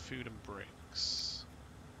taking food and bricks.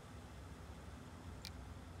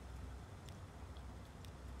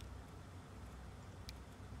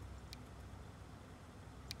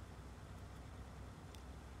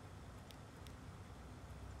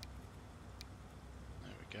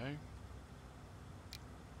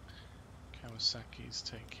 Kawasaki's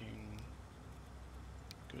taking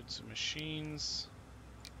goods and machines.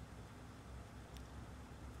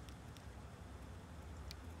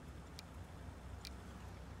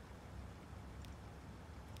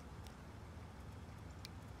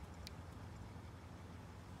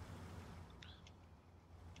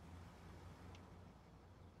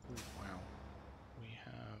 Wow, we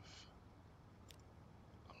have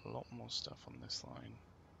a lot more stuff on this line.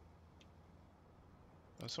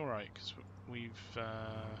 That's alright, because we've... oh,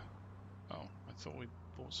 I thought we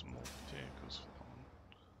bought some more vehicles for that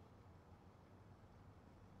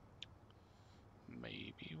one.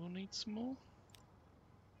 Maybe we'll need some more?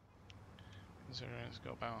 Considering it's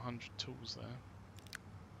got about 100 tools there.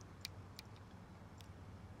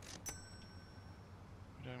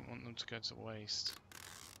 We don't want them to go to waste.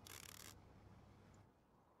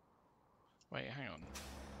 Wait, hang on.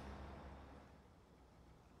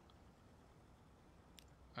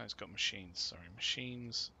 Oh, it's got machines, sorry.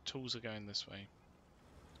 Machines, tools are going this way.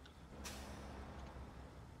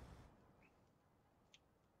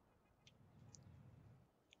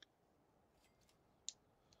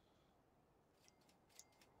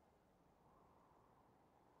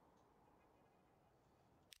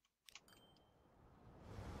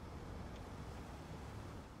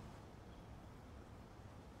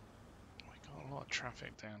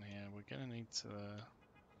 Traffic down here. We're going to need to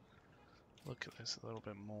look at this a little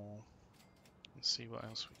bit more and see what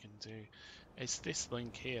else we can do. It's this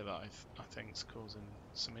link here that I think is causing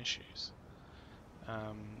some issues.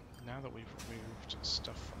 Now that we've removed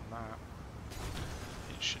stuff from that,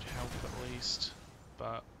 it should help at least,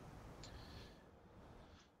 but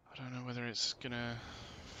I don't know whether it's going to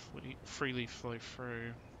freely flow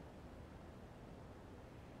through.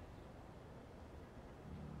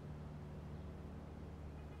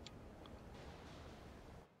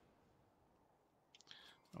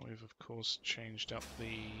 We've of course changed up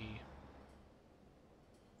the...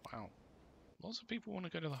 Wow, lots of people want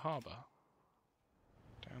to go to the harbour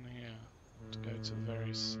down here to go to the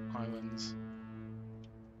various islands.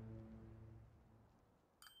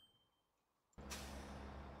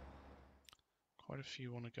 Quite a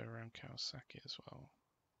few want to go around Kawasaki as well.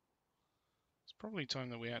 It's probably time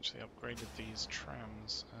that we actually upgraded these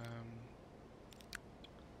trams.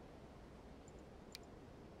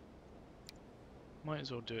 Might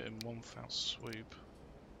as well do it in one foul swoop.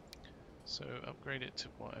 So upgrade it to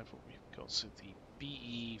whatever we've got. So the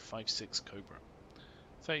BE56 Cobra.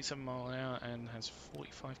 37 mile an hour and has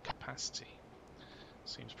 45 capacity.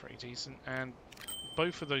 Seems pretty decent. And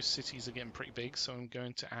both of those cities are getting pretty big, so I'm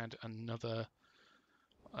going to add another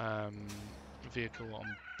vehicle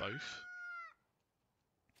on both.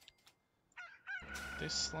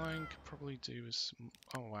 This line could probably do with some...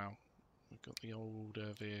 Oh wow, we've got the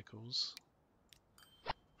older vehicles.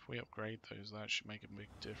 If we upgrade those, that should make a big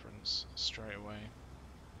difference straight away.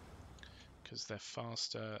 Because they're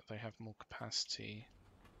faster, they have more capacity.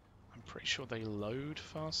 I'm pretty sure they load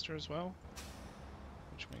faster as well,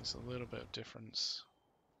 which makes a little bit of difference.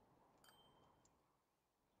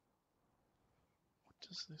 What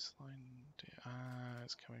does this line do? Ah,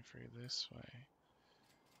 it's coming through this way.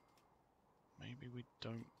 Maybe we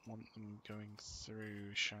don't want them going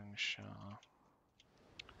through Changsha.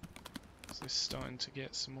 Is this starting to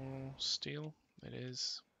get some more steel? It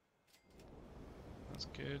is. That's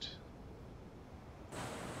good.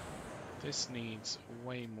 This needs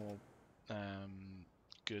way more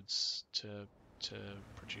goods to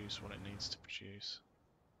produce what it needs to produce.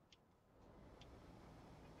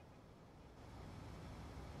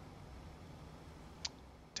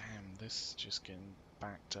 Damn, this is just getting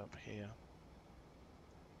backed up here.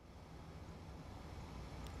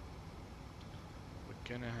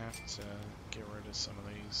 We're gonna have to get rid of some of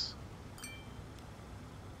these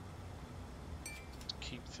to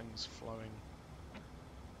keep things flowing.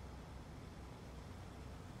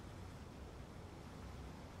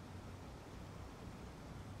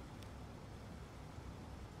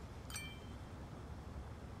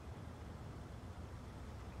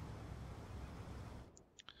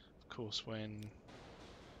 Of course, when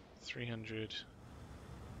 300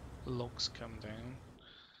 logs come down,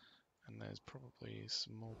 and there's probably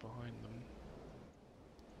some more behind them.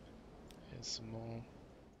 Here's some more.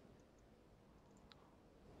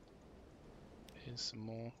 Here's some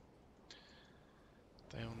more.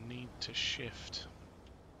 They'll need to shift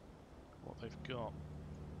what they've got.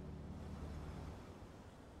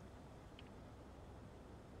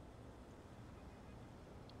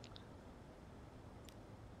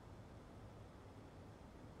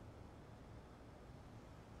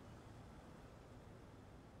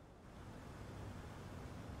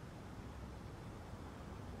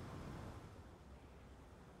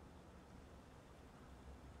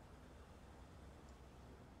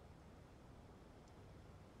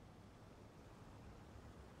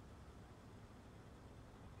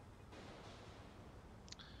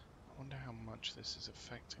 much this is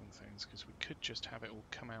affecting things, because we could just have it all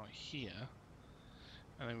come out here,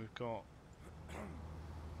 and then we've got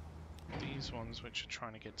these ones which are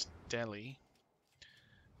trying to get to Delhi.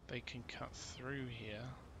 They can cut through here.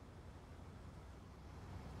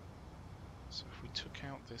 So if we took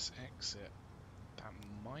out this exit, that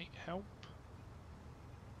might help,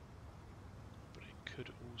 but it could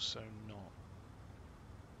also not.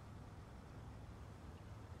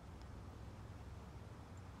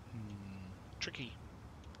 Tricky.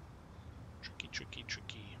 Tricky, tricky,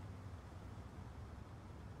 tricky.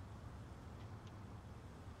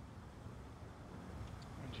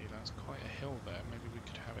 Mind you, that's quite a hill there. Maybe we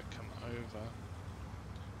could have it come over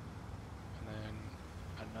and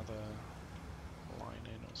then another line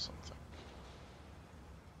in or something.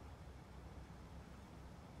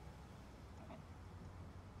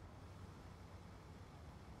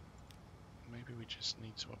 Maybe we just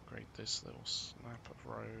need to upgrade this little snap of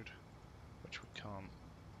road, which we can't.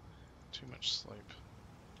 Too much slope.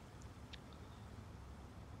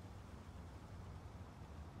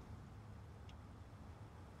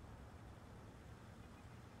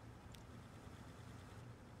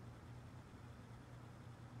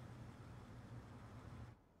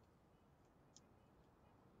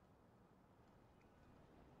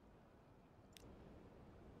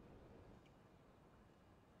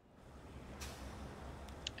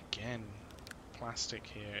 Again, plastic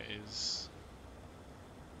here is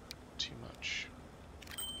too much.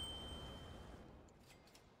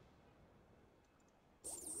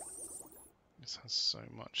 This has so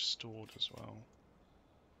much stored as well.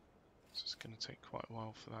 So it's going to take quite a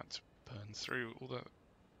while for that to burn through all that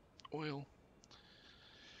oil.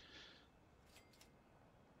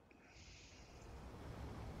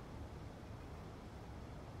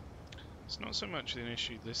 It's not so much an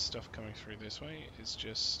issue, this stuff coming through this way, it's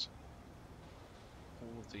just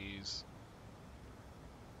all of these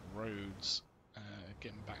roads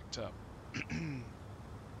getting backed up.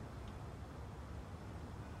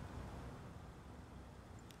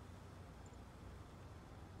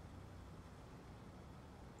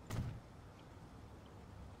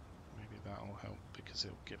 That'll help because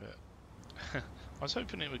it'll give it I was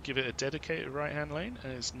hoping it would give it a dedicated right hand lane,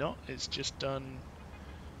 and it's not. It's just done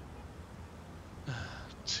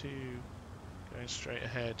 2 going straight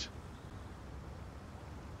ahead.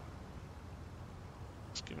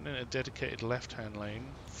 It's given it a dedicated left hand lane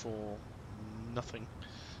for nothing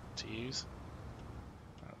to use.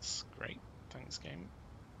 That's great, thanks game.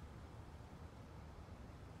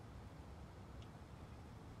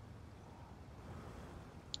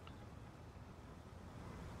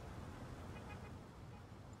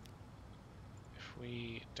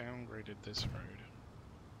 We downgraded this road,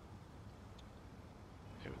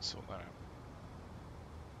 it would sort that out.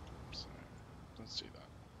 So let's do that.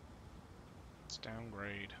 Let's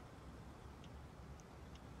downgrade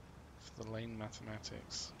for the lane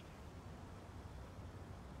mathematics.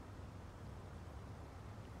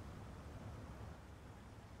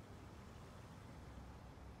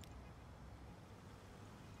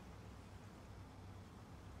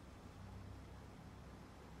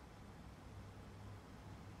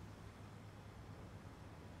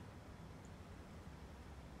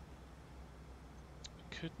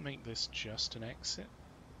 Could make this just an exit,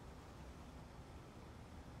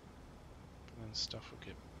 but then stuff will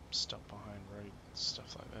get stuck behind road,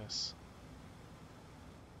 stuff like this.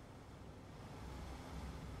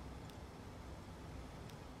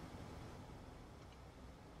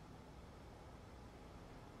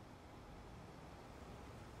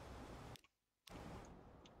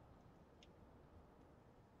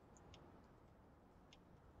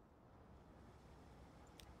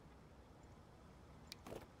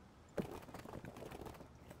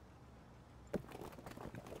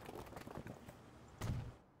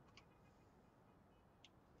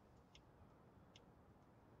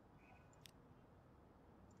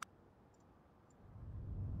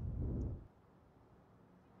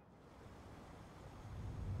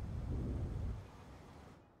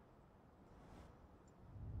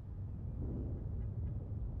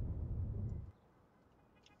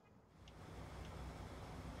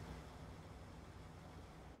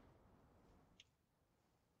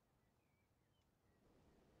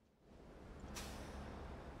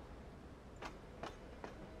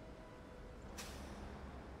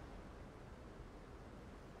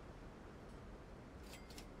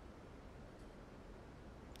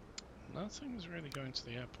 Nothing's really going to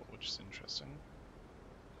the airport, which is interesting.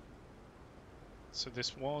 So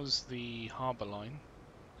this was the harbour line.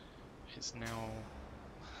 It's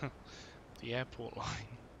now the airport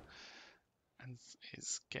line, and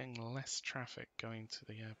it's getting less traffic going to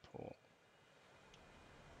the airport.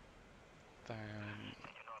 than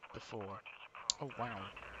before. Oh wow.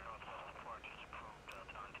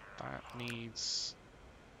 That needs...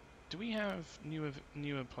 Do we have newer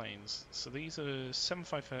planes? So these are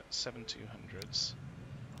 757-200s.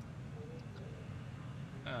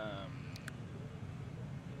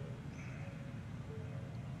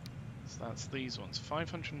 So that's these ones.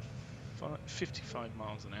 555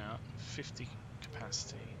 miles an hour, 50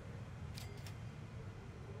 capacity.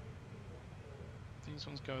 These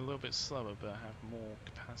ones go a little bit slower but have more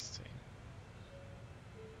capacity.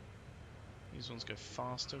 These ones go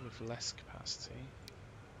faster with less capacity.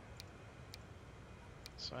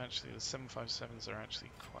 So actually the 757s are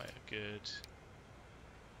actually quite a good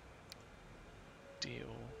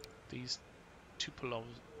deal. These Tupolevs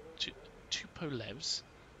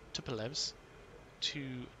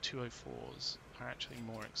 204s are actually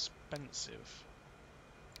more expensive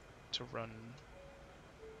to run.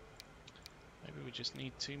 Maybe we just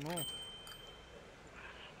need 2 more.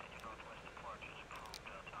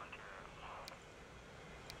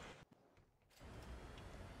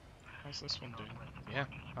 How's this one doing? Yeah,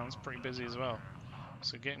 that one's pretty busy as well.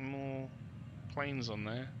 So getting more planes on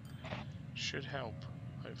there should help,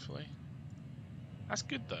 hopefully. That's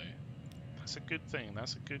good though. That's a good thing.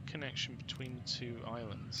 That's a good connection between the 2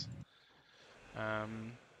 islands.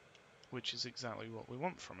 Which is exactly what we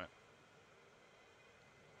want from it.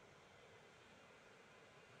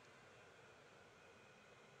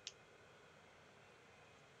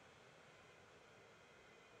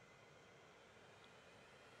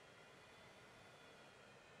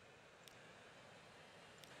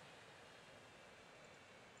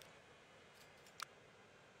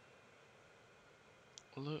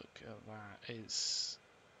 Look at that. It's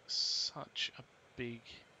such a big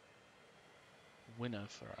winner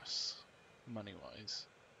for us, money-wise.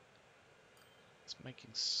 It's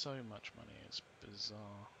making so much money. It's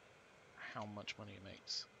bizarre how much money it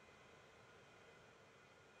makes.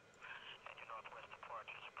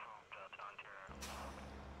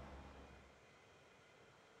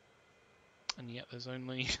 And yet there's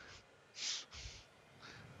only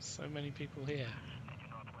so many people here.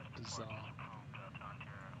 Bizarre.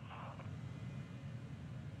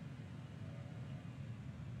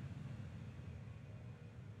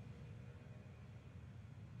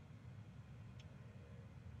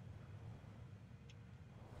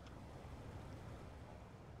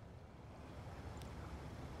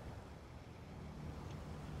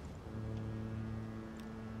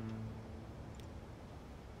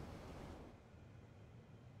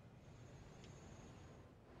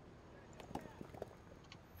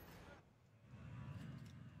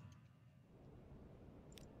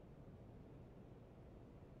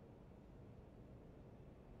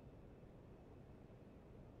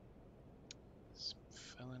 It's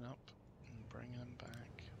filling up and bringing them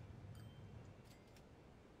back.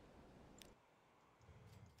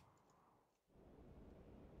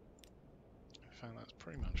 In fact, that's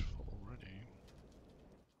pretty much full already.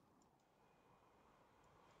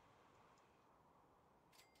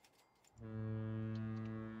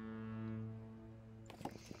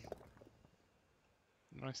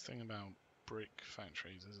 The nice thing about brick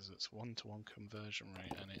factories is it's 1-to-1 conversion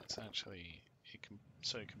rate, and it's actually it can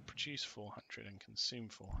produce 400 and consume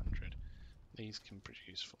 400. These can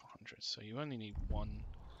produce 400, so you only need 1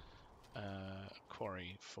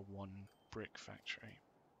 quarry for 1 brick factory.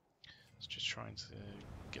 It's just trying to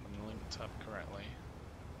get them linked up correctly.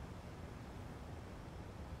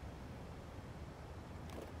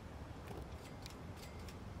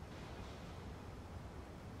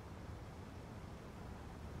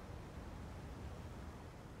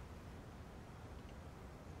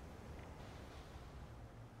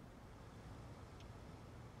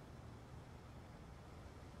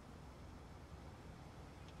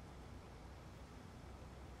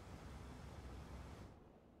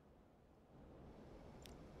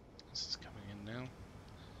 This is coming in now,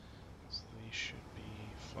 so these should be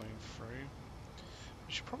flowing through.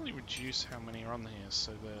 We should probably reduce how many are on here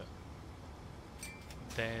so that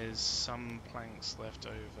there's some planks left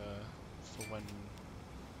over for when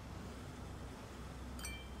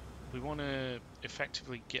we want to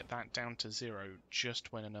effectively get that down to 0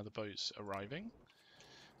 just when another boat's arriving.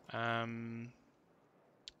 Where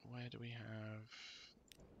do we have?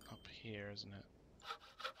 Up here, isn't it?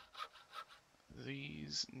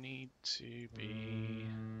 These need to be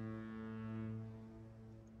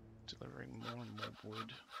delivering more and more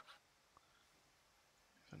wood.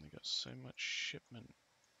 We've only got so much shipment,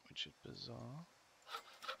 which is bizarre.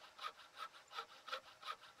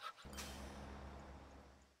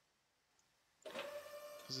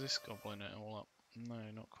 Is this gobbling it all up? No,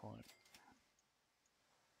 not quite.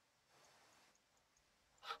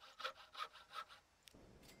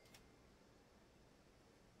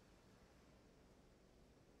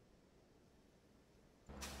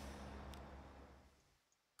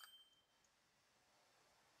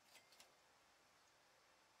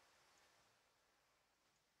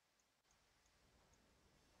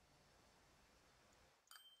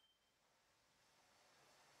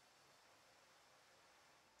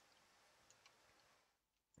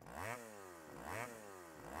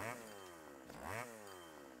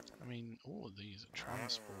 all of these are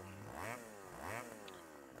transporting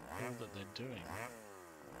all that they're doing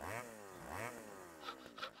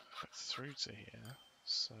through to here,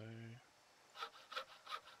 so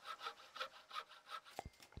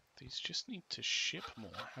these just need to ship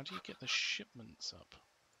more. How do you get the shipments up?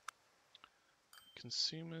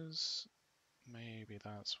 Consumers, maybe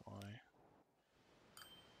that's why.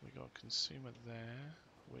 We got a consumer there,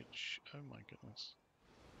 which, oh my goodness.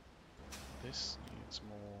 This needs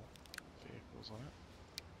more vehicles on it.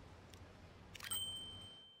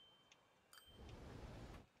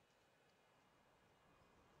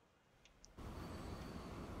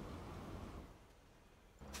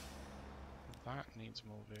 That needs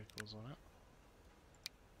more vehicles on it.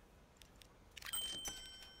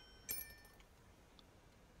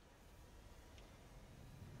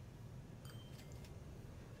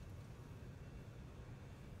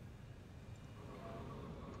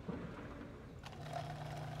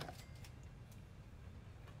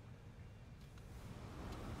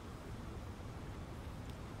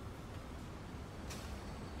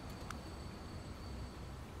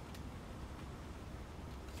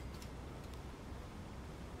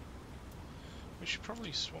 We should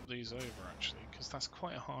probably swap these over actually, because that's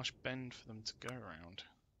quite a harsh bend for them to go around.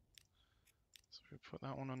 So if we put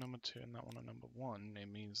that one on number 2 and that one on number 1, it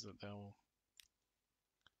means that they'll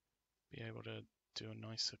be able to do a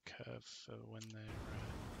nicer curve for when they're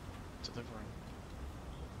delivering.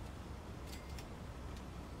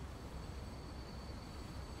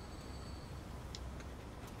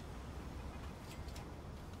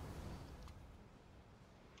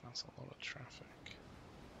 That's a lot of traffic.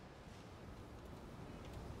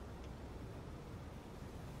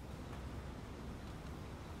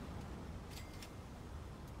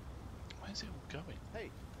 Where's it all going?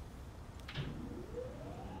 Hey.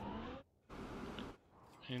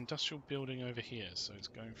 An industrial building over here, so it's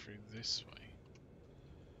going through this way.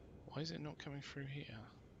 Why is it not coming through here?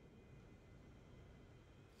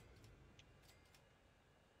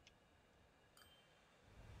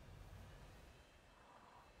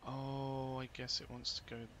 Oh, I guess it wants to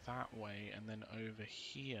go that way and then over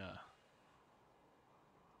here.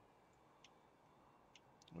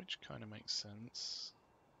 Which kind of makes sense.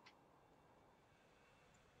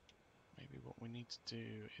 Maybe what we need to do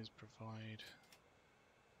is provide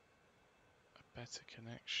a better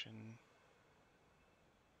connection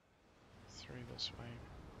through this way.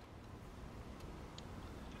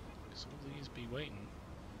 Because all these be waiting.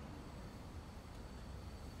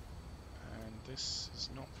 And this is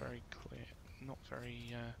not very clear, not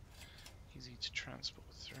very easy to transport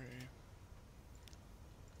through.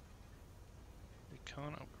 We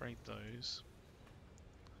can't upgrade those.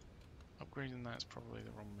 Upgrading that's probably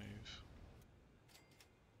the wrong move.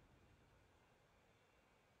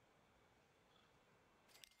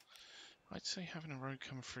 I'd say having a road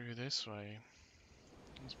come through this way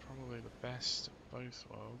is probably the best of both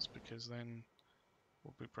worlds, because then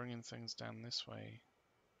we'll be bringing things down this way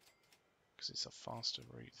because it's a faster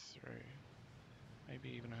route through. Maybe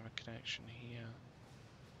even have a connection here.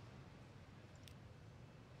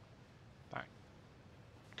 That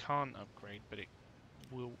can't upgrade, but it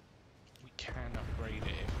will. We can upgrade it if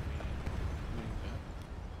we move it.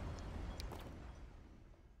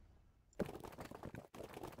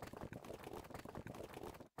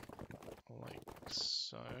 Like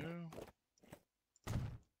so.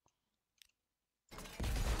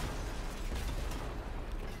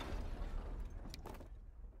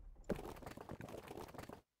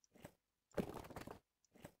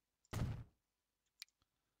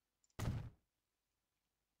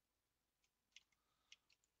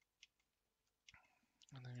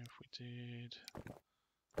 And then if we did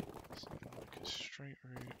something like a straight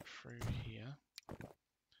route through here,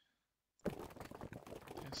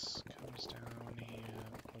 this comes down here,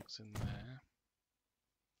 plugs in there,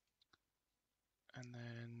 and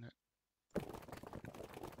then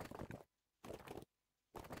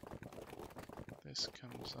this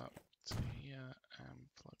comes up to here and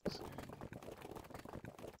plugs in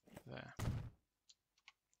there.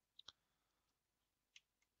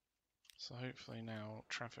 So hopefully now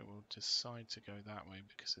traffic will decide to go that way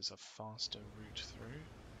because it's a faster route through.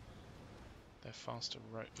 They're faster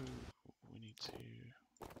road. Ooh, we need to.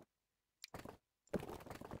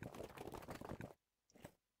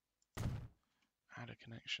 Add a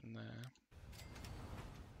connection there.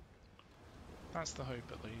 That's the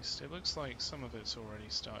hope at least. It looks like some of it's already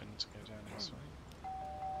starting to go down this way.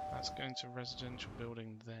 That's going to a residential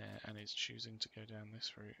building there and it's choosing to go down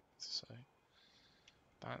this route, so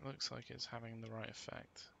that looks like it's having the right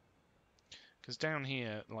effect. Because down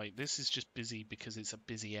here, like, this is just busy because it's a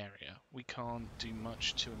busy area. We can't do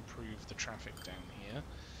much to improve the traffic down here.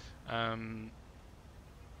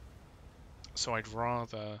 So I'd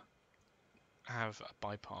rather have a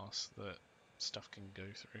bypass that stuff can go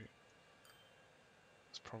through.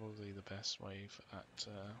 It's probably the best way for that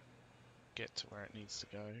to get to where it needs to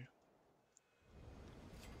go.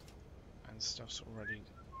 And stuff's already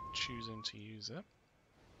choosing to use it,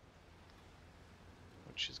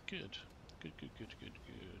 which is good. Good, good, good, good,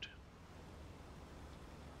 good.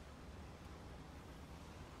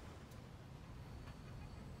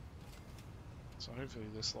 So hopefully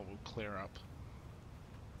this lot will clear up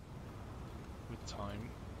with time.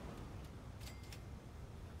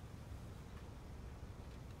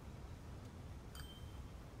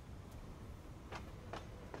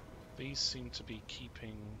 These seem to be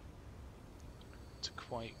keeping to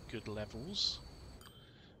quite good levels,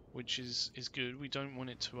 which is good. We don't want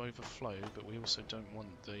it to overflow, but we also don't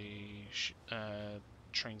want the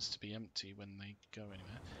trains to be empty when they go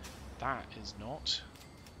anywhere. That is not.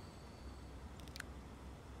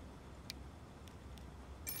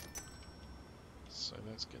 So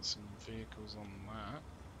let's get some vehicles on that.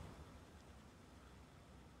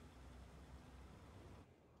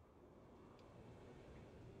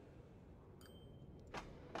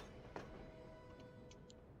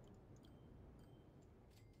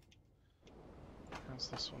 How's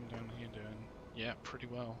this one down here doing? Yeah, pretty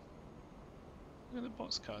well. Look at the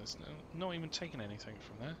boxcars now. Not even taking anything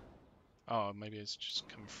from there. Oh, maybe it's just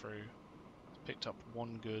come through. It's picked up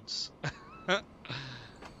one goods. And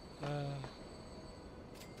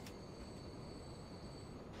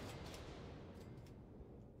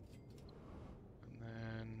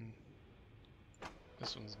then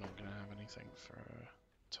this one's not going to have anything for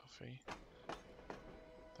toffee.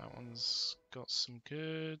 That one's got some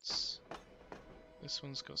goods. This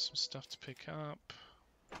one's got some stuff to pick up.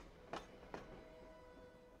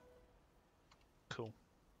 Cool.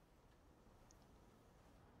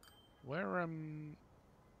 Where are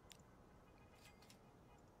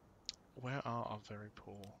our very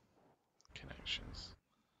poor connections?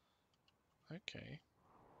 Okay.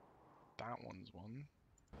 That one's one.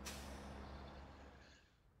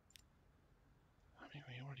 I mean,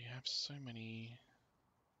 we already have so many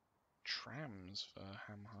trams for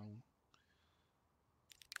Ham Hung.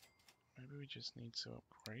 Maybe we just need to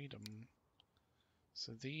upgrade them.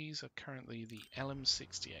 So these are currently the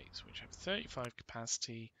LM68s, which have 35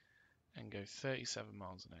 capacity and go 37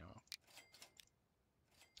 miles an hour.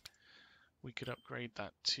 We could upgrade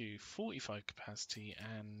that to 45 capacity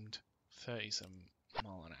and 37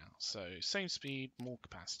 mile an hour. So same speed, more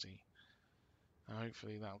capacity. And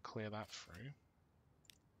hopefully that'll clear that through.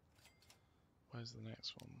 Where's the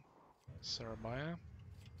next one? Surabaya.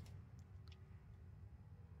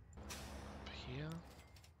 Up here.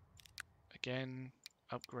 Again,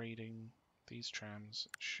 upgrading these trams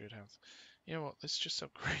should have... You know what, let's just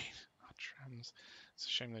upgrade our trams. It's a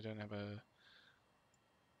shame they don't have a...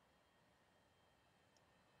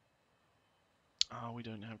 Oh, we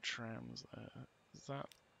don't have trams there. Does that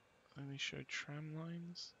only show tram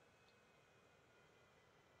lines?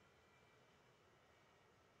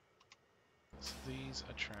 So these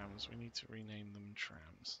are trams. We need to rename them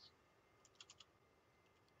trams.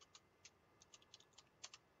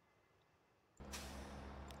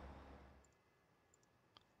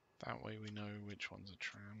 That way we know which ones are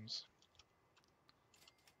trams.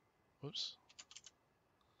 Whoops.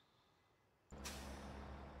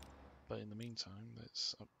 But in the meantime,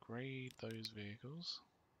 let's upgrade those vehicles.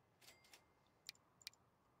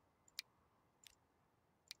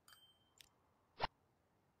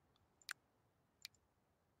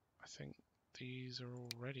 I think these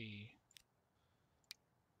are already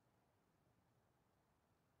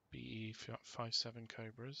BE57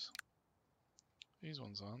 Cobras. These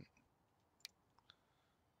ones aren't.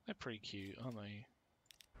 They're pretty cute, aren't they?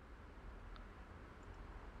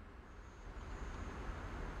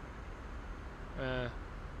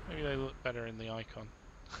 Maybe they look better in the icon.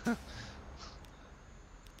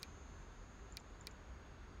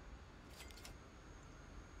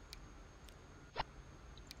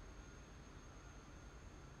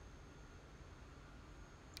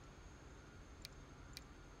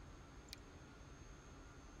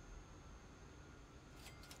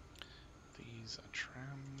 These are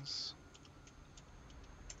trams.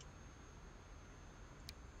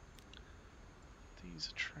 These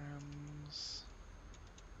are trams.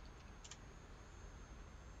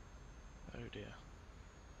 Oh dear.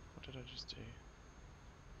 What did I just do?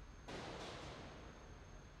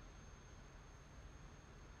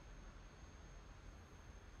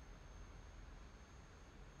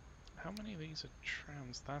 How how many of these are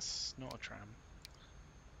trams? That's not a tram.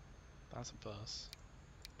 That's a bus.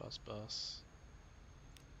 Bus.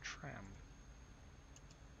 Tram.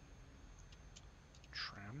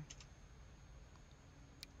 Tram.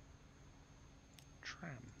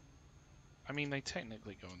 Tram. I mean, they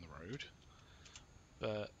technically go on the road,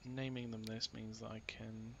 but naming them this means that I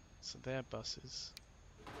can... So they're buses.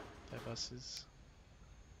 They're buses.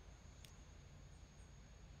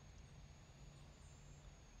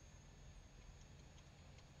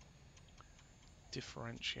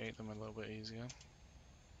 Differentiate them a little bit easier.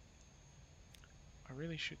 I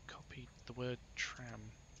really should copy the word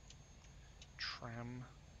tram. Tram.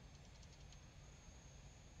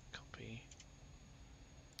 Copy.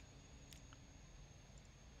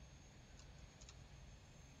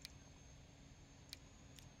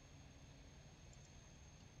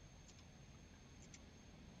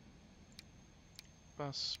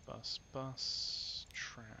 Bus,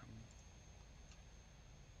 tram.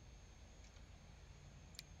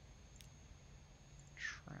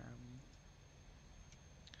 Tram.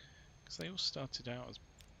 Because they all started out as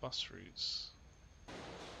bus routes.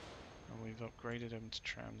 And we've upgraded them to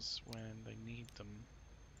trams when they need them.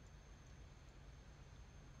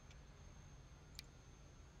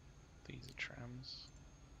 These are trams.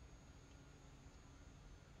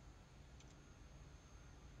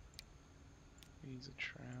 These are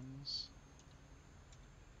trams.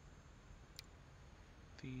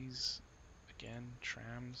 These, again,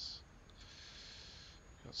 trams.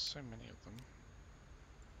 We've got so many of them.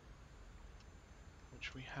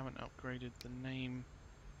 Which we haven't upgraded the name.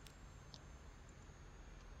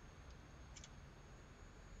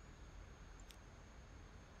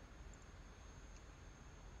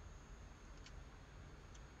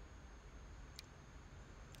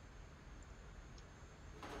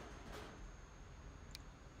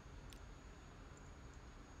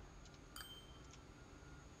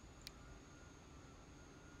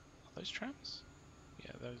 Are those trams?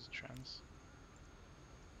 Yeah, those are trams.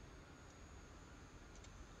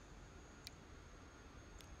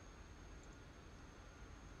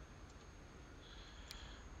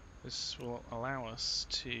 This will allow us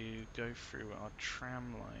to go through our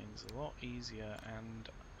tram lines a lot easier and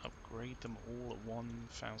upgrade them all at one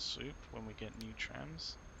foul swoop when we get new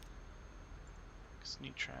trams. Because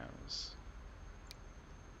new trams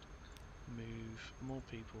move more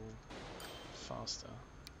people faster.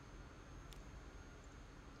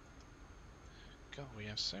 God, we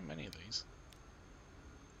have so many of these.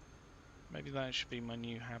 Maybe that should be my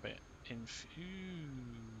new habit in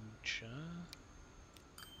future.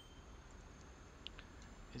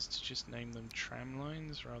 Is to just name them tram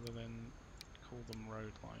lines rather than call them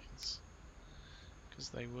road lines, because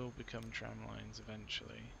they will become tram lines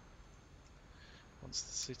eventually once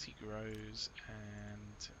the city grows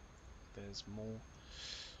and there's more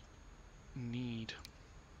need.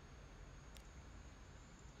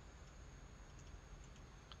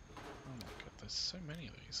 Oh my god, there's so many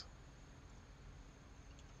of these.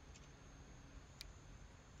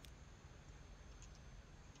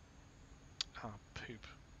 Ah, poop.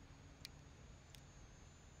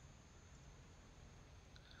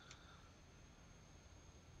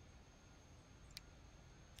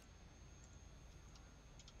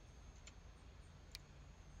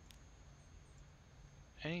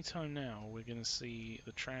 Anytime now we're going to see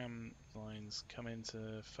the tram lines come into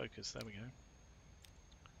focus. There we go.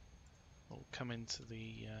 Or come into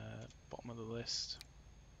the bottom of the list.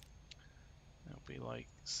 It'll be like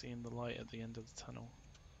seeing the light at the end of the tunnel.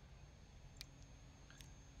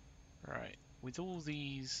 Right, with all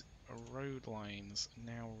these road lines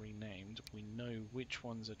now renamed, we know which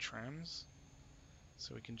ones are trams.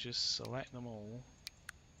 So we can just select them all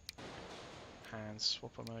and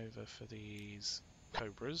swap them over for these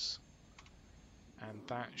Cobras, and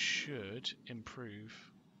that should improve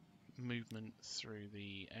movement through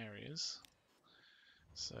the areas.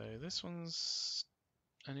 So this one's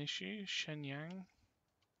an issue, Shenyang.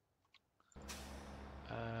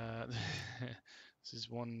 This is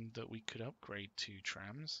one that we could upgrade to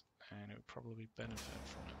trams, and it would probably benefit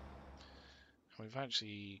from it. And we've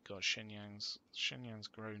actually got Shenyang's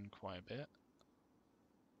grown quite a bit.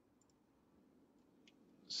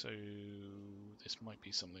 So this might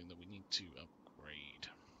be something that we need to upgrade.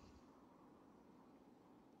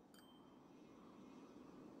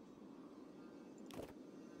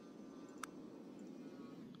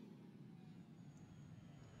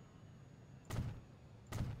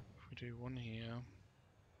 If we do one here,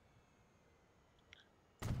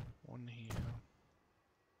 one here,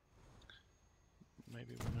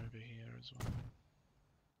 maybe one over here as well.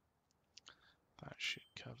 That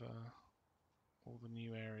should cover all the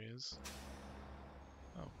new areas.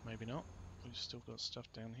 Oh, maybe not. We've still got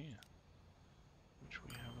stuff down here, which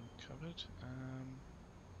we haven't covered.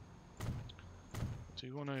 We'll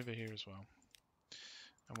do one over here as well.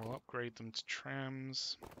 And we'll upgrade them to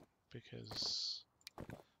trams, because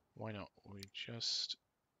why not? We've just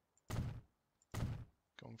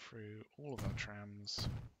gone through all of our trams.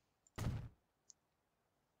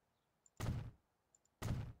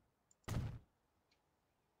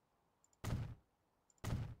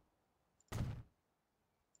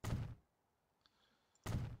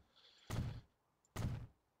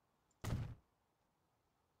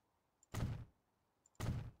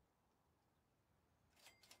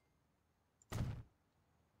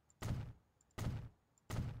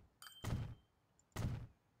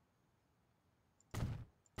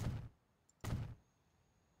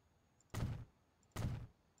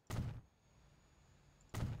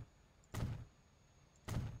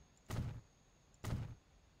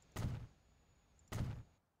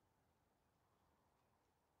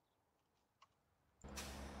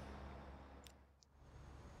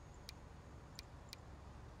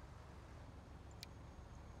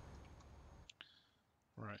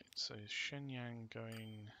 Right, so Shenyang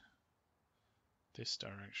going this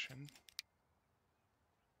direction.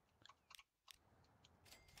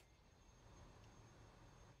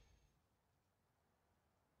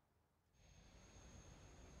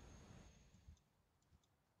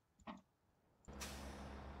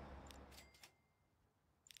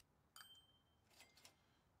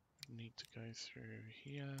 Need to go through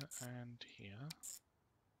here and here.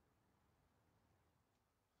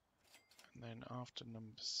 And then after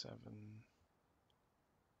number 7,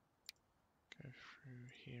 go through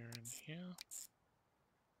here and here.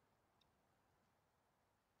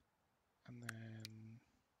 And then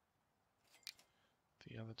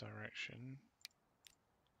the other direction.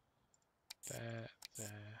 There,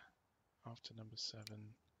 there. After number 7,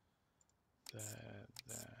 there,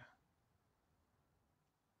 there.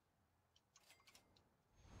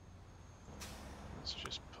 Let's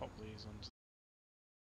just pop these onto